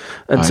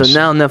 And so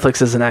now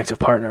Netflix is an active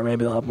partner.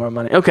 Maybe they'll have more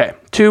money. Okay,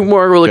 2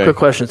 more really quick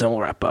questions and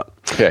we'll wrap up.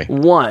 Okay.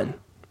 1.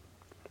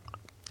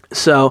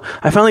 So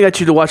I finally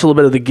got you to watch a little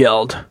bit of The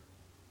Guild.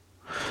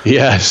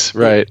 Yes,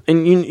 right.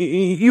 And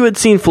you had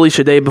seen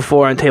Felicia Day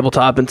before on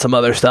Tabletop and some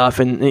other stuff,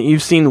 and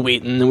you've seen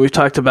Wheaton, and we've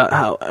talked about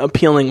how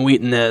appealing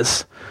Wheaton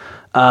is.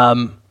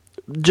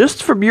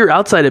 Just from your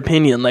outside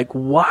opinion, like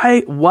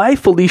why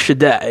Felicia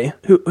Day,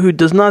 who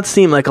does not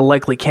seem like a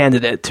likely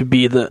candidate to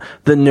be the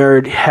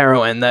nerd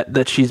heroine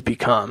that she's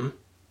become?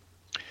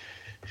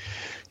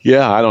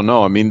 Yeah, I don't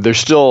know. I mean, there's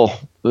still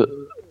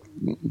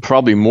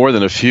probably more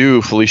than a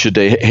few Felicia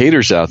Day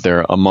haters out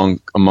there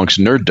amongst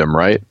nerddom,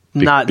 right?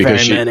 Not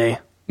very many.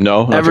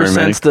 No, not ever very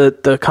since many.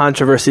 the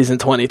controversies in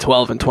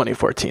 2012 and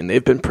 2014,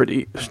 they've been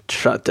pretty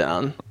shut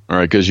down. All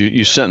right, because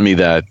you sent me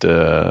that.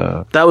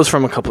 That was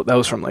from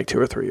like 2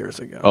 or 3 years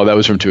ago. Oh, that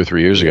was from 2 or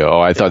 3 years ago.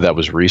 Oh, I thought that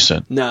was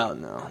recent. No.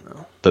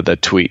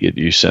 That tweet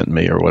you sent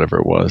me or whatever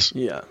it was.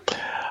 Yeah.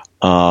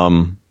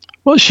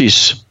 Well,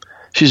 she's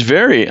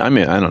very. I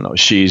mean, I don't know.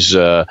 She's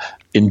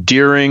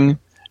endearing.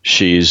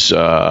 She's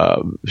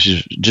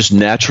just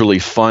naturally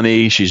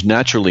funny. She's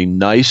naturally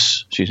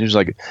nice. She seems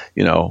like,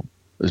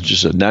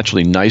 just a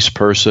naturally nice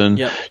person.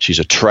 Yep. She's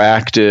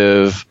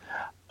attractive.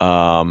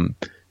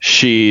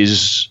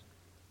 She's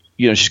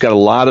got a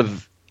lot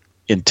of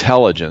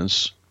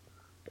intelligence.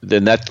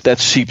 Then that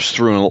seeps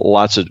through in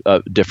lots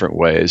of different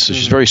ways. So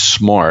she's very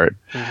smart,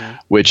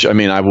 which, I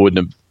mean, I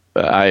wouldn't have.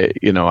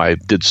 I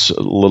did a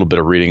little bit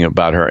of reading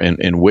about her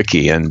in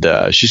Wiki, and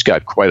she's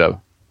got quite a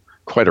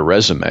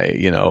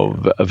resume,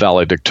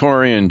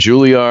 valedictorian,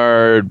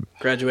 Juilliard,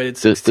 graduated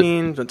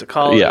 16, went to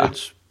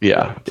college.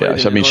 Yeah.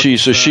 So, I mean,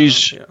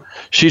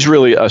 she's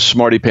really a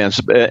smarty pants,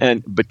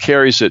 but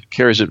carries it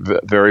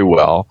very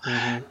well,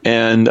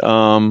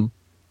 and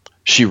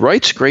she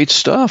writes great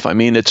stuff. I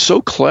mean, it's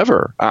so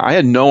clever. I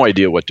had no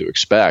idea what to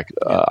expect.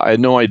 I had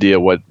no idea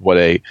what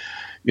an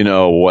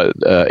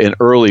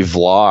early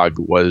vlog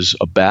was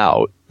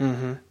about,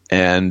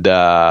 and.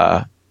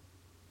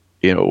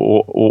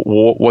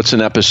 What's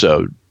an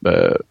episode?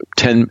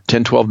 10,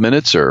 12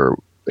 minutes or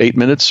 8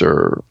 minutes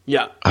or?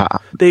 Yeah.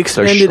 They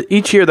expanded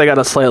each year. They got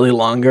a slightly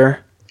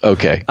longer.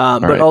 Okay.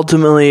 But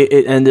ultimately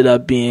it ended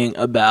up being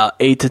about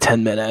 8 to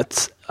 10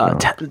 minutes,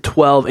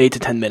 12 8 to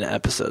 10 minute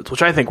episodes,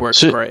 which I think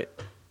works great.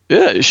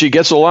 Yeah, she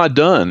gets a lot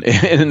done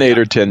in 8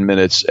 or 10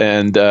 minutes.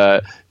 And, these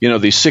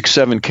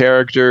 6-7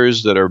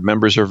 characters that are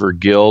members of her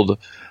guild,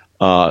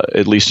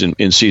 at least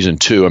in season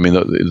 2. I mean,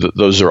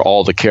 those are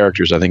all the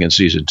characters, I think, in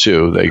season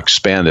 2. They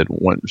expanded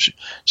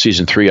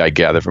season 3, I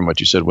gather, from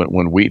what you said,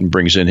 when Wheaton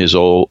brings in his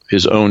own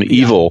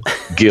evil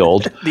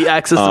guild. The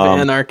Axis of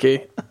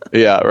Anarchy.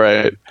 Yeah,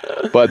 right.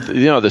 But,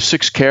 the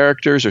 6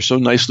 characters are so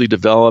nicely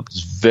developed.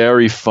 It's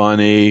very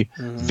funny,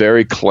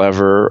 very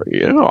clever.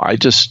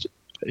 It's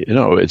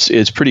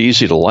pretty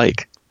easy to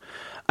like.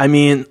 I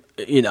mean,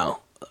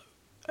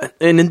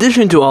 in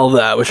addition to all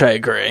that, which I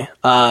agree,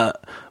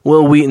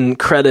 Will Wheaton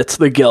credits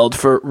the Guild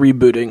for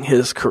rebooting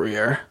his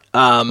career.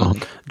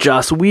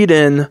 Joss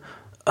Whedon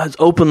has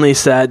openly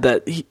said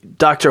that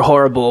Dr.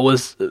 Horrible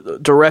was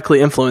directly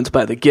influenced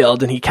by the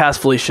Guild, and he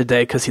cast Felicia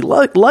Day because he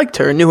liked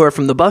her, knew her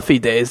from the Buffy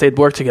days. They'd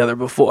worked together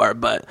before,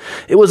 but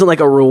it wasn't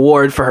like a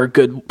reward for her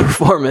good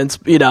performance,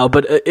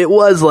 but it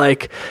was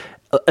like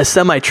a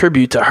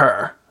semi-tribute to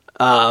her.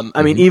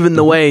 I mean, even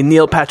the way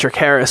Neil Patrick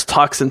Harris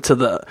talks into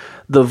the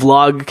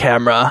vlog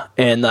camera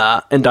in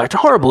Dr.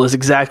 Horrible is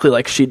exactly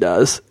like she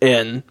does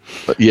in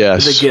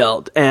The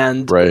Guild.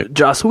 And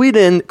Joss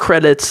Whedon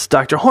credits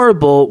Dr.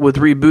 Horrible with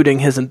rebooting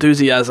his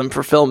enthusiasm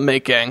for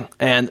filmmaking,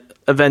 and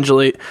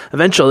eventually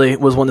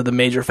was one of the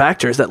major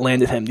factors that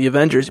landed him the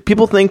Avengers.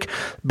 People think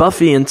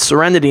Buffy and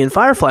Serenity and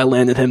Firefly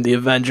landed him the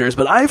Avengers,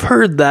 but I've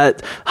heard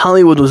that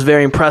Hollywood was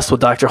very impressed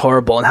with Dr.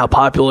 Horrible and how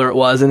popular it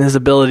was, and his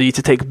ability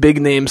to take big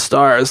name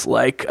stars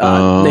like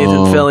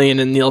Nathan Fillion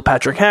and Neil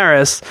Patrick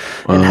Harris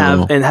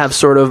and have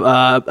sort of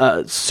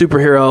a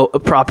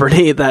superhero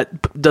property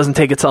that doesn't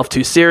take itself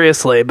too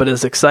seriously but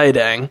is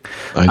exciting.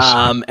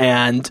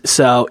 And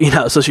so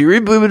so she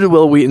rebooted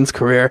Will Wheaton's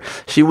career.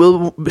 She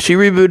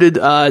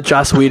rebooted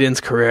Joss Whedon's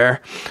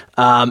career,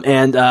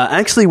 and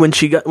actually, when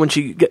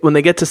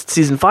they get to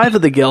season 5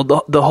 of The Guild,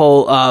 the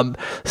whole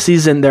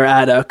season they're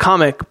at a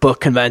comic book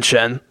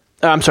convention.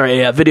 I'm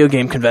sorry, a video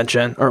game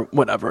convention or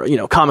whatever,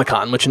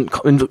 Comic-Con, which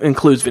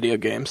includes video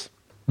games.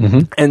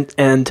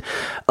 And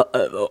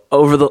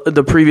over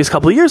the previous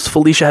couple of years,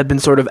 Felicia had been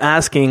sort of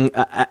asking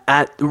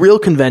at real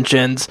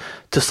conventions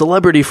to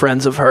celebrity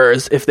friends of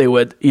hers if they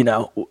would,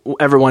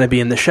 ever want to be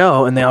in the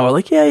show. And they all were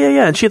like,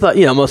 yeah. And she thought,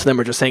 most of them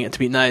were just saying it to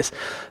be nice.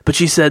 But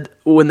she said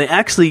when they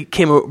actually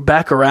came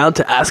back around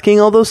to asking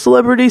all those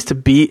celebrities to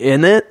be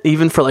in it,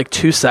 even for like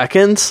 2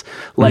 seconds,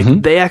 like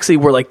they actually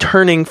were like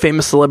turning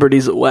famous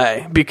celebrities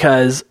away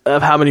because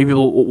of how many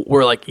people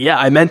were like, yeah,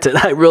 I meant it.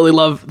 I really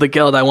love The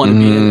Guild. I want to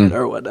be in it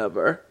or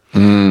whatever.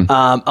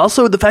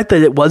 Also, the fact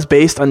that it was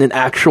based on an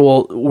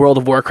actual World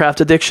of Warcraft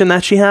addiction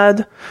that she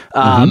had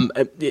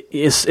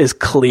is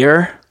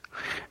clear,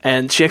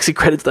 and she actually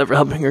credits them for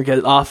helping her get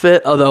it off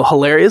it. Although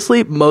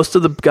hilariously, most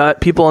of the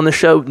people on the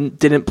show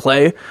didn't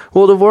play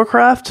World of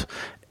Warcraft,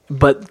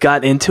 but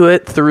got into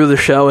it through the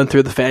show and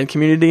through the fan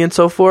community and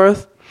so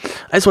forth.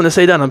 I just want to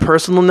say that on a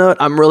personal note,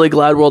 I'm really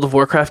glad World of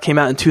Warcraft came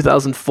out in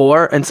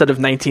 2004 instead of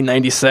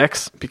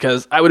 1996,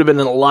 because I would have been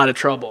in a lot of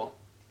trouble.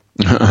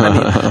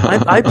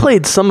 I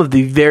played some of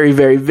the very,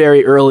 very,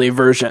 very early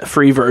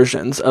free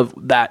versions of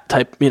that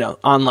type,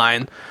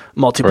 online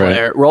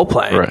multiplayer role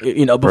playing,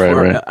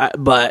 before.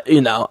 But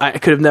I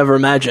could have never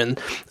imagined,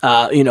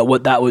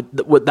 what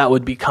that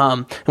would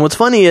become. And what's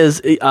funny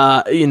is,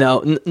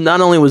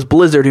 not only was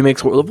Blizzard, who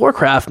makes World of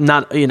Warcraft,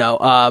 not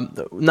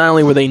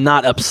only were they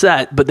not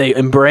upset, but they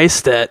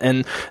embraced it,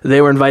 and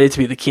they were invited to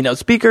be the keynote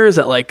speakers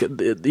at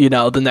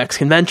the next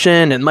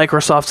convention, and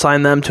Microsoft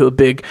signed them to a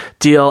big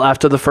deal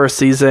after the first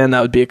season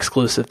that would be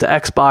exclusive to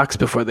Xbox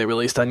before they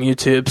released on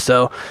YouTube.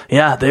 So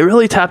yeah, they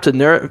really tapped a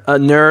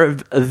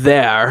nerve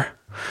there.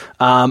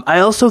 I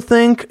also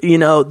think,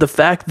 the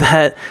fact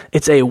that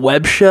it's a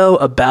web show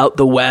about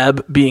the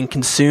web being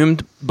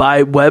consumed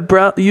by web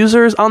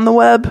users on the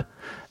web,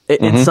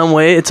 in some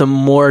way, it's a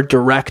more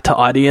direct to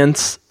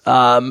audience.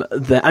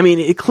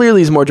 It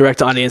clearly is more direct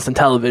to audience than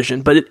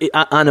television, but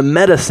on a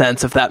meta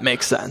sense, if that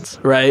makes sense,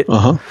 right?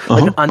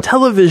 Like on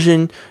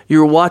television,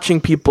 you're watching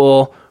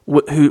people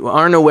who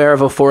aren't aware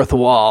of a fourth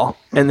wall,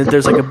 and that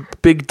there's like a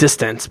big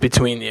distance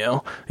between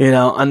you.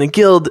 On The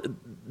Guild,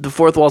 the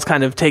fourth wall's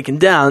kind of taken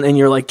down, and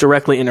you're like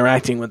directly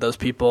interacting with those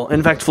people.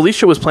 In fact,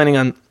 Felicia was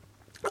planning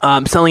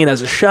on selling it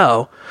as a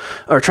show,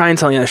 or trying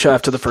selling it as a show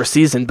after the first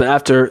season, but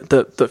after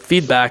the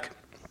feedback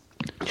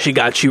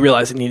she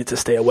realized it needed to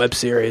stay a web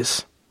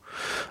series.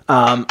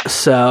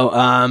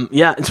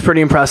 It's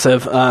pretty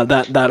impressive,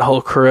 that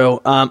whole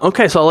crew.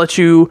 Okay, so I'll let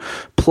you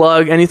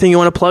plug anything you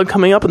want to plug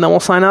coming up, and then we'll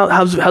sign out.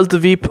 How's the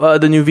Veep,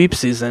 the new Veep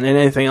season, and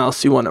anything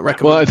else you want to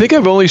recommend? Well, I think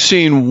I've only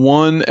seen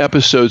one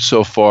episode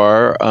so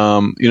far.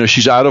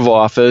 She's out of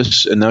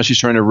office, and now she's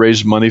trying to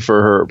raise money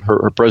for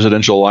her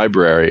presidential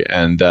library,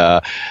 and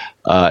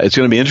it's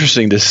going to be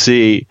interesting to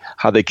see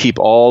how they keep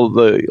all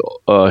the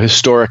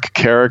historic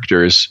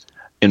characters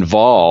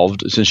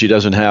involved, since she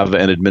doesn't have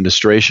an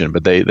administration,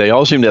 but they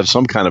all seem to have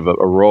some kind of a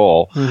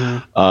role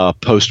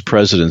post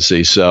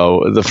presidency.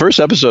 So the first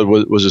episode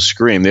was a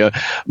scream.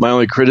 My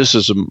only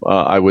criticism,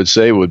 I would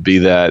say, would be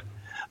that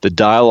the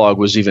dialogue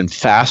was even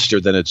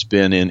faster than it's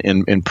been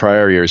in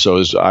prior years. So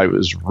it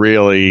was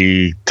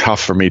really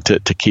tough for me to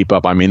keep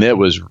up. I mean, it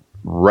was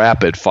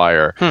rapid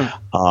fire,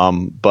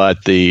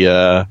 but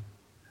the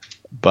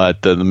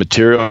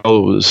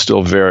material was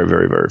still very,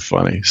 very, very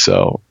funny.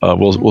 So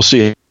we'll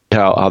see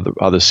how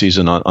the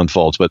season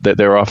unfolds, but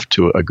they're off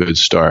to a good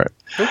start.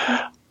 Okay.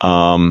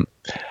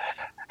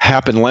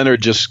 Hap and Leonard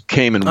just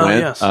came and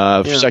went.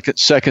 Yes.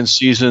 Second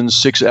season,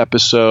 6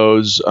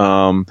 episodes.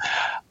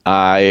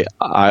 I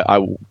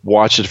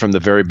watched it from the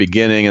very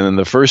beginning, and then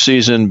the first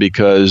season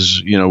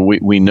because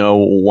we know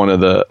one of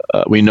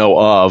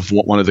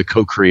the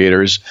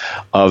co-creators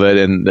of it,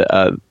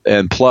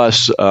 and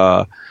plus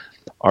our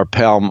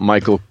pal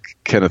Michael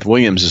Kenneth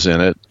Williams is in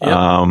it.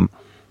 Yep.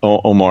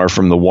 Omar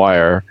from The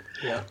Wire.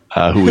 Yeah.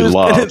 Who we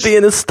love. He's going to be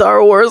in a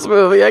Star Wars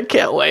movie. I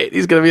can't wait.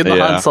 He's going to be in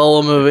the Han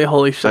Solo movie.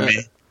 Holy shit. I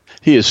mean,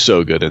 he is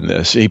so good in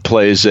this. He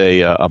plays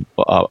a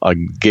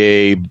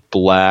gay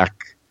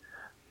black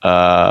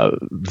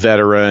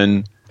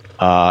veteran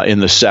in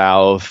the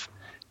South,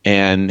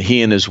 and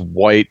he and his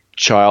white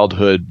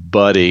childhood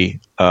buddy.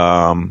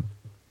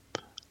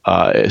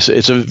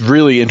 It's a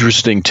really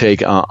interesting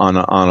take on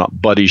a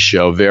buddy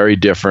show. Very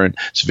different.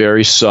 It's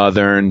very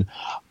Southern.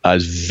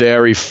 It's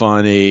very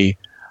funny.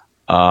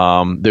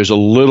 There's a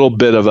little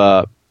bit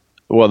of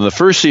in the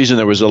first season,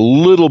 there was a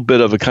little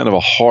bit of a kind of a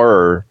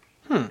horror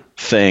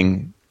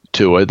thing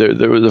to it.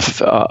 There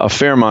was a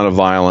fair amount of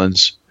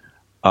violence,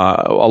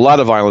 a lot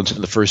of violence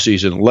in the first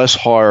season, less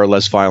horror,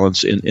 less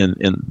violence in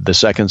the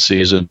second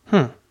season.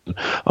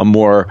 A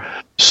more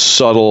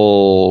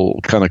subtle,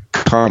 kind of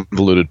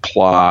convoluted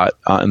plot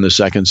in the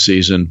second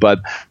season,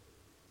 but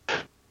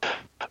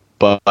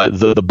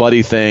the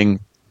buddy thing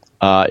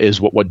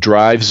is what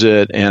drives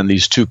it, and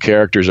these two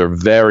characters are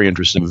very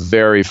interesting,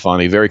 very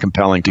funny, very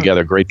compelling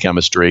together, great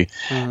chemistry,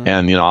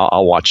 and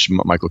I'll watch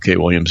Michael K.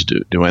 Williams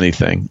do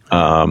anything.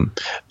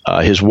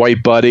 His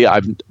white buddy,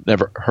 I've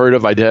never heard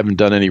of. I haven't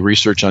done any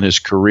research on his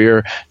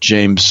career.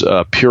 James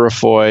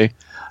Purefoy,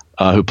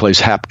 who plays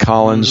Hap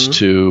Collins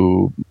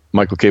to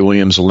Michael K.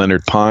 Williams,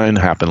 Leonard Pine,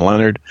 Hap and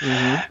Leonard,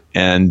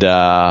 and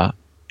I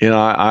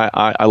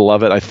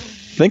love it. I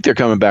think they're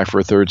coming back for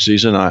a third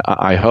season.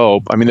 I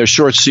hope. I mean, they're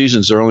short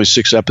seasons. They're only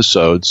 6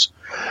 episodes,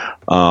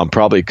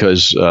 probably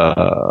because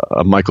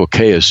Michael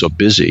K. is so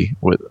busy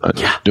with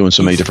doing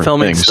so many different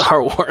filming things.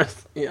 Star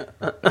Wars,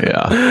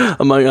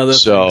 among other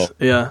things.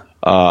 Yeah.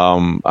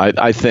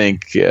 I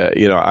think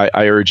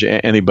I urge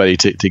anybody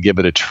to give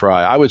it a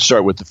try. I would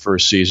start with the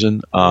first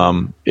season.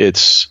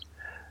 It's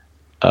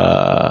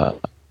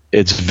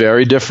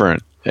very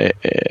different,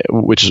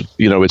 which is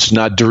it's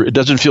not. It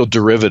doesn't feel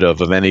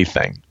derivative of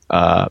anything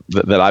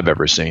that I've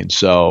ever seen.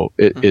 So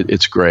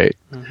it's great.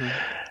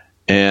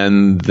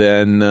 And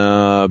then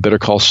Better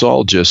Call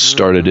Saul just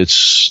started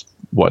its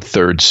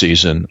third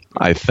season,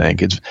 I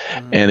think.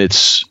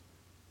 It's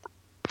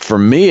for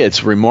me,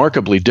 it's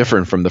remarkably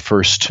different from the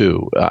first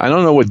two. I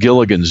don't know what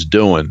Gilligan's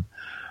doing,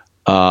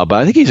 but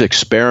I think he's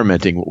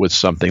experimenting with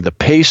something. The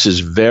pace is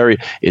very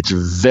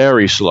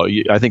slow.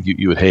 I think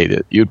you would hate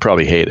it. You'd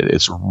probably hate it.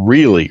 It's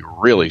really,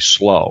 really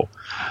slow.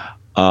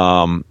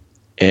 And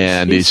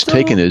he's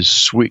taken his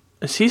sweet.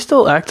 Is he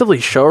still actively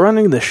show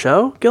running the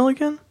show,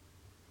 Gilligan?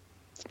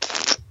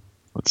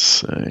 Let's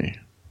see.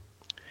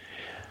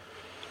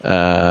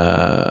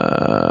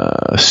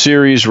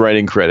 Series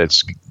writing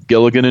credits: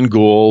 Gilligan and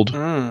Gould,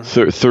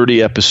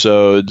 30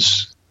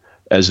 episodes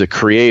as the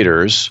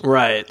creators.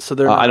 Right. So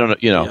they're I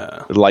don't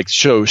know, like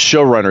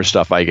showrunner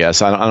stuff, I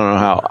guess. I don't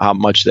know how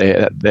much they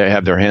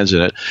have their hands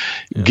in it.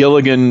 Yeah.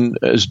 Gilligan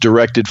has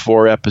directed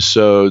 4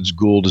 episodes.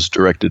 Gould has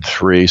directed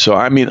 3. So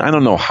I mean, I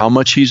don't know how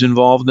much he's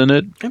involved in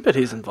it. I bet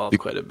he's involved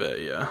quite a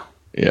bit. Yeah.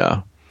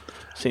 Yeah.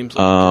 Seems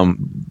like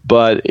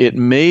but it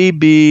may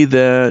be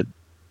that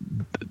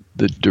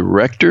the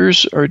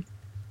directors are.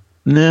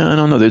 No, I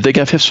don't know. They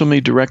have so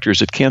many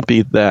directors. It can't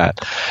be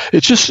that.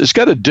 It's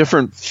got a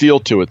different feel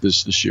to it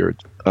this year.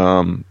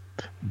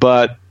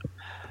 But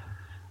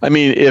I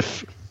mean,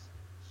 if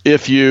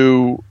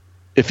you've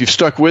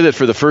stuck with it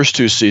for the first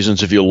 2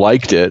 seasons, if you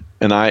liked it,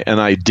 and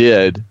I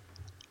did,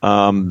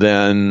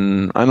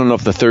 then I don't know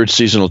if the third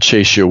season will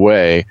chase you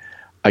away.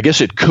 I guess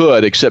it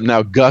could, except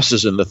now Gus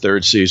is in the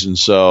third season,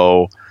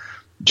 so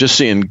just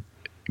seeing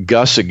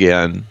Gus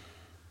again.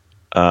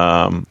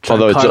 Although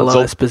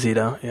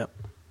Esposito, yep.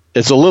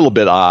 It's a little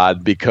bit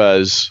odd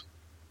because,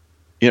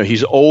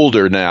 he's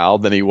older now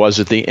than he was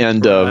at the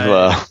end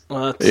of,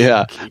 but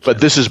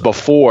this is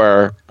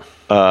before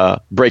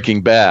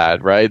Breaking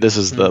Bad, right? This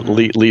is the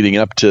leading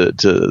up to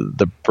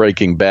the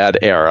Breaking Bad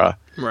era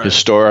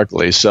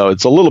historically. So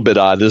it's a little bit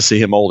odd to see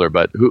him older,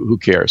 but who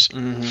cares?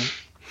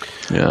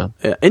 Yeah.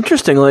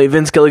 Interestingly,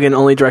 Vince Gilligan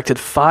only directed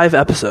 5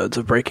 episodes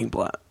of Breaking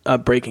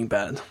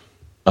Bad.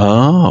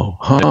 Oh,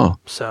 huh.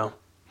 So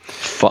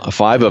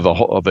 5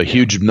 of a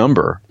huge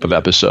number of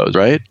episodes,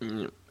 right?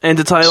 And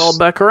to tie it all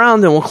back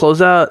around, and we'll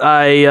close out,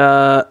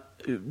 I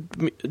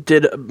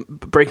did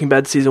Breaking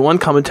Bad season 1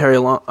 commentary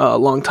a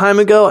long time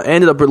ago. I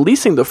ended up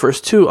releasing the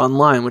first 2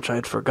 online, which I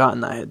had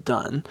forgotten I had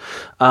done.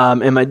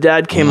 And my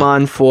dad came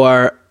on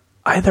for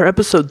either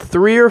episode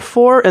 3 or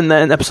 4, and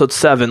then episode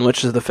 7,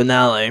 which is the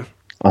finale.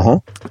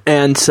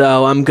 And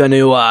so I'm going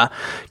to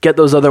get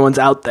those other ones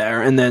out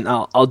there, and then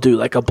I'll do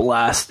like a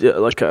blast,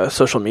 like a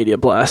social media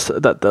blast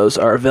that those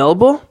are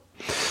available.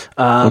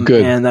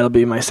 Good. And that'll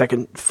be my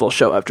second full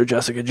show after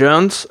Jessica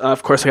Jones.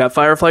 Of course, I got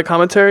Firefly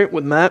commentary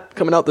with Matt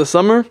coming out this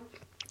summer.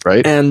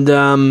 Right.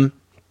 And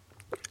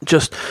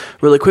just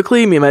really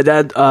quickly, me and my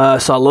dad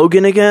saw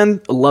Logan again,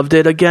 loved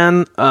it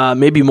again,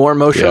 maybe more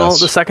emotional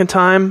the second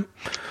time.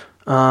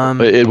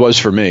 It was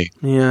for me.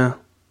 Yeah.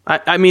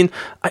 I mean,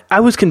 I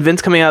was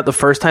convinced coming out the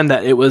first time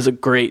that it was a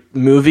great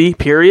movie,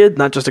 period,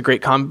 not just a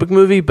great comic book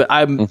movie, but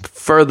I'm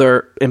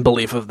further in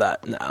belief of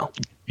that now.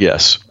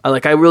 Yes.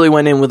 I really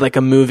went in with like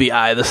a movie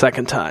eye the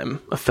second time,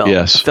 a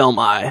film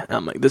eye.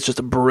 I'm like, this is just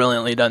a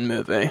brilliantly done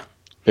movie.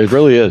 It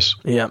really is.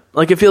 Yeah.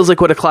 Like it feels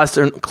like what a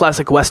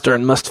classic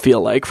Western must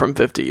feel like from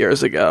 50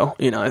 years ago.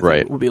 I think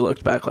it would be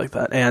looked back like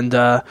that. And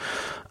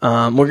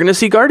we're going to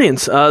see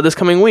Guardians this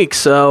coming week.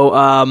 So,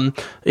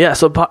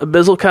 so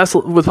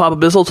Bizzlecast with Papa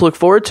Bizzle to look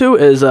forward to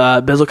is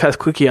Bizzlecast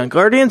Quickie on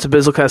Guardians, a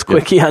Bizzlecast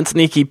Quickie on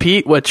Sneaky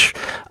Pete, which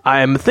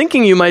I'm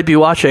thinking you might be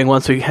watching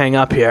once we hang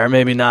up here.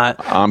 Maybe not.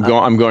 I'm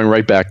going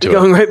right back to it.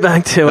 Going right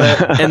back to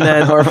it. And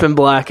then Orphan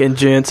Black in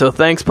June. So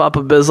thanks,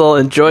 Papa Bizzle.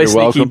 Enjoy You're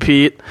Sneaky welcome.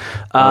 Pete.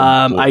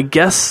 I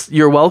guess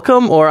you're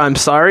welcome, or I'm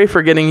sorry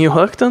for getting you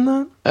hooked on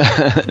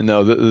that.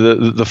 No,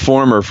 the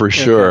former for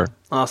sure. Okay.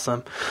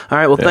 Awesome. All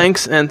right. Well,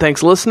 thanks, and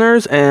thanks,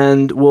 listeners,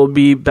 and we'll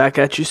be back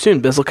at you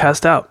soon.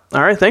 Bizzlecast out.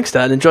 All right. Thanks,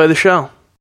 Dad. Enjoy the show.